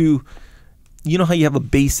how to, you know how you have a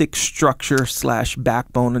basic structure /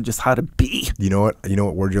 backbone and just how to be. You know what? You know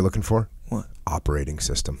what word you're looking for? What? Operating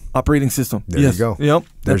system. Operating system. There you go. Yep.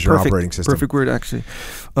 There's your operating system. Perfect word, actually.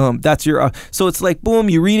 That's your. So it's like, boom,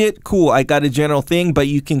 you read it, cool. I got a general thing, but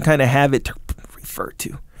you can kind of have it to refer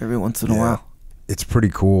to every once in a while. It's pretty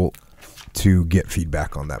cool to get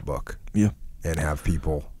feedback on that book. Yeah. And have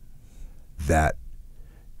people that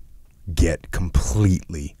get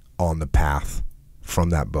completely on the path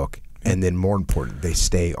from that book. And then more important, they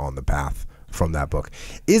stay on the path from that book.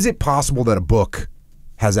 Is it possible that a book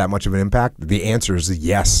has that much of an impact? The answer is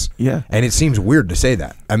yes. Yeah. And it seems weird to say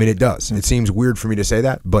that. I mean, it does. It seems weird for me to say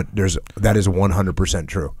that, but that is 100%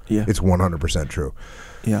 true. Yeah. It's 100% true.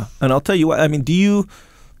 Yeah. And I'll tell you what, I mean, do you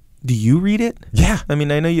read it? Yeah. I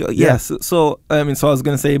mean, I know you, yes. So I was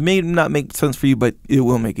going to say, it may not make sense for you, but it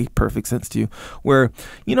will make perfect sense to you. Where,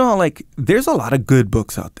 you know how like, there's a lot of good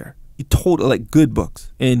books out there. Total like good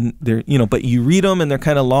books, and they're but you read them and they're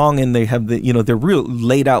kind of long, and they have the they're real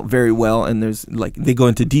laid out very well, and there's like they go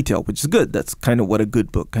into detail, which is good. That's kind of what a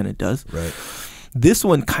good book kind of does. Right. This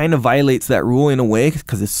one kind of violates that rule in a way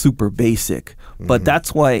because it's super basic. But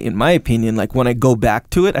that's why, in my opinion, like when I go back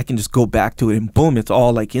to it, I can just go back to it and boom, it's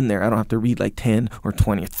all like in there. I don't have to read like 10 or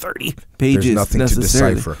 20 or 30 pages. There's nothing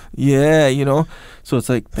necessarily. to decipher. Yeah, so it's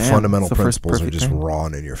like bam, fundamental it's the first principles are perfect just thing. raw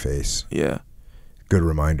and in your face. Yeah. Good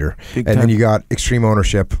reminder. Big and time. then you got extreme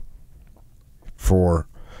ownership for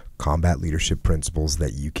combat leadership principles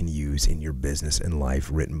that you can use in your business and life,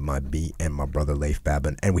 written by me and my brother Leif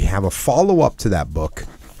Babin. And we have a follow-up to that book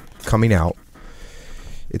coming out.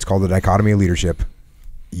 It's called The Dichotomy of Leadership.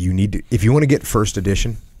 You need to, if you want to get first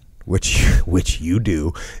edition, which you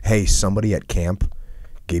do. Hey, somebody at camp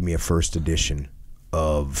gave me a first edition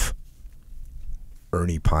of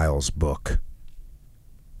Ernie Pyle's book,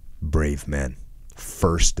 Brave Men.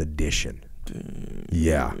 First edition.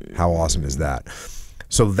 Yeah, how awesome is that?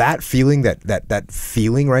 So that feeling, that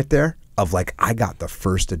feeling right there of like, I got the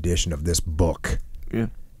first edition of this book. Yeah.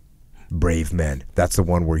 Brave Men. That's the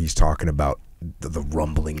one where he's talking about the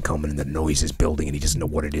rumbling coming and the noise is building and he doesn't know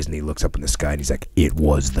what it is and he looks up in the sky and he's like, it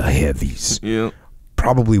was the heavies. Yeah.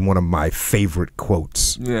 Probably one of my favorite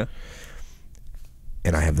quotes. Yeah.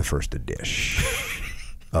 And I have the first edition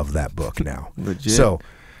of that book now. Legit. So,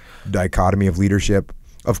 dichotomy of leadership.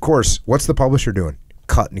 Of course, what's the publisher doing?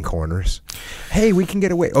 Cutting corners. Hey, we can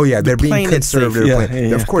get away. Oh yeah, they're being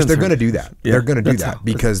conservative. Of course, they're going to do that. They're going to do that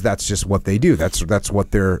because that's just what they do. That's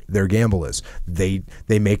what their gamble is. They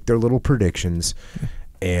make their little predictions,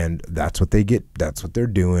 and that's what they get. That's what they're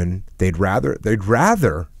doing. They'd rather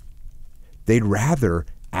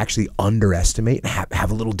actually underestimate and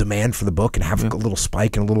have a little demand for the book and have a little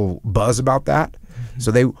spike and a little buzz about that.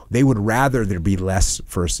 So they would rather there be less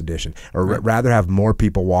first edition or rather have more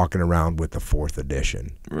people walking around with the fourth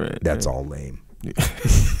edition. Right. That's all lame. Yeah.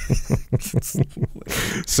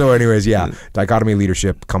 So anyways, Dichotomy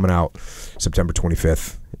Leadership coming out September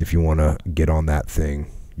 25th. If you want to get on that thing,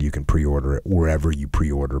 you can pre-order it. Wherever you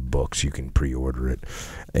pre-order books, you can pre-order it.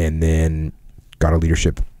 And then got a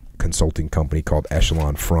leadership consulting company called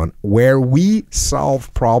Echelon Front, where we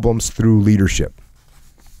solve problems through leadership.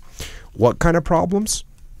 What kind of problems?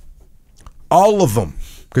 All of them.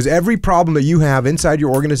 Because every problem that you have inside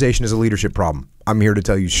your organization is a leadership problem. I'm here to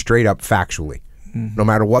tell you straight up factually. Mm-hmm. No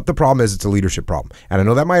matter what the problem is, it's a leadership problem. And I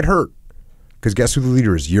know that might hurt, because guess who the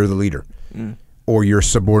leader is? You're the leader. Mm. Or your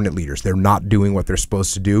subordinate leaders. They're not doing what they're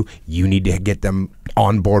supposed to do. You need to get them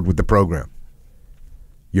on board with the program.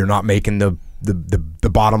 You're not making the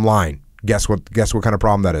bottom line. Guess what kind of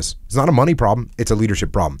problem that is? It's not a money problem. It's a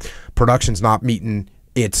leadership problem. Production's not meeting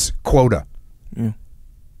its quota. Yeah.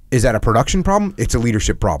 Is that a production problem? It's a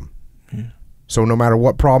leadership problem. Yeah. So no matter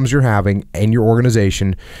what problems you're having in your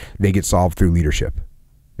organization, they get solved through leadership.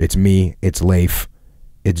 It's me, it's Leif,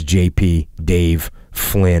 it's JP, Dave,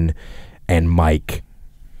 Flynn, and Mike.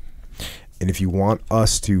 And if you want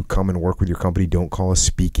us to come and work with your company, don't call us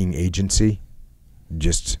speaking agency.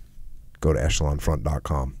 Just go to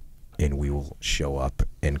echelonfront.com and we will show up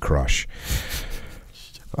and crush.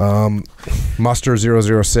 Muster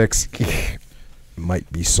 006 might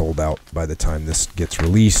be sold out by the time this gets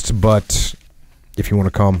released, but if you want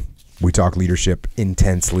to come, we talk leadership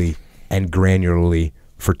intensely and granularly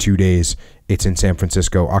for 2 days. It's in San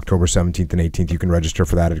Francisco, October 17th and 18th. You can register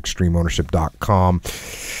for that at extremeownership.com.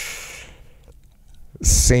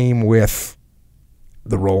 Same with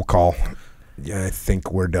the roll call. Yeah, I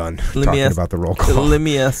think we're done talking about the roll call. Let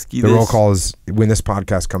me ask you this. The roll call is, when this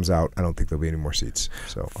podcast comes out, I don't think there'll be any more seats.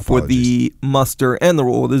 So apologies. For the muster and the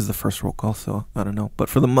roll, this is the first roll call, so I don't know. But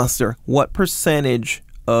for the muster, what percentage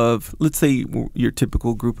of, let's say your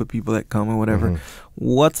typical group of people that come or whatever,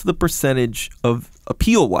 what's the percentage of,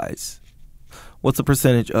 appeal-wise, what's the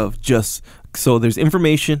percentage of just, so there's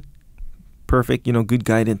information, perfect, good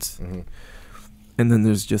guidance, and then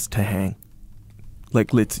there's just to hang.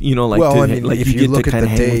 Like, let's, well, if you look at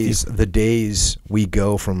the days we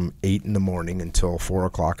go from 8 in the morning until 4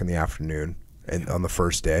 o'clock in the afternoon, and on the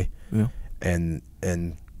first day, and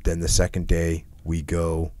then the second day we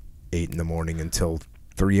go 8 in the morning until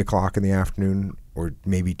 3 o'clock in the afternoon, or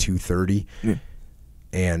maybe 2:30.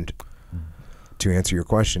 And to answer your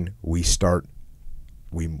question, we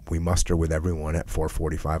muster with everyone at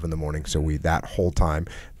 4:45 in the morning. So that whole time,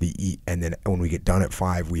 and then when we get done at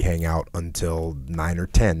 5, we hang out until 9 or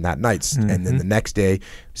 10 that night. And then the next day,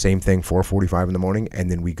 same thing, 4:45 in the morning,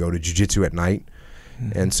 and then we go to jiu-jitsu at night.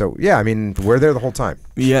 And so, we're there the whole time.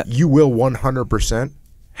 Yeah, you will 100%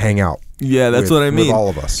 hang out. Yeah, that's what I mean. With all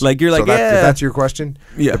of us. Like, you're like, so if that's your question.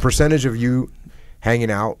 Yeah, the percentage of you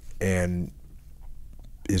hanging out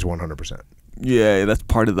is 100%. Yeah, that's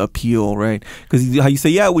part of the appeal, right? Because how you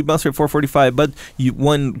say, we muster at 4:45, but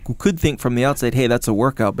one could think from the outside, hey, that's a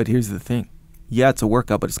workout. But here's the thing. Yeah, it's a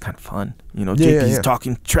workout, but it's kind of fun. JP's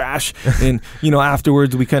talking trash. And,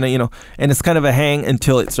 afterwards we kind of, and it's kind of a hang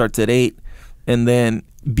until it starts at 8. And then,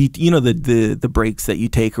 the breaks that you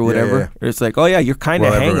take or whatever. It's like, you're kind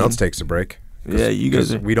of hanging. Everyone else takes a break. Yeah, you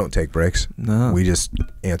guys. We don't take breaks. No. We just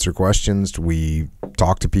answer questions. We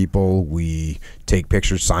talk to people. We take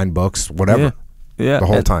pictures, sign books, whatever. Yeah. The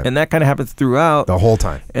whole time. And that kind of happens throughout. The whole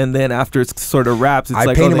time. And then after it's sort of wraps, it's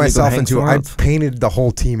I painted the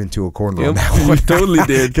whole team into a corner on that one. You totally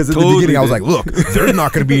did. Because at the beginning I was like, look, there's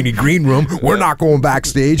not going to be any green room. We're not going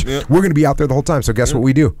backstage. We're going to be out there the whole time. So guess what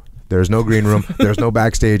we do? There's no green room. There's no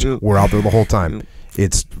backstage. We're out there the whole time.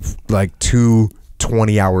 It's like two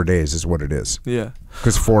 20-hour days is what it is. Yeah.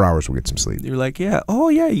 Because 4 hours we'll get some sleep. You're like, yeah, oh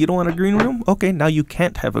yeah, you don't want a green room? Okay, now you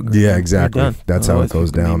can't have a green room. Yeah, exactly. That's how it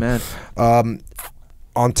goes down.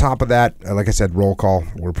 On top of that, like I said, roll call.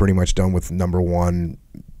 We're pretty much done with number 1.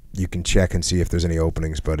 You can check and see if there's any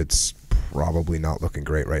openings, but it's probably not looking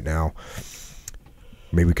great right now.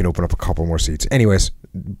 Maybe we can open up a couple more seats. Anyways,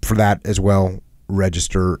 for that as well,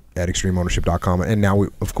 register at extremeownership.com. And now,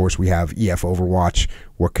 of course, we have EF Overwatch.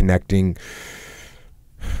 We're connecting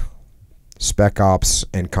spec ops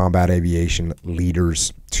and combat aviation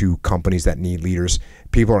leaders to companies that need leaders.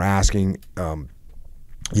 People are asking,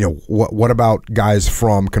 what about guys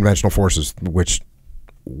from conventional forces, which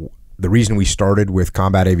the reason we started with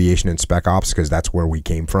combat aviation and spec ops, because that's where we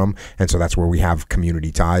came from, and so that's where we have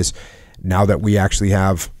community ties. Now that we actually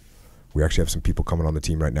have some people coming on the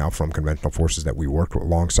team right now from conventional forces that we worked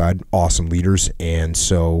alongside, awesome leaders, and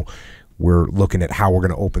so we're looking at how we're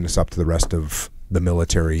going to open this up to the rest of the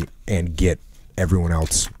military and get everyone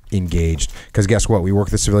else engaged. Because guess what? We work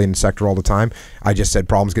the civilian sector all the time. I just said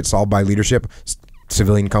problems get solved by leadership.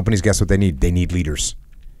 Civilian companies, guess what they need? They need leaders,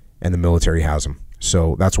 and the military has them.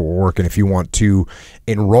 So that's what we're working. If you want to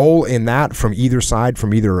enroll in that from either side,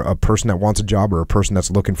 from either a person that wants a job or a person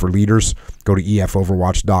that's looking for leaders, go to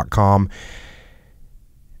efoverwatch.com.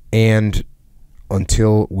 And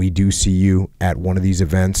until we do see you at one of these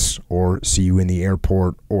events, or see you in the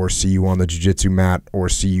airport, or see you on the jiu-jitsu mat, or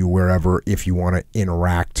see you wherever, if you want to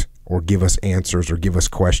interact or give us answers or give us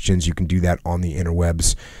questions, you can do that on the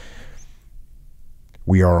interwebs.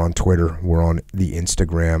 We are on Twitter. We're on the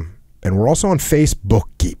Instagram. And we're also on Facebook,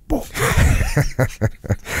 people.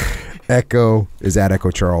 Echo is at Echo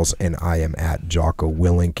Charles, and I am at Jocko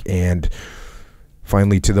Willink. And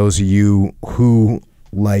finally, to those of you who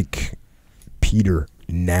like Peter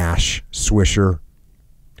Nash Swisher,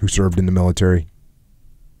 who served in the military,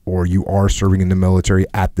 or you are serving in the military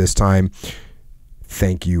at this time,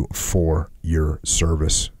 thank you for your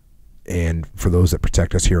service. And for those that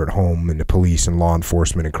protect us here at home, and the police and law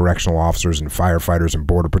enforcement and correctional officers and firefighters and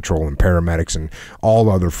border patrol and paramedics and all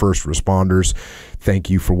other first responders, thank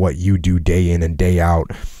you for what you do day in and day out.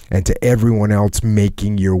 And to everyone else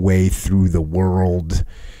making your way through the world,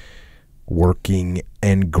 working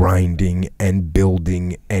and grinding and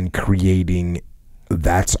building and creating,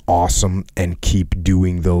 that's awesome. And keep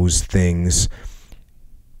doing those things,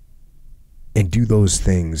 and do those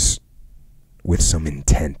things with some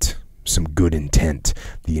intent. Some good intent,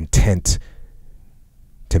 the intent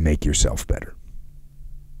to make yourself better.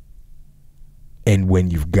 And when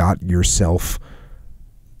you've got yourself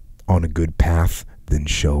on a good path, then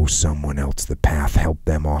show someone else the path. Help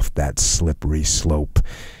them off that slippery slope.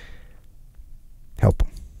 Help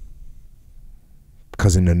them.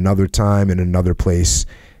 Because in another time, in another place,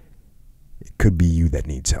 it could be you that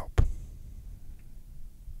needs help.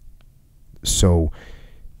 So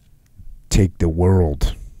take the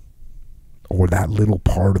world, or that little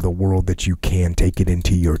part of the world that you can, take it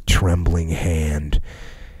into your trembling hand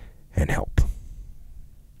and help.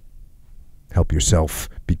 Help yourself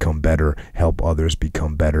become better. Help others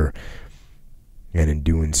become better. And in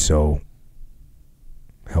doing so,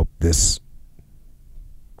 help this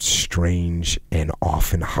strange and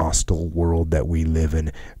often hostile world that we live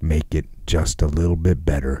in make it just a little bit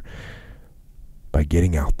better by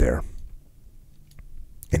getting out there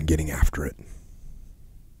and getting after it.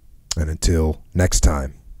 And until next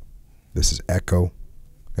time, this is Echo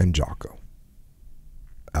and Jocko.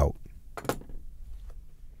 Out.